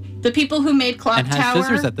 The people who made Clock Tower... And has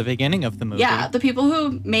scissors at the beginning of the movie. Yeah, the people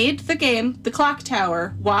who made the game, The Clock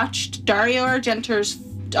Tower, watched Dario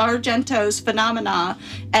Argento's Phenomena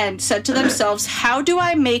and said to themselves, how do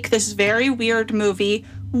I make this very weird movie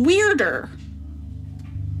weirder?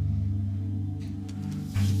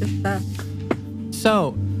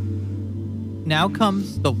 So, now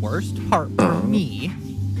comes the worst part for me,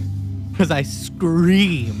 because I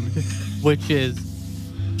screamed, which is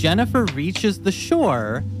Jennifer reaches the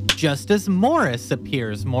shore just as Morris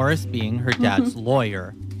appears, Morris being her dad's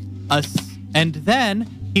lawyer. And then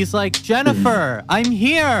he's like, Jennifer, I'm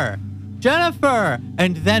here! Jennifer!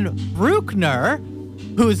 And then Bruckner,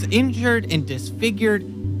 who's injured and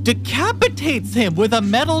disfigured, decapitates him with a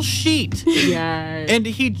metal sheet. Yes. And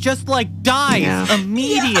he just dies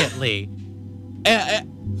immediately. And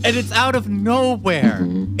it's out of nowhere.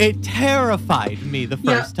 It terrified me the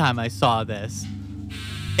first time I saw this.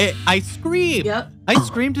 I screamed. Yep. I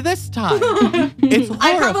screamed this time. It's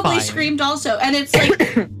horrifying. I probably screamed also. And it's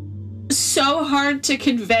so hard to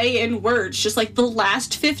convey in words. Just the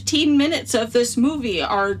last 15 minutes of this movie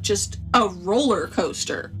are just a roller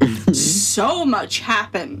coaster. So much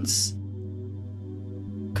happens.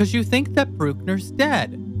 Because you think that Bruckner's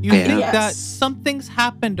dead. You think that something's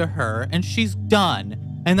happened to her and she's done.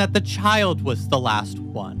 And that the child was the last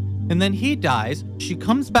one. And then he dies, she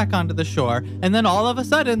comes back onto the shore, and then all of a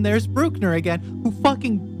sudden there's Bruckner again, who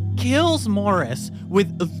fucking kills Morris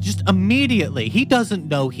with just immediately. He doesn't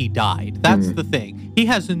know he died. That's the thing. He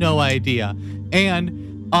has no idea.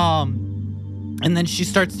 And then she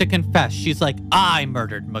starts to confess. She's like, I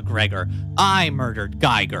murdered McGregor. I murdered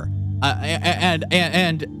Geiger. And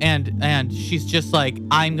she's just like,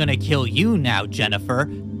 I'm gonna kill you now, Jennifer.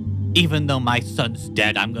 Even though my son's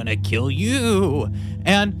dead, I'm gonna kill you.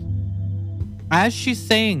 And as she's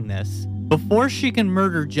saying this, before she can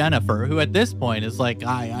murder Jennifer, who at this point is like,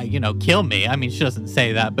 kill me. I mean, she doesn't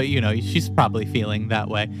say that, but, she's probably feeling that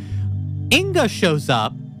way. Inga shows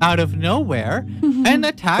up out of nowhere and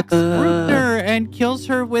attacks Bruckner and kills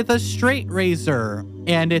her with a straight razor.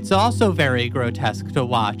 And it's also very grotesque to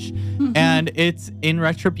watch. And it's in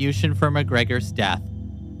retribution for McGregor's death.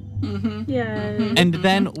 Yeah. And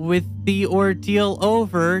then with the ordeal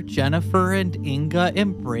over, Jennifer and Inga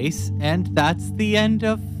embrace, and that's the end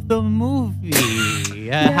of the movie.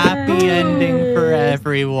 A happy ending for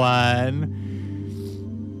everyone.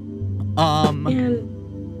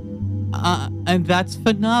 And that's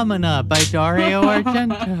Phenomena by Dario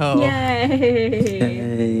Argento.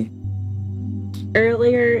 Yay!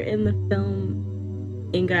 Earlier in the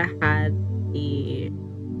film, Inga had the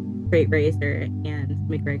straight razor and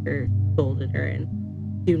McGregor scolded her and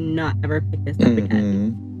do not ever pick this up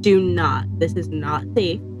again. Do not. This is not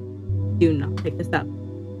safe. Do not pick this up.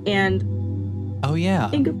 And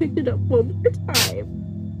Inga picked it up one more time.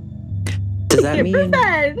 Does that mean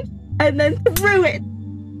revenge? And then threw it.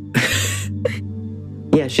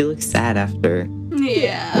 Yeah, she looks sad after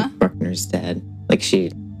Bruckner's dead.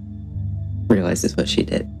 She realizes what she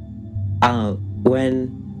did. When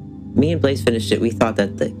me and Blaze finished it, we thought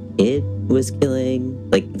that the kid was killing.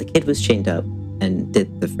 The kid was chained up and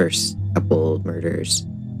did the first couple murders,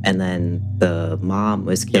 and then the mom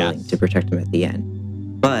was killing to protect him at the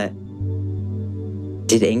end. But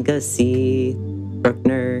did Inga see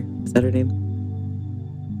Bruckner? Is that her name?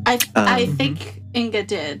 I think Inga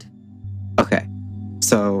did. Okay,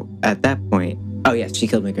 so at that point, yes, she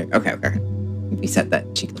killed McGregor. Okay. We said that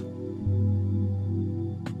she killed.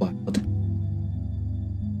 Wild.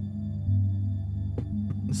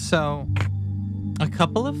 So, a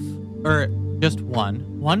couple of, or just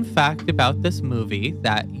one fact about this movie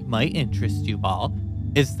that might interest you all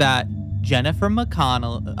is that Jennifer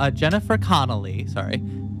Connelly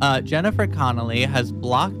has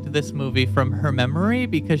blocked this movie from her memory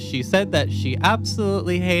because she said that she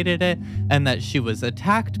absolutely hated it and that she was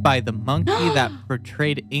attacked by the monkey that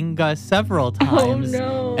portrayed Inga several times. Oh,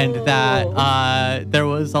 no. And that there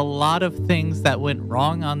was a lot of things that went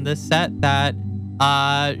wrong on this set that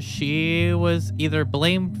she was either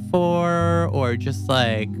blamed for or just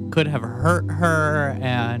like could have hurt her,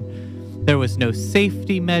 and there was no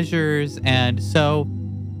safety measures, and so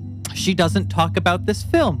she doesn't talk about this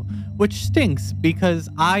film, which stinks because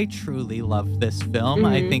I truly love this film.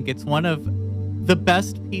 I think it's one of the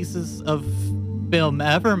best pieces of film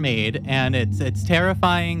ever made, and it's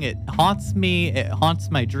terrifying. It haunts me. It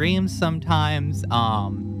haunts my dreams sometimes.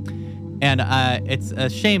 And it's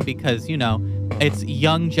a shame because, you know, it's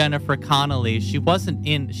young Jennifer Connelly. She was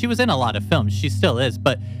in a lot of films. She still is,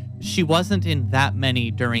 but she wasn't in that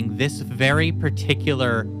many during this very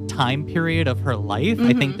particular time period of her life.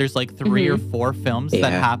 I think there's like 3 or 4 films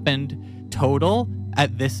that happened total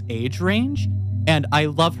at this age range. And I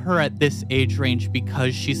love her at this age range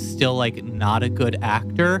because she's still like not a good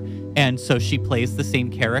actor. And so she plays the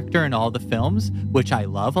same character in all the films, which I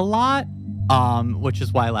love a lot. Which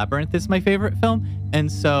is why Labyrinth is my favorite film.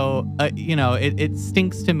 And so, you know, it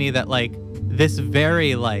stinks to me that like this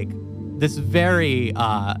very, how do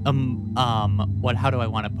I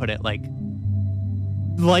want to put it? Like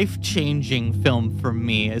life-changing film for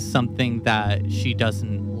me is something that she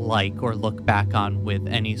doesn't like or look back on with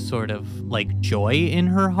any sort of like joy in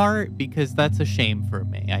her heart, because that's a shame for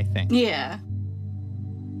me, I think. Yeah.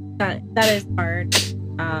 That is hard.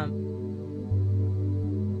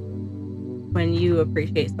 When you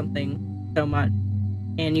appreciate something so much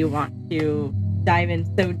and you want to dive in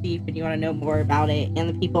so deep and you want to know more about it, and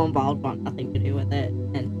the people involved want nothing to do with it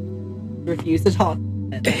and refuse to talk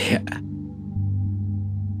about it. Yeah.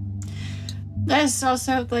 That's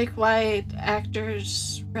also like why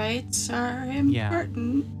actors' rights are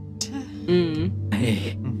important.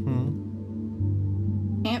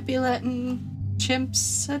 Can't be letting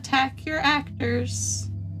chimps attack your actors.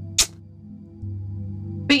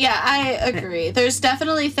 But yeah, I agree. There's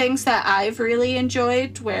definitely things that I've really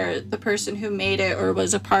enjoyed where the person who made it or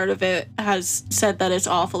was a part of it has said that it's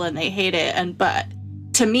awful and they hate it. But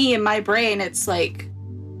to me, in my brain, it's like,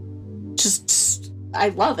 just, I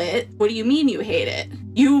love it. What do you mean you hate it?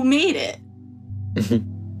 You made it.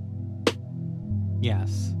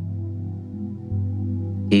 Yes.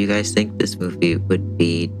 Do you guys think this movie would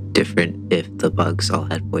be different if the bugs all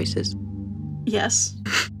had voices? Yes.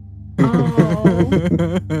 Oh.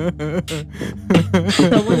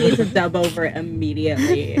 Someone needs to dub over it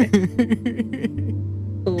immediately.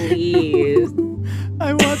 Please.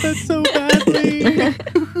 I want that so badly.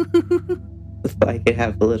 If I could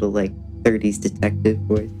have a little like 30s detective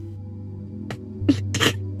voice.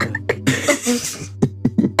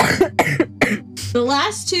 The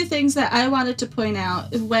last 2 things that I wanted to point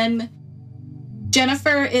out, when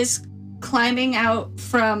Jennifer is climbing out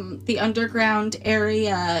from the underground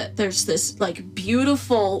area, there's this like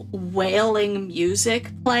beautiful wailing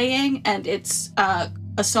music playing, and it's a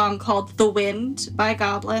song called The Wind by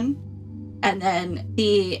Goblin. And then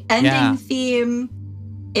the ending theme,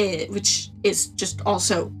 which is just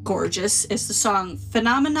also gorgeous, is the song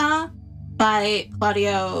Phenomena by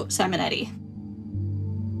Claudio Simonetti.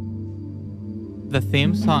 The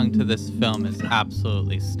theme song to this film is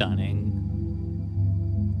absolutely stunning.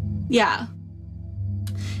 Yeah.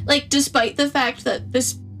 Like, despite the fact that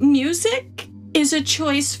this music is a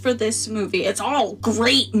choice for this movie, it's all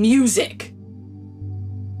great music.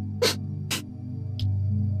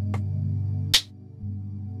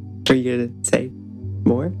 Are you gonna say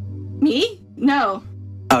more? Me? No.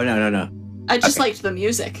 Oh, no. I just liked the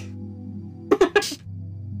music.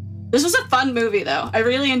 This was a fun movie, though. I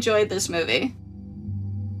really enjoyed this movie.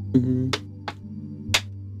 I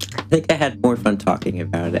think I had more fun talking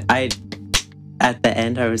about it. At the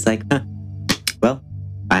end, I was like, well,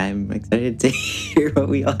 I'm excited to hear what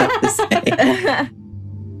we all have to say.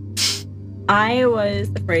 I was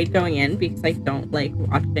afraid going in because I don't like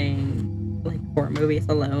watching like horror movies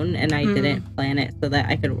alone, and I didn't plan it so that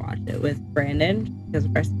I could watch it with Brandon because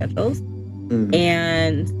of our schedules.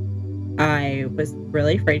 And I was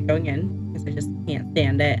really afraid going in because I just can't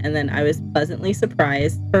stand it. And then I was pleasantly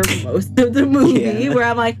surprised for most of the movie where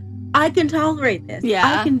I'm like, I can tolerate this.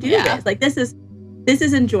 I can do this. Like, this is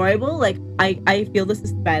enjoyable. Like, I feel the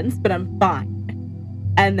suspense, but I'm fine.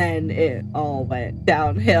 And then it all went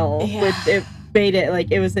downhill with it made it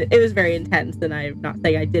like it was very intense, and I'm not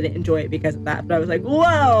saying I didn't enjoy it because of that, but I was like,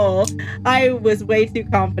 whoa, I was way too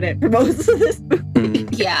confident for most of this movie.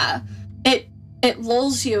 Yeah, it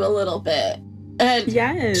lulls you a little bit. And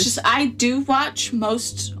Yes. it's just, I do watch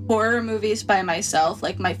most horror movies by myself.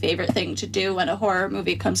 Like, my favorite thing to do when a horror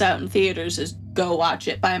movie comes out in theaters is go watch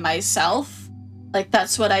it by myself. Like,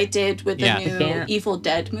 that's what I did with the new Evil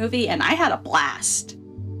Dead movie, and I had a blast.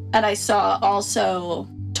 And I saw also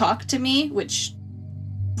Talk to Me, which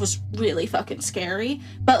was really fucking scary.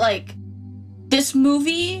 But, like, this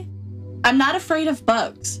movie, I'm not afraid of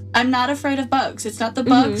bugs. I'm not afraid of bugs. It's not the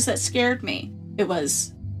bugs that scared me.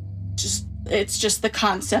 It's just the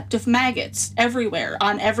concept of maggots everywhere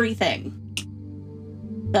on everything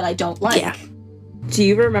that I don't like. Yeah. Do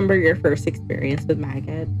you remember your first experience with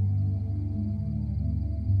maggots?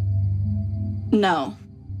 No.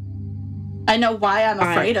 I know why I'm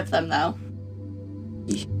afraid of them, though.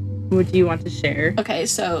 What do you want to share? Okay,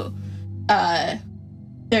 so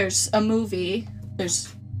there's a movie.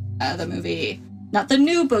 There's the movie, not the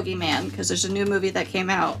new Boogeyman, because there's a new movie that came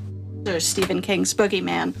out. There's Stephen King's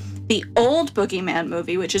Boogeyman. The old Boogeyman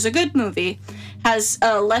movie, which is a good movie, has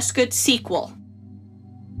a less good sequel.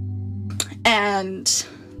 And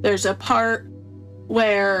there's a part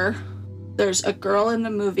where there's a girl in the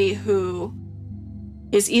movie who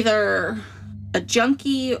is either a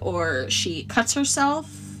junkie or she cuts herself.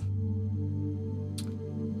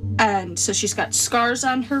 And so she's got scars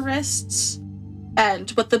on her wrists. And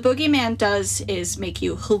what the Boogeyman does is make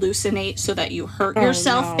you hallucinate so that you hurt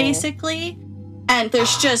yourself, basically. And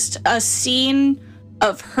there's just a scene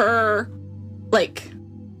of her, like,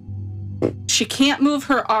 she can't move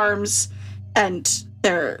her arms, and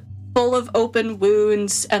they're full of open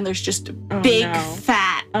wounds, and there's just big,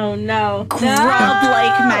 fat,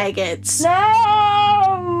 grub-like maggots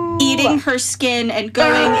eating her skin and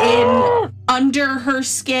going in under her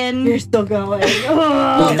skin. You're still going.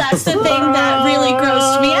 Well, that's the thing that really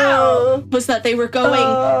grossed me out, was that they were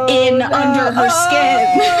going in under her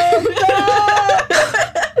skin.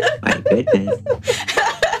 My goodness.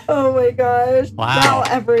 Oh my gosh. Wow. Now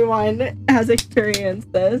everyone has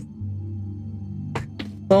experienced this.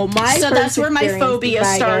 Well, So that's where my phobia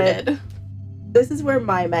started. This is where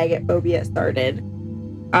my maggot phobia started.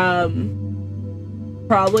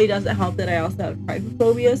 Probably doesn't help that I also have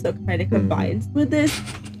trypophobia, so it kind of combines with this.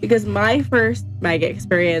 Because my first maggot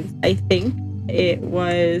experience, I think it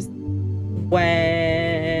was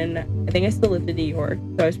when I still lived in New York,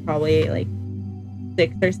 so I was probably like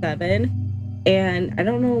 6 or 7, and I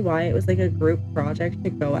don't know why it was like a group project to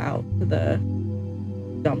go out to the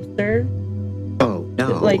dumpster. Oh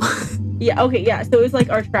no. Like, yeah, okay, yeah. So it was like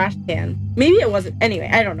our trash can. Maybe it wasn't. Anyway,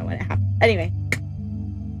 I don't know when it happened. Anyway,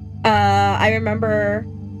 I remember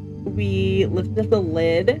we lifted up the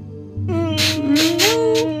lid.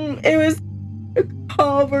 It was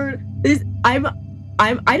covered. I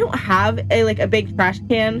don't have a big trash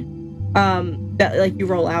can that like you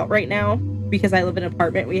roll out right now, because I live in an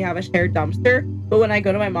apartment. We have a shared dumpster. But when I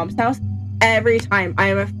go to my mom's house, every time I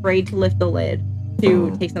am afraid to lift the lid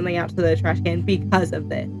to take something out to the trash can because of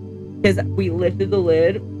this. Because we lifted the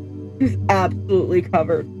lid, it was absolutely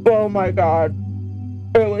covered. Oh my god.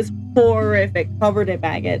 It was horrific, covered in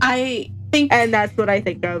maggots. And that's what I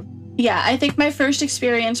think of. Yeah, I think my first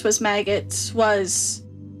experience with maggots was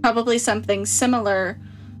probably something similar.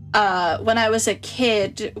 When I was a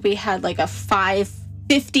kid, we had like a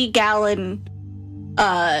 50-gallon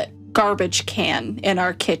garbage can in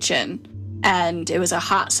our kitchen, and it was a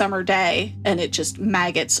hot summer day, and it just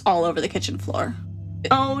maggots all over the kitchen floor.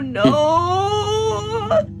 Oh no!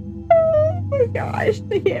 Oh my gosh,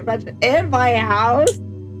 I can't imagine. In my house?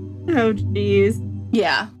 Oh jeez.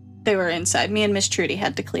 Yeah, they were inside. Me and Miss Trudy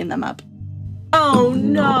had to clean them up. Oh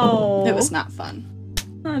no! It was not fun.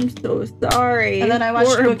 I'm so sorry. And then I watched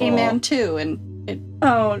Horrible. Boogeyman 2, and it...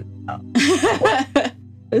 Oh no.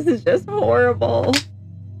 This is just horrible.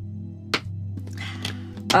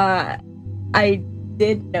 I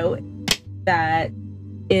did note that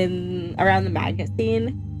around the maggot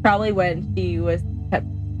scene, probably when she was kept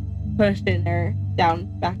pushing her down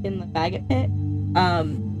back in the maggot pit,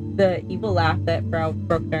 the evil laugh that Frau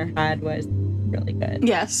Bruckner had was really good.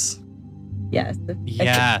 Yes. Yes.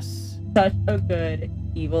 Such a good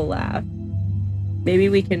evil laugh. Maybe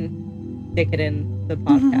we can stick it in the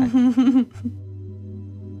podcast.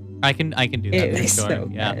 I can do that It for was sure. so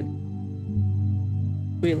Yeah. good.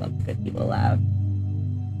 We love a good evil laugh.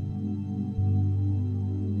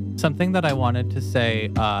 Something that I wanted to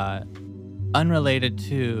say, unrelated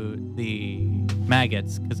to the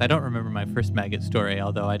maggots, because I don't remember my first maggot story,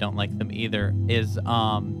 although I don't like them either, is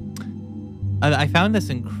I found this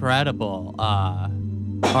incredible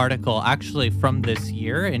article actually from this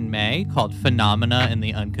year in May called Phenomena in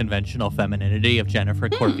the Unconventional Femininity of Jennifer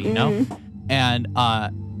Corvino. And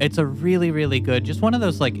it's a really, really good, just one of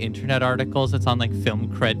those like internet articles. It's on like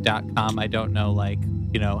filmcred.com. I don't know like,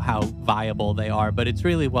 you know, how viable they are, but it's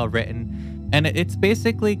really well written. And it's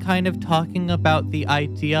basically kind of talking about the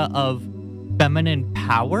idea of feminine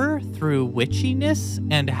power through witchiness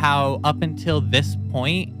and how up until this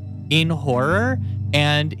point in horror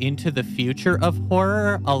and into the future of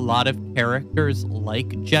horror, a lot of characters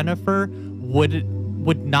like Jennifer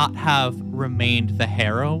would not have remained the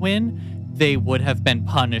heroine. They would have been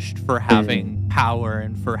punished for having power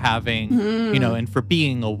and for having, you know, and for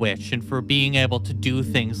being a witch and for being able to do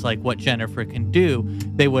things like what Jennifer can do.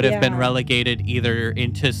 They would have been relegated either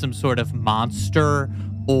into some sort of monster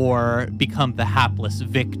or become the hapless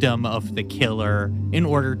victim of the killer in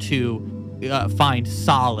order to find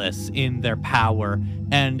solace in their power.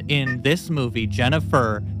 And in this movie,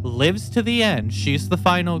 Jennifer lives to the end. She's the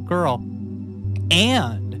final girl.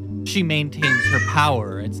 And she maintains her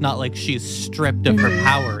power. It's not like she's stripped of her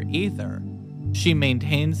power either. She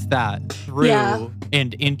maintains that through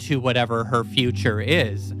and into whatever her future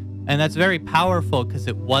is. And that's very powerful because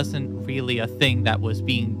it wasn't really a thing that was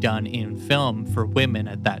being done in film for women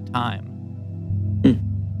at that time.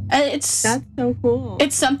 That's so cool.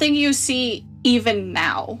 It's something you see even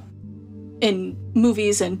now in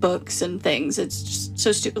movies and books and things. It's just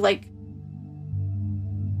so stupid. Like,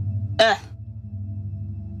 I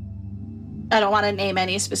don't want to name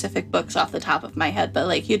any specific books off the top of my head, but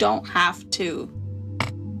like, you don't have to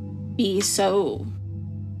be so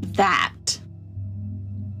that.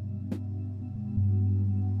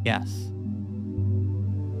 Yes.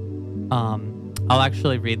 I'll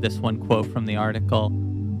actually read this one quote from the article.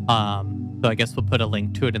 So I guess we'll put a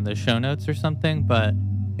link to it in the show notes or something. But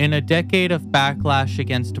in a decade of backlash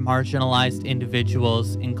against marginalized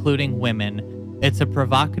individuals, including women, it's a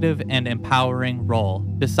provocative and empowering role,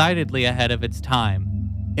 decidedly ahead of its time.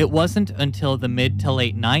 It wasn't until the mid to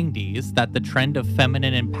late 90s that the trend of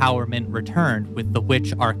feminine empowerment returned with the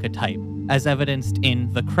witch archetype, as evidenced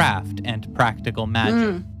in The Craft and Practical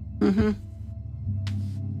Magic.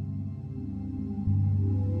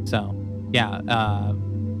 So, yeah,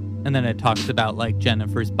 and then it talks about like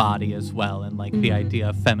Jennifer's body as well and like the idea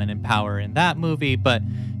of feminine power in that movie. But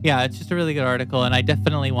yeah, it's just a really good article, and I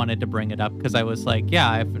definitely wanted to bring it up because I was like,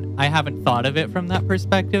 yeah, I haven't thought of it from that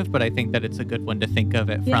perspective, but I think that it's a good one to think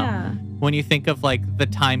of it from. When you think of like the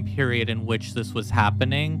time period in which this was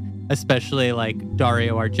happening, especially like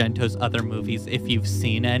Dario Argento's other movies, if you've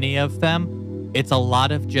seen any of them, it's a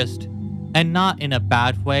lot of just, and not in a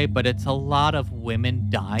bad way, but it's a lot of women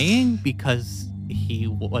dying because he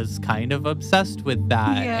was kind of obsessed with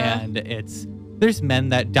that. And there's men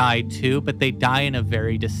that die too, but they die in a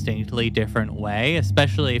very distinctly different way,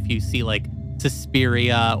 especially if you see like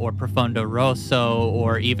Suspiria or Profondo Rosso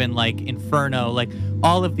or even like Inferno, like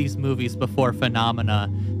all of these movies before Phenomena,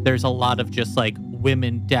 there's a lot of just like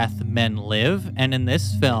women death, men live. And in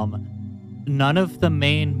this film, none of the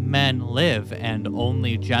main men live and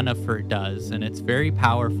only Jennifer does. And it's very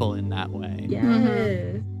powerful in that way.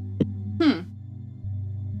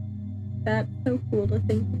 That's so cool to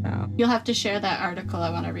think about. You'll have to share that article.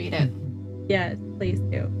 I want to read it. Yes, please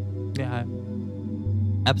do. Yeah,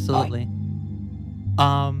 absolutely.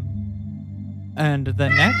 And the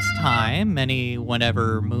next time,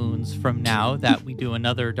 whenever moons from now, that we do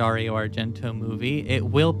another Dario Argento movie, it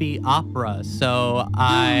will be opera. So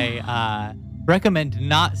I recommend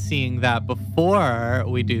not seeing that before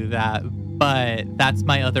we do that. But that's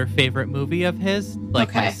my other favorite movie of his,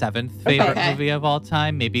 like my 7th favorite movie of all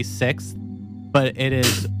time, maybe 6th. But it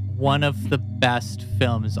is one of the best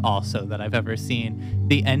films also that I've ever seen.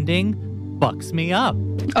 The ending fucks me up.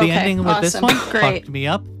 The ending with this one fucked me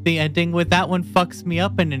up. The ending with that one fucks me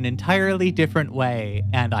up in an entirely different way.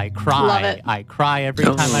 And I cry. Love it. I cry every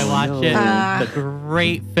time I watch it. It's a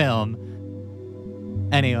great film.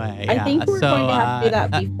 Anyway, I think we're going to have to do that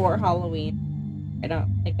before Halloween. I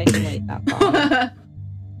don't think I can wait that long.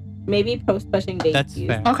 Maybe post pushing dates. That's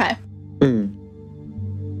fair. Okay.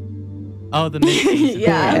 Oh, the mid-season.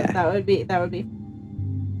 Yeah, that would be.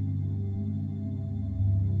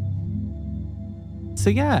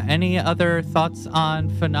 So yeah, any other thoughts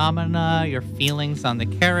on Phenomena? Your feelings on the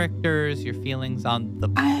characters? Your feelings on the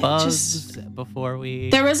bugs before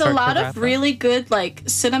we? There was a lot of really good like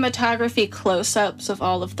cinematography close-ups of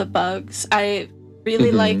all of the bugs. I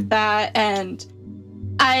really liked that, and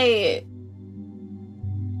I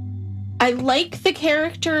I like the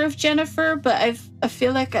character of Jennifer, but I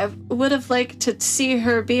feel like I would have liked to see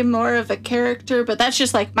her be more of a character, but that's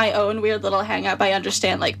just like my own weird little hang up. I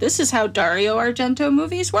understand, like, this is how Dario Argento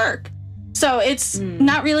movies work. So it's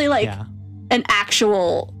not really like an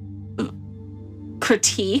actual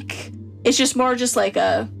critique. It's just more just like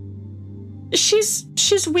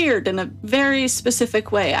she's weird in a very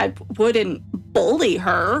specific way. I wouldn't bully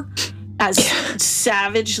her as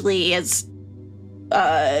savagely as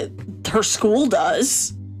her school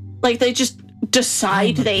does. Like, they just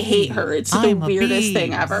decide they hate her. It's the weirdest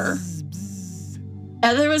thing ever.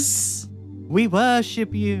 And there was... We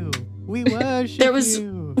worship you. We worship you. There was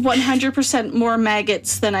 100% more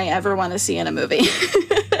maggots than I ever want to see in a movie.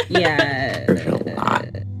 Yeah. A lot.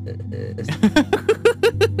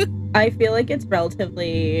 I feel like it's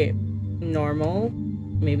relatively normal,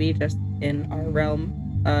 maybe just in our realm,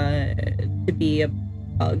 to be a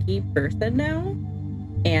buggy person now.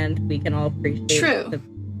 And we can all appreciate the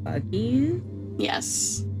buggies.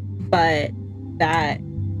 Yes. But that,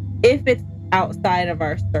 if it's outside of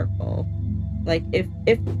our circle, like if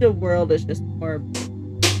the world is just more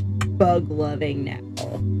bug loving now,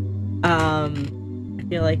 I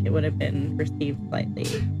feel like it would have been received slightly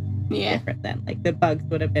different then. Like, the bugs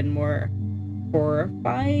would have been more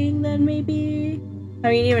horrifying than maybe. I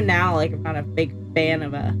mean, even now, like, I'm not a big fan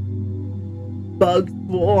of a bug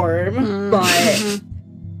swarm, but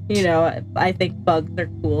you know, I think bugs are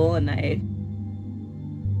cool, and I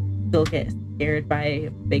still get scared by a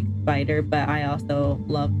big spider, but I also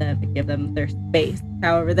love them and give them their space.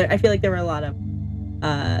 However, I feel like there were a lot of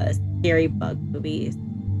scary bug movies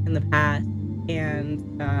in the past, and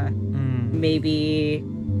maybe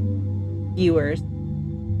viewers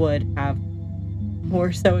would have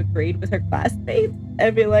more so agreed with her classmates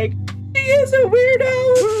and be like, she is a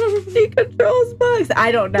weirdo, she controls bugs.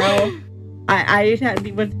 I don't know. I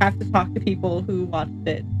would have to talk to people who watched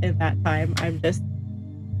it in that time. I'm just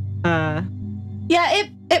yeah,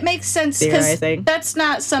 it makes sense, because that's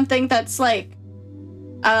not something that's like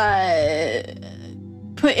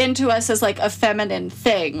put into us as like a feminine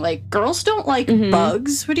thing. Like, girls don't like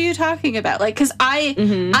bugs. What are you talking about? Like, because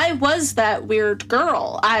I was that weird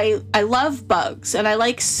girl. I love bugs, and I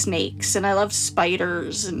like snakes, and I love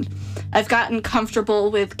spiders, and I've gotten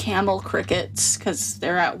comfortable with camel crickets because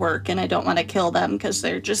they're at work and I don't want to kill them because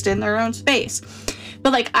they're just in their own space.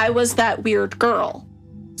 But like, I was that weird girl.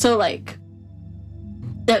 So like,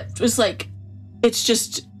 that was like, it's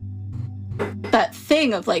just that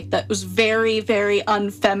thing of like, that was very, very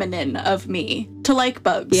unfeminine of me to like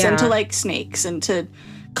bugs and to like snakes and to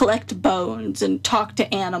collect bones and talk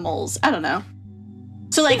to animals. I don't know.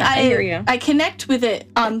 So like, I hear you. I connect with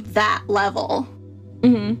it on that level.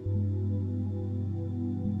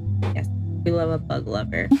 Yes, we love a bug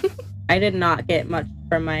lover. I did not get much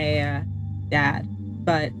from my dad,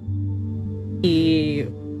 but he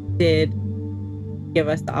did give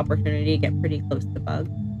us the opportunity to get pretty close to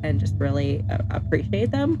bugs and just really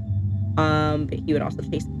appreciate them. But he would also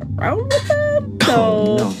chase them around with them.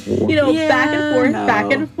 So, you know,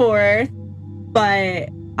 back and forth. But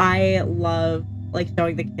I love, like,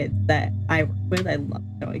 showing the kids that I work with. I love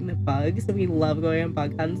showing the bugs. We love going on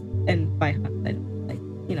bug hunts. And by hunts, I don't, like,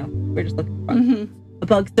 you know, we're just looking for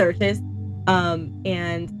bug searches.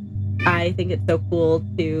 And I think it's so cool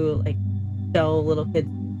to, like, show little kids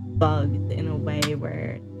bugs in a way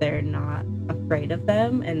where they're not afraid of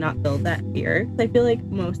them and not build that fear. Because I feel like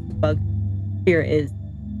most bug fear is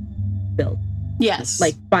built. Yes.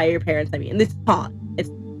 Like, by your parents, I mean. And it's taught. It's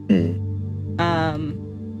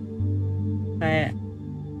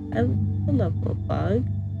I love little bugs.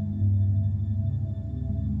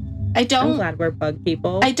 I'm glad we're bug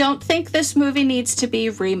people. I don't think this movie needs to be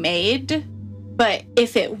remade, but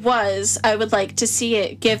if it was, I would like to see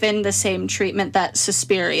it given the same treatment that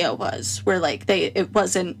Suspiria was, where like it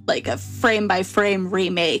wasn't like a frame by frame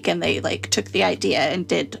remake and they like took the idea and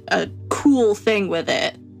did a cool thing with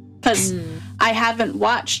it. Because I haven't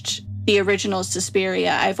watched the original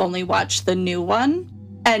Suspiria, I've only watched the new one,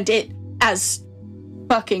 and it, as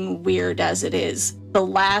fucking weird as it is, the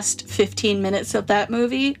last 15 minutes of that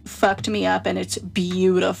movie fucked me up, and it's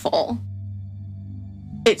beautiful.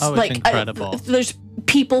 It's like incredible. There's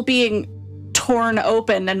people being torn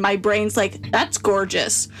open, and my brain's like, that's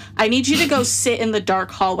gorgeous. I need you to go sit in the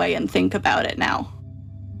dark hallway and think about it now.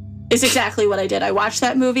 It's exactly what I did. I watched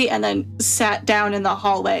that movie and then sat down in the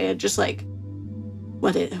hallway and just like,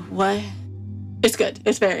 what? It's good.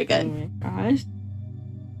 It's very good. Oh my gosh.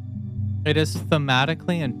 It is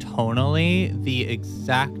thematically and tonally the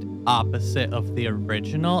exact opposite of the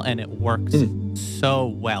original, and it works so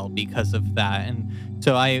well because of that. And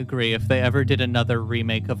so I agree, if they ever did another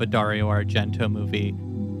remake of a Dario Argento movie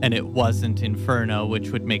and it wasn't Inferno, which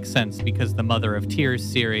would make sense because the Mother of Tears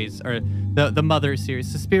series, or the Mother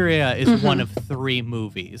series, Suspiria is one of 3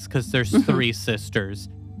 movies because there's 3 sisters.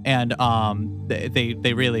 And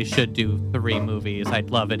they really should do 3 movies. I'd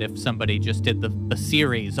love it if somebody just did the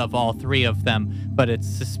series of all 3 of them. But it's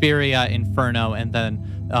Suspiria, Inferno, and then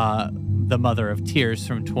the Mother of Tears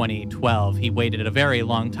from 2012. He waited a very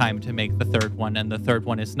long time to make the 3rd one, and the 3rd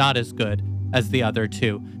one is not as good as the other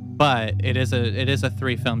 2. But it is a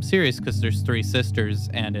 3-film series because there's 3 sisters,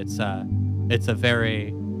 and it's a very,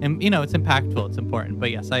 it's impactful, it's important. But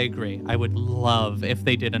yes, I agree. I would love if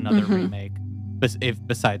they did another remake.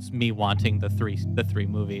 Besides me wanting the three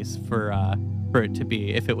movies for it to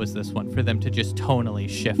be, if it was this one, for them to just tonally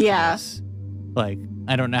shift this. Like,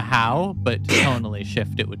 I don't know how, but to tonally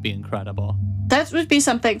shift it would be incredible. That would be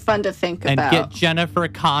something fun to think about. And get Jennifer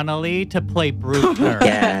Connelly to play Bruckner.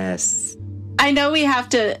 Yes. I know we have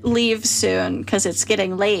to leave soon because it's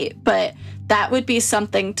getting late, but that would be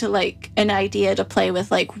something to, like, an idea to play with,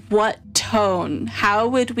 like, what tone? How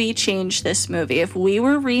would we change this movie? If we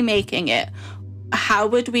were remaking it, how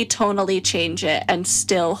would we tonally change it and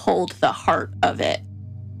still hold the heart of it?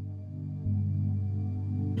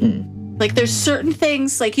 Like, there's certain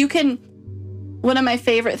things, like, you can... One of my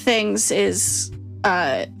favorite things is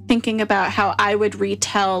thinking about how I would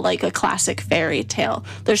retell, like, a classic fairy tale.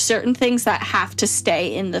 There's certain things that have to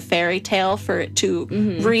stay in the fairy tale for it to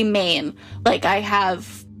remain. Like, I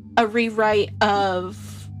have a rewrite of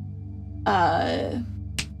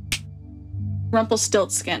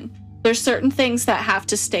Rumpelstiltskin. There's certain things that have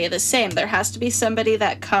to stay the same. There has to be somebody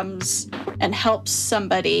that comes and helps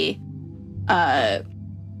somebody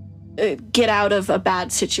get out of a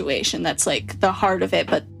bad situation. That's like the heart of it.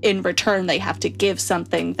 But in return, they have to give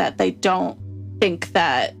something that they don't think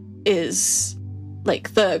that is,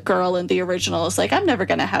 like, the girl in the original is like, I'm never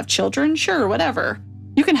going to have children. Sure, whatever.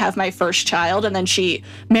 You can have my first child. And then she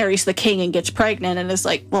marries the king and gets pregnant and is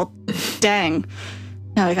like, well, dang,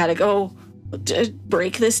 now I got to go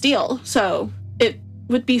break this deal. So it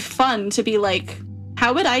would be fun to be like,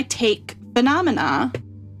 how would I take Phenomena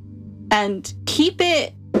and keep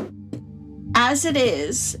it as it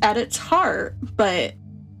is at its heart, but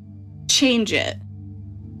change it?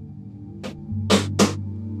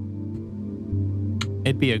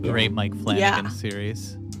 It'd be a great Mike Flanagan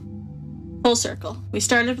series. Full circle. We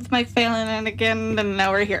started with Mike Flanagan again, and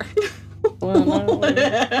now we're here.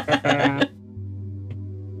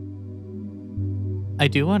 I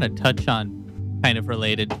do want to touch on, kind of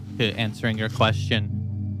related to answering your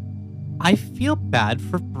question. I feel bad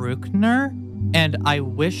for Bruckner, and I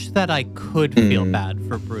wish that I could feel bad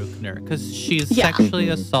for Bruckner, because she's sexually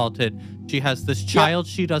assaulted. She has this child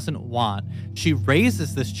she doesn't want. She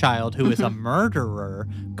raises this child who is a murderer,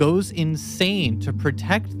 goes insane to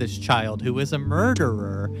protect this child who is a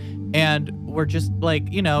murderer. And we're just like,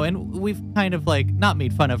 and we've kind of like not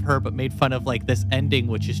made fun of her, but made fun of like this ending,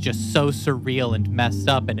 which is just so surreal and messed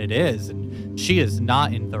up. And it is. And she is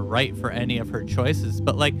not in the right for any of her choices.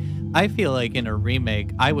 But like, I feel like in a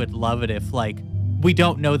remake, I would love it if like, we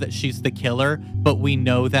don't know that she's the killer, but we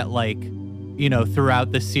know that like,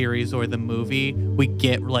 throughout the series or the movie, we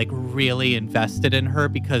get like really invested in her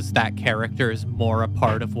because that character is more a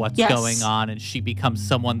part of what's going on, and she becomes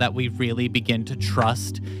someone that we really begin to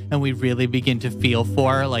trust and we really begin to feel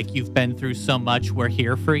for. Like, you've been through so much, we're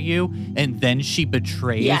here for you. And then she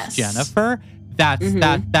betrays Jennifer.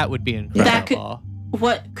 That would be incredible.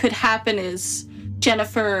 What could happen is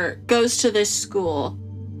Jennifer goes to this school,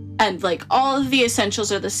 and like all of the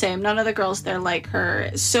essentials are the same. None of the girls there like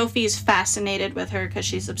her. Sophie's fascinated with her because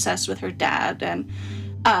she's obsessed with her dad. And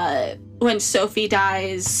when Sophie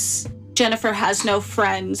dies, Jennifer has no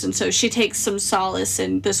friends, and so she takes some solace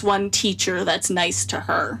in this one teacher that's nice to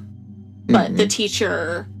her. But the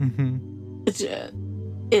teacher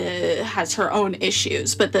has her own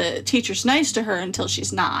issues, but the teacher's nice to her until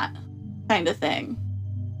she's not, kind of thing.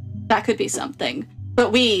 That could be something.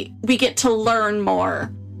 But we get to learn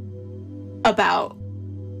more about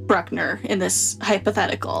Bruckner in this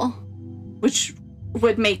hypothetical, which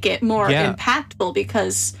would make it more impactful,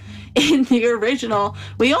 because in the original,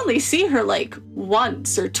 we only see her like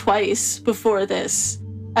once or twice before this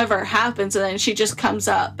ever happens, and then she just comes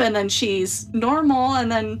up, and then she's normal,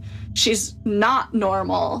 and then she's not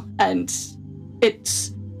normal, and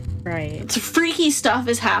it's freaky stuff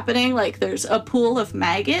is happening. Like, there's a pool of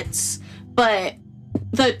maggots, but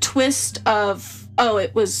the twist of, oh,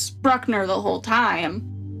 it was Bruckner the whole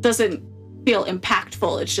time, doesn't feel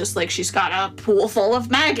impactful. It's just like she's got a pool full of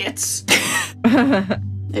maggots.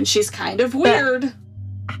 And she's kind of weird.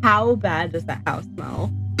 How bad does that house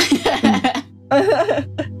smell?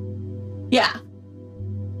 Yeah.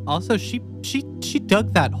 Also, she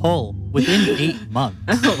dug that hole within 8 months.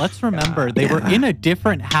 Let's remember they were in a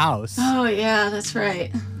different house. Oh, yeah, that's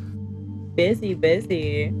right. Busy.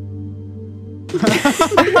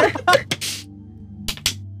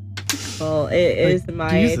 Well, it is my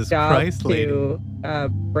Jesus job Christ, lady. to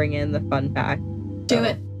bring in the fun fact. Do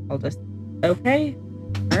it. I'll just... Okay.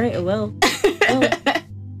 All right, I will.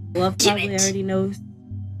 Love Do probably it. already knows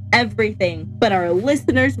everything, but our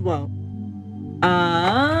listeners won't.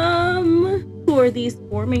 Who are these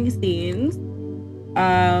forming scenes?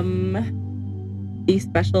 These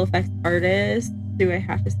special effects artists. Do I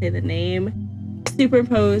have to say the name?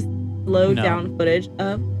 Superimposed slow down footage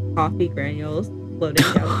of coffee granules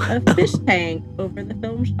floating down a fish tank over the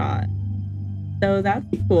film shot. So that's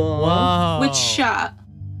cool. Whoa. Which shot?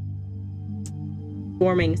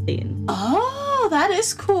 Forming scenes. Oh, that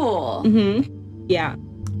is cool. Mm-hmm. Yeah.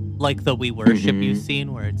 Like the We Worship You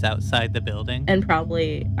scene where it's outside the building. And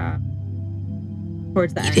probably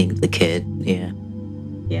towards the Eating end. the kid. Yeah.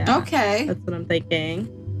 Yeah. Okay. That's what I'm thinking.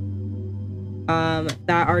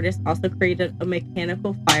 That artist also created a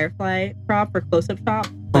mechanical firefly prop for close-up shot,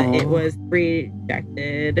 but it was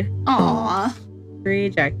rejected. Aw.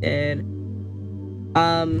 Rejected.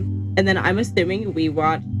 And then I'm assuming we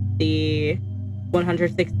watched the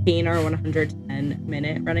 116 or 110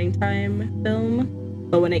 minute running time film.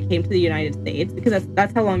 But when it came to the United States, because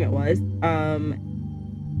that's how long it was,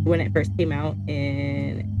 when it first came out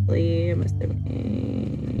in Italy, I'm assuming.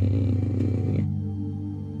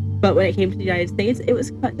 But when it came to the United States, it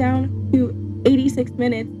was cut down to 86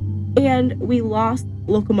 minutes, and we lost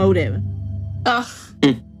locomotive. Ugh.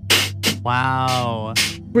 Wow.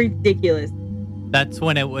 Ridiculous. That's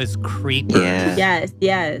when it was Creepers. Yeah.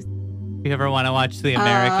 Yes. If you ever want to watch the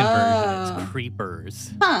American version, Oh. it's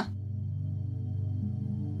Creepers. Huh.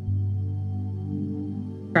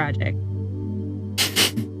 Tragic.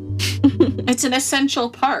 It's an essential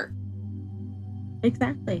part.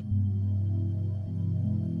 Exactly.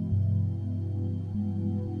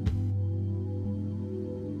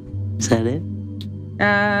 Is that it?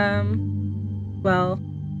 Well,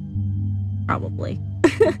 probably.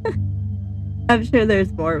 I'm sure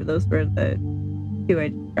there's more of those for the two I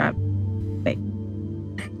just grabbed.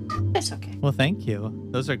 It's okay. Well, thank you.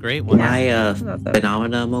 Those are great ones. My That's awesome.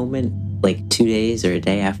 phenomena moment, like 2 days or a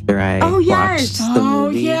day after I yes. watched the Oh,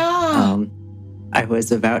 movie. yeah. I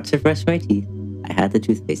was about to brush my teeth. I had the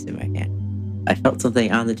toothpaste in my hand. I felt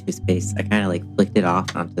something on the toothpaste. I kind of like flicked it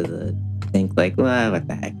off onto the sink, like, well, what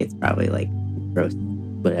the heck? It's probably like gross,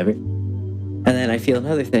 whatever. And then I feel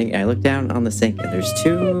another thing. And I look down on the sink, and there's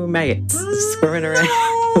 2 maggots squirming around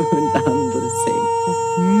on the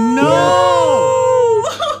sink. No!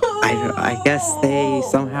 I guess they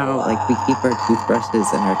somehow, like, we keep our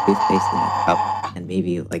toothbrushes and our toothpaste in a cup, and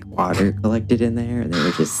maybe like water collected in there, and they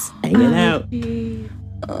were just hanging out.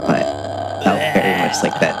 But felt very much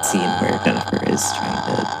like that scene where Jennifer is trying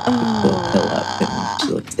to pull a pill up, and she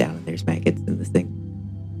looks down and there's maggots in the thing.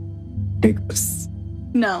 Very gross.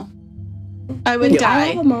 No. I would I die.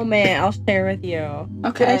 have a moment I'll share with you. Did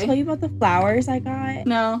I tell Okay. you about the flowers I got?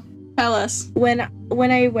 No. Tell us. When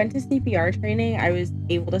I went to CPR training, I was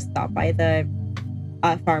able to stop by the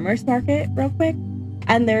farmer's market real quick.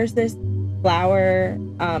 And there's this flower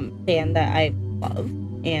stand that I love.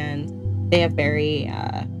 And they have very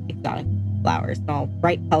exotic flowers and all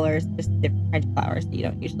bright colors, just different kinds of flowers that you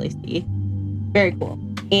don't usually see. Very cool.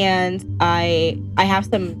 And I have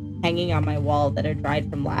some hanging on my wall that are dried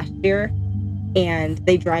from last year. And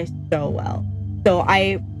they dry so well. So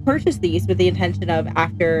I purchased these with the intention of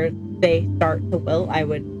after they start to wilt, I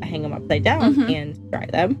would hang them upside down and dry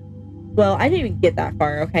them. Well, I didn't even get that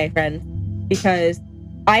far, okay, friends, because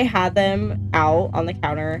I had them out on the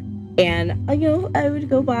counter, and I would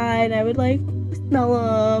go by and I would like smell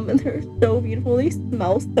them, and they're so beautiful. They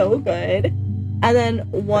smell so good. And then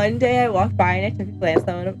one day I walked by and I took a glance at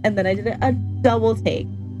them, and then I did a double take.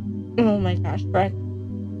 Oh my gosh, friend!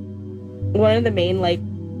 One of the main like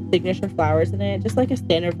signature flowers in it, just like a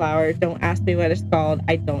standard flower. Don't ask me what it's called.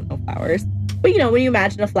 I don't know flowers. But when you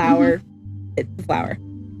imagine a flower, it's a flower.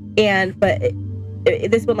 And but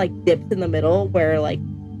this one like dips in the middle where like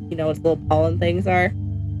its little pollen things are.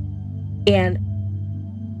 And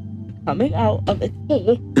coming out of its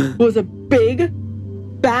hole was a big,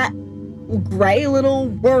 fat, gray little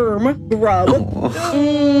worm grub.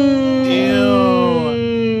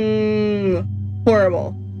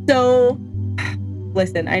 Horrible. So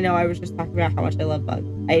listen, I know I was just talking about how much I love bugs.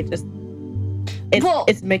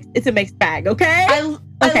 it's mixed. It's a mixed bag. Okay. I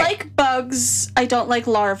Okay. like bugs. I don't like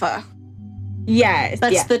larvae. Yes.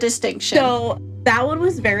 That's the distinction. So that one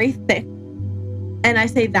was very thick, and I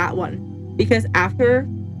say that one because after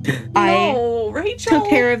I Rachel. took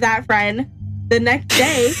care of that friend, the next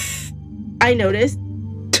day I noticed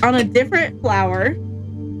on a different flower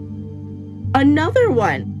another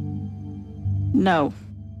one. No.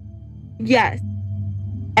 Yes.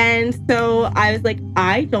 And so I was like,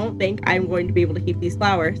 I don't think I'm going to be able to keep these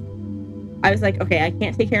flowers. I was like, okay, I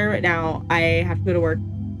can't take care of it now. I have to go to work.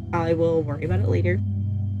 I will worry about it later.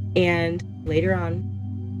 And later on,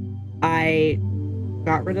 I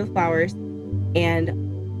got rid of the flowers.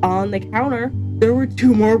 And on the counter, there were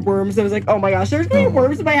 2 more worms. I was like, oh my gosh, there's going to be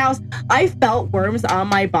worms in my house. I felt worms on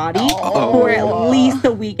my body for at least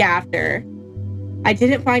a week after. I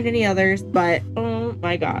didn't find any others, but oh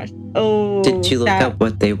my gosh. Oh, Did you look up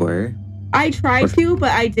what they were? I tried to,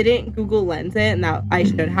 but I didn't Google Lens it, and that I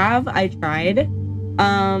should have. I tried.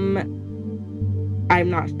 I'm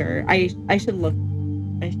not sure. I should look.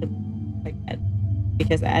 I should like that,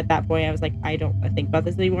 because at that point I was like, I don't want to think about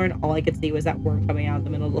this anymore, and all I could see was that worm coming out of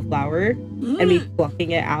the middle of the flower and me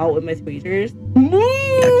plucking it out with my tweezers.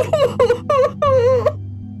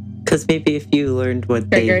 Because maybe if you learned what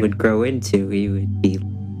they Triggered. would grow into, you would be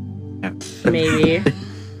Maybe. like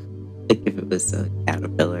if it was a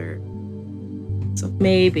caterpillar.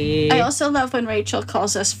 Maybe. I also love when Rachel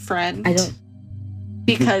calls us friend. I don't.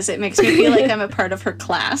 Because it makes me feel like I'm a part of her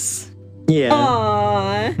class. Yeah.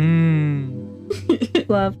 Aww. Hmm.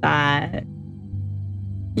 Love that.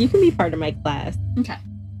 You can be part of my class. Okay.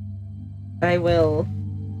 I will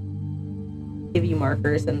give you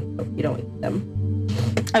markers and hope you don't eat them.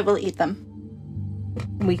 I will eat them.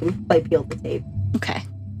 And we can play peel the tape. Okay.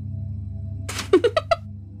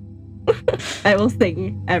 I will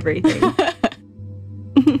sing everything.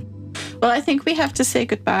 Well, I think we have to say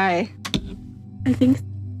goodbye. I think.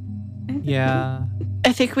 Yeah.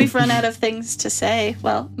 I think we've run out of things to say.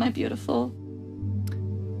 Well, my beautiful.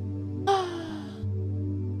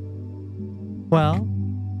 Well,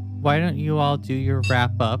 why don't you all do your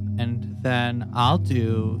wrap up, and then I'll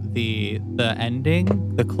do the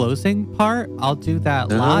ending, the closing part. I'll do that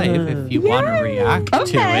live if you want to react to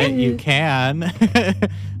Okay. it. You can.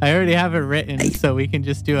 I already have it written, so we can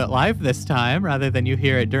just do it live this time rather than you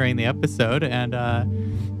hear it during the episode, and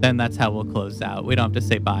then that's how we'll close out. We don't have to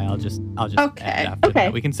say bye. I'll just Okay. end after Okay.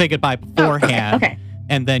 that. We can say goodbye beforehand, Okay.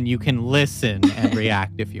 and then you can listen and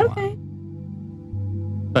react if you Okay. want.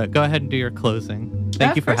 But go ahead and do your closing.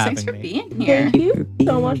 Thank you for having Thanks for me. being here. Thank you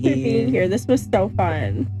so much for being here. This was so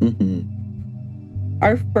fun. Mm-hmm.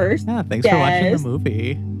 Our first. Yeah, thanks for watching the Yes.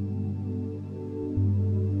 movie.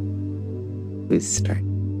 Who's starting?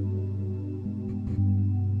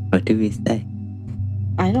 What do we say?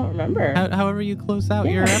 I don't remember. However you close out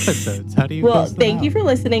your Yeah. episodes. How do you Well, close them thank you out? for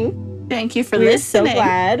listening. Thank you for We're so listening.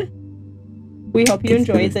 glad. We hope you Thanks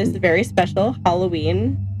for enjoyed this listening. very special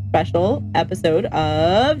Halloween special episode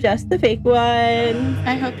of Just the Fake One.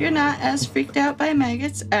 I hope you're not as freaked out by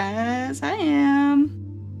maggots as I am.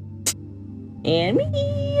 And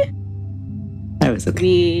me. I was okay.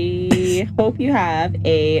 We hope you have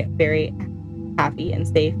a very happy and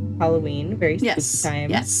safe Halloween. Very spooky Yes. time.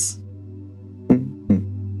 Yes. Mhm.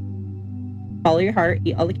 Follow your heart,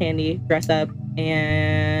 eat all the candy, dress up,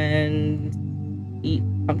 and eat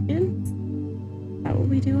pumpkins. Is that what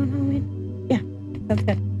we do on Halloween? Yeah, sounds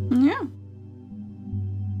good. Yeah.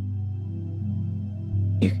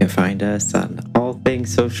 You can find us on all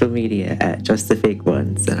things social media at Just the Fake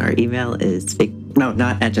Ones, and our email is fake. No,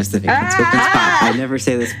 not at Just the Fake Ones. Fake Ones Pod. I never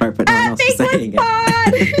say this part, but no one else is saying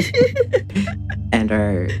it. And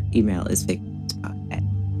our email is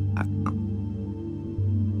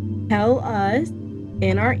fakeonespod@gmail.com. Tell us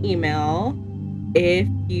in our email if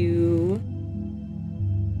you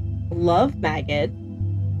love maggots,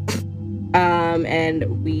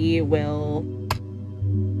 and we will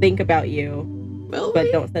think about you, Will but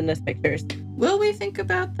we? don't send us pictures. Will we think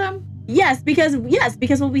about them? Yes, because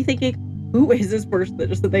we'll be thinking, who is this person that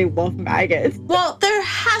just said they love maggots? Well, there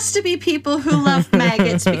has to be people who love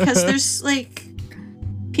maggots because there's like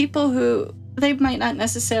people who they might not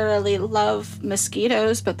necessarily love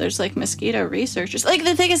mosquitoes, but there's like mosquito researchers. Like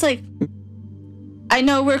the thing is like I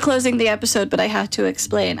know we're closing the episode, but I have to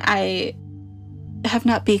explain. I have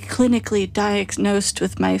not been clinically diagnosed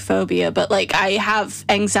with my phobia, but like I have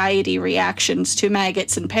anxiety reactions to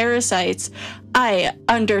maggots and parasites. I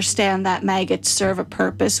understand that maggots serve a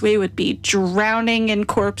purpose. We would be drowning in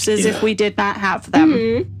corpses if we did not have them.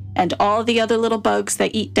 Mhm. And all the other little bugs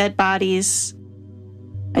that eat dead bodies.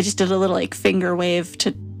 I just did a little like finger wave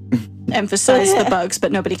to emphasize the bugs,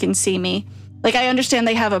 but nobody can see me. Like, I understand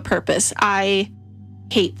they have a purpose. I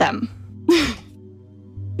hate them.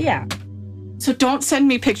 Yeah. So don't send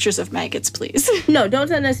me pictures of maggots, please. No, don't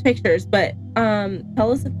send us pictures, but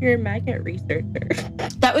tell us if you're a maggot researcher.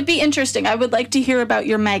 That would be interesting. I would like to hear about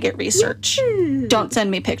your maggot research. Don't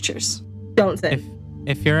send me pictures. Don't send.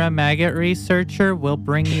 If you're a maggot researcher, we'll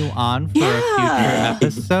bring you on for a future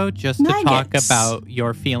episode just to talk about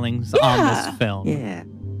your feelings on this film. Yeah.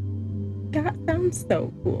 That sounds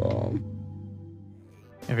so cool.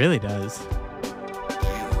 It really does.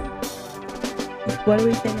 What do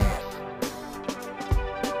we say now?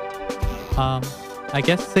 I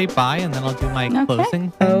guess say bye and then I'll do my closing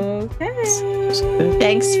thing. Okay.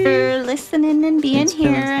 Thanks for listening and being Thanks for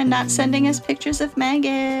here and not sending us pictures of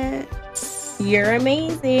maggots. You're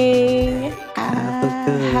amazing.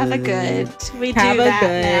 Have a good. We Have do a that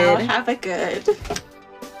good. now. Have a good.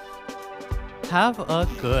 Have a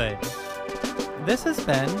good. This has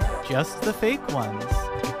been Just the Fake Ones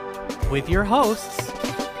with your hosts,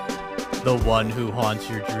 the one who haunts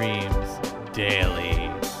your dreams daily,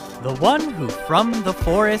 the one who from the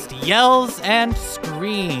forest yells and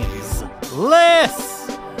screams, Liss,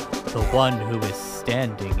 the one who is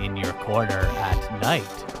standing in your corner at night,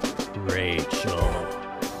 Rachel,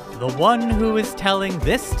 the one who is telling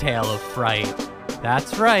this tale of fright.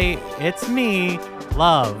 That's right, it's me,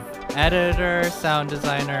 Love, editor, sound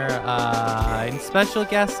designer, and special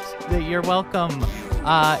guest. You're welcome.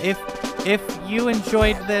 If you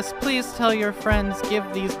enjoyed this, please tell your friends, give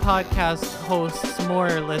these podcast hosts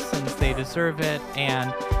more listens. They deserve it.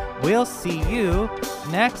 And we'll see you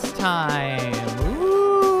next time.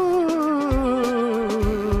 Ooh.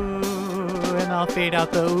 And I'll fade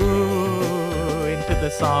out the ooh into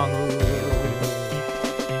the song. Ooh.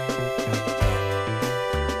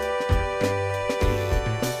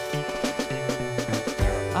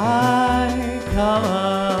 I come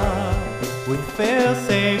up with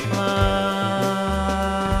fail-safe lines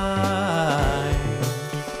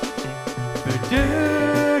for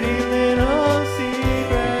dirty little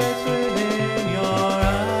secrets within your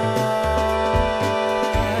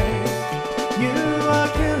eyes. You are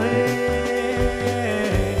killing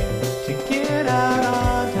to get out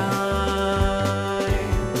on time.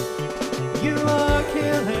 You are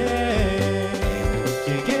killing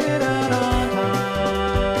to get out on time.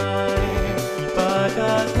 But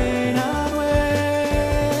does may not wear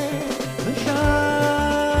the shine.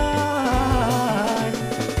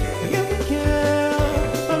 You can kill,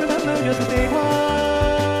 but remember just a big one.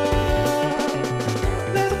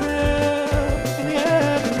 There's a thrill in the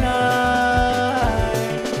air tonight.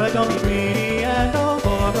 But don't be greedy and go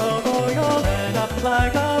for broke or you'll end up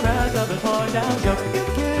like the rest of the torn down jokes. You can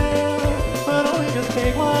kill, but only just a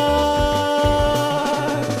big one.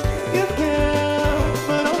 You can kill,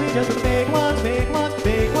 but only just a big ones, big ones,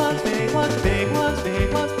 big ones, big ones, big ones,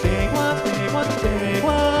 big ones, big ones, big ones, big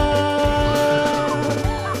ones.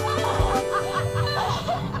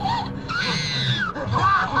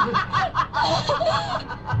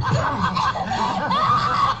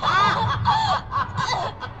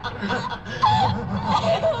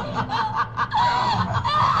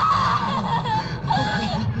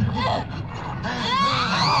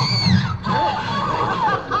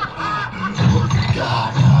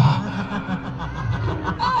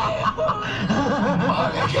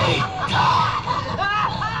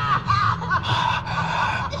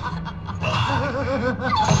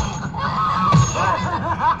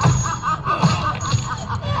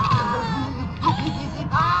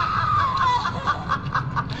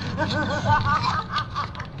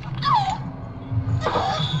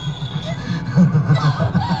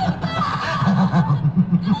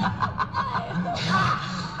 Ha!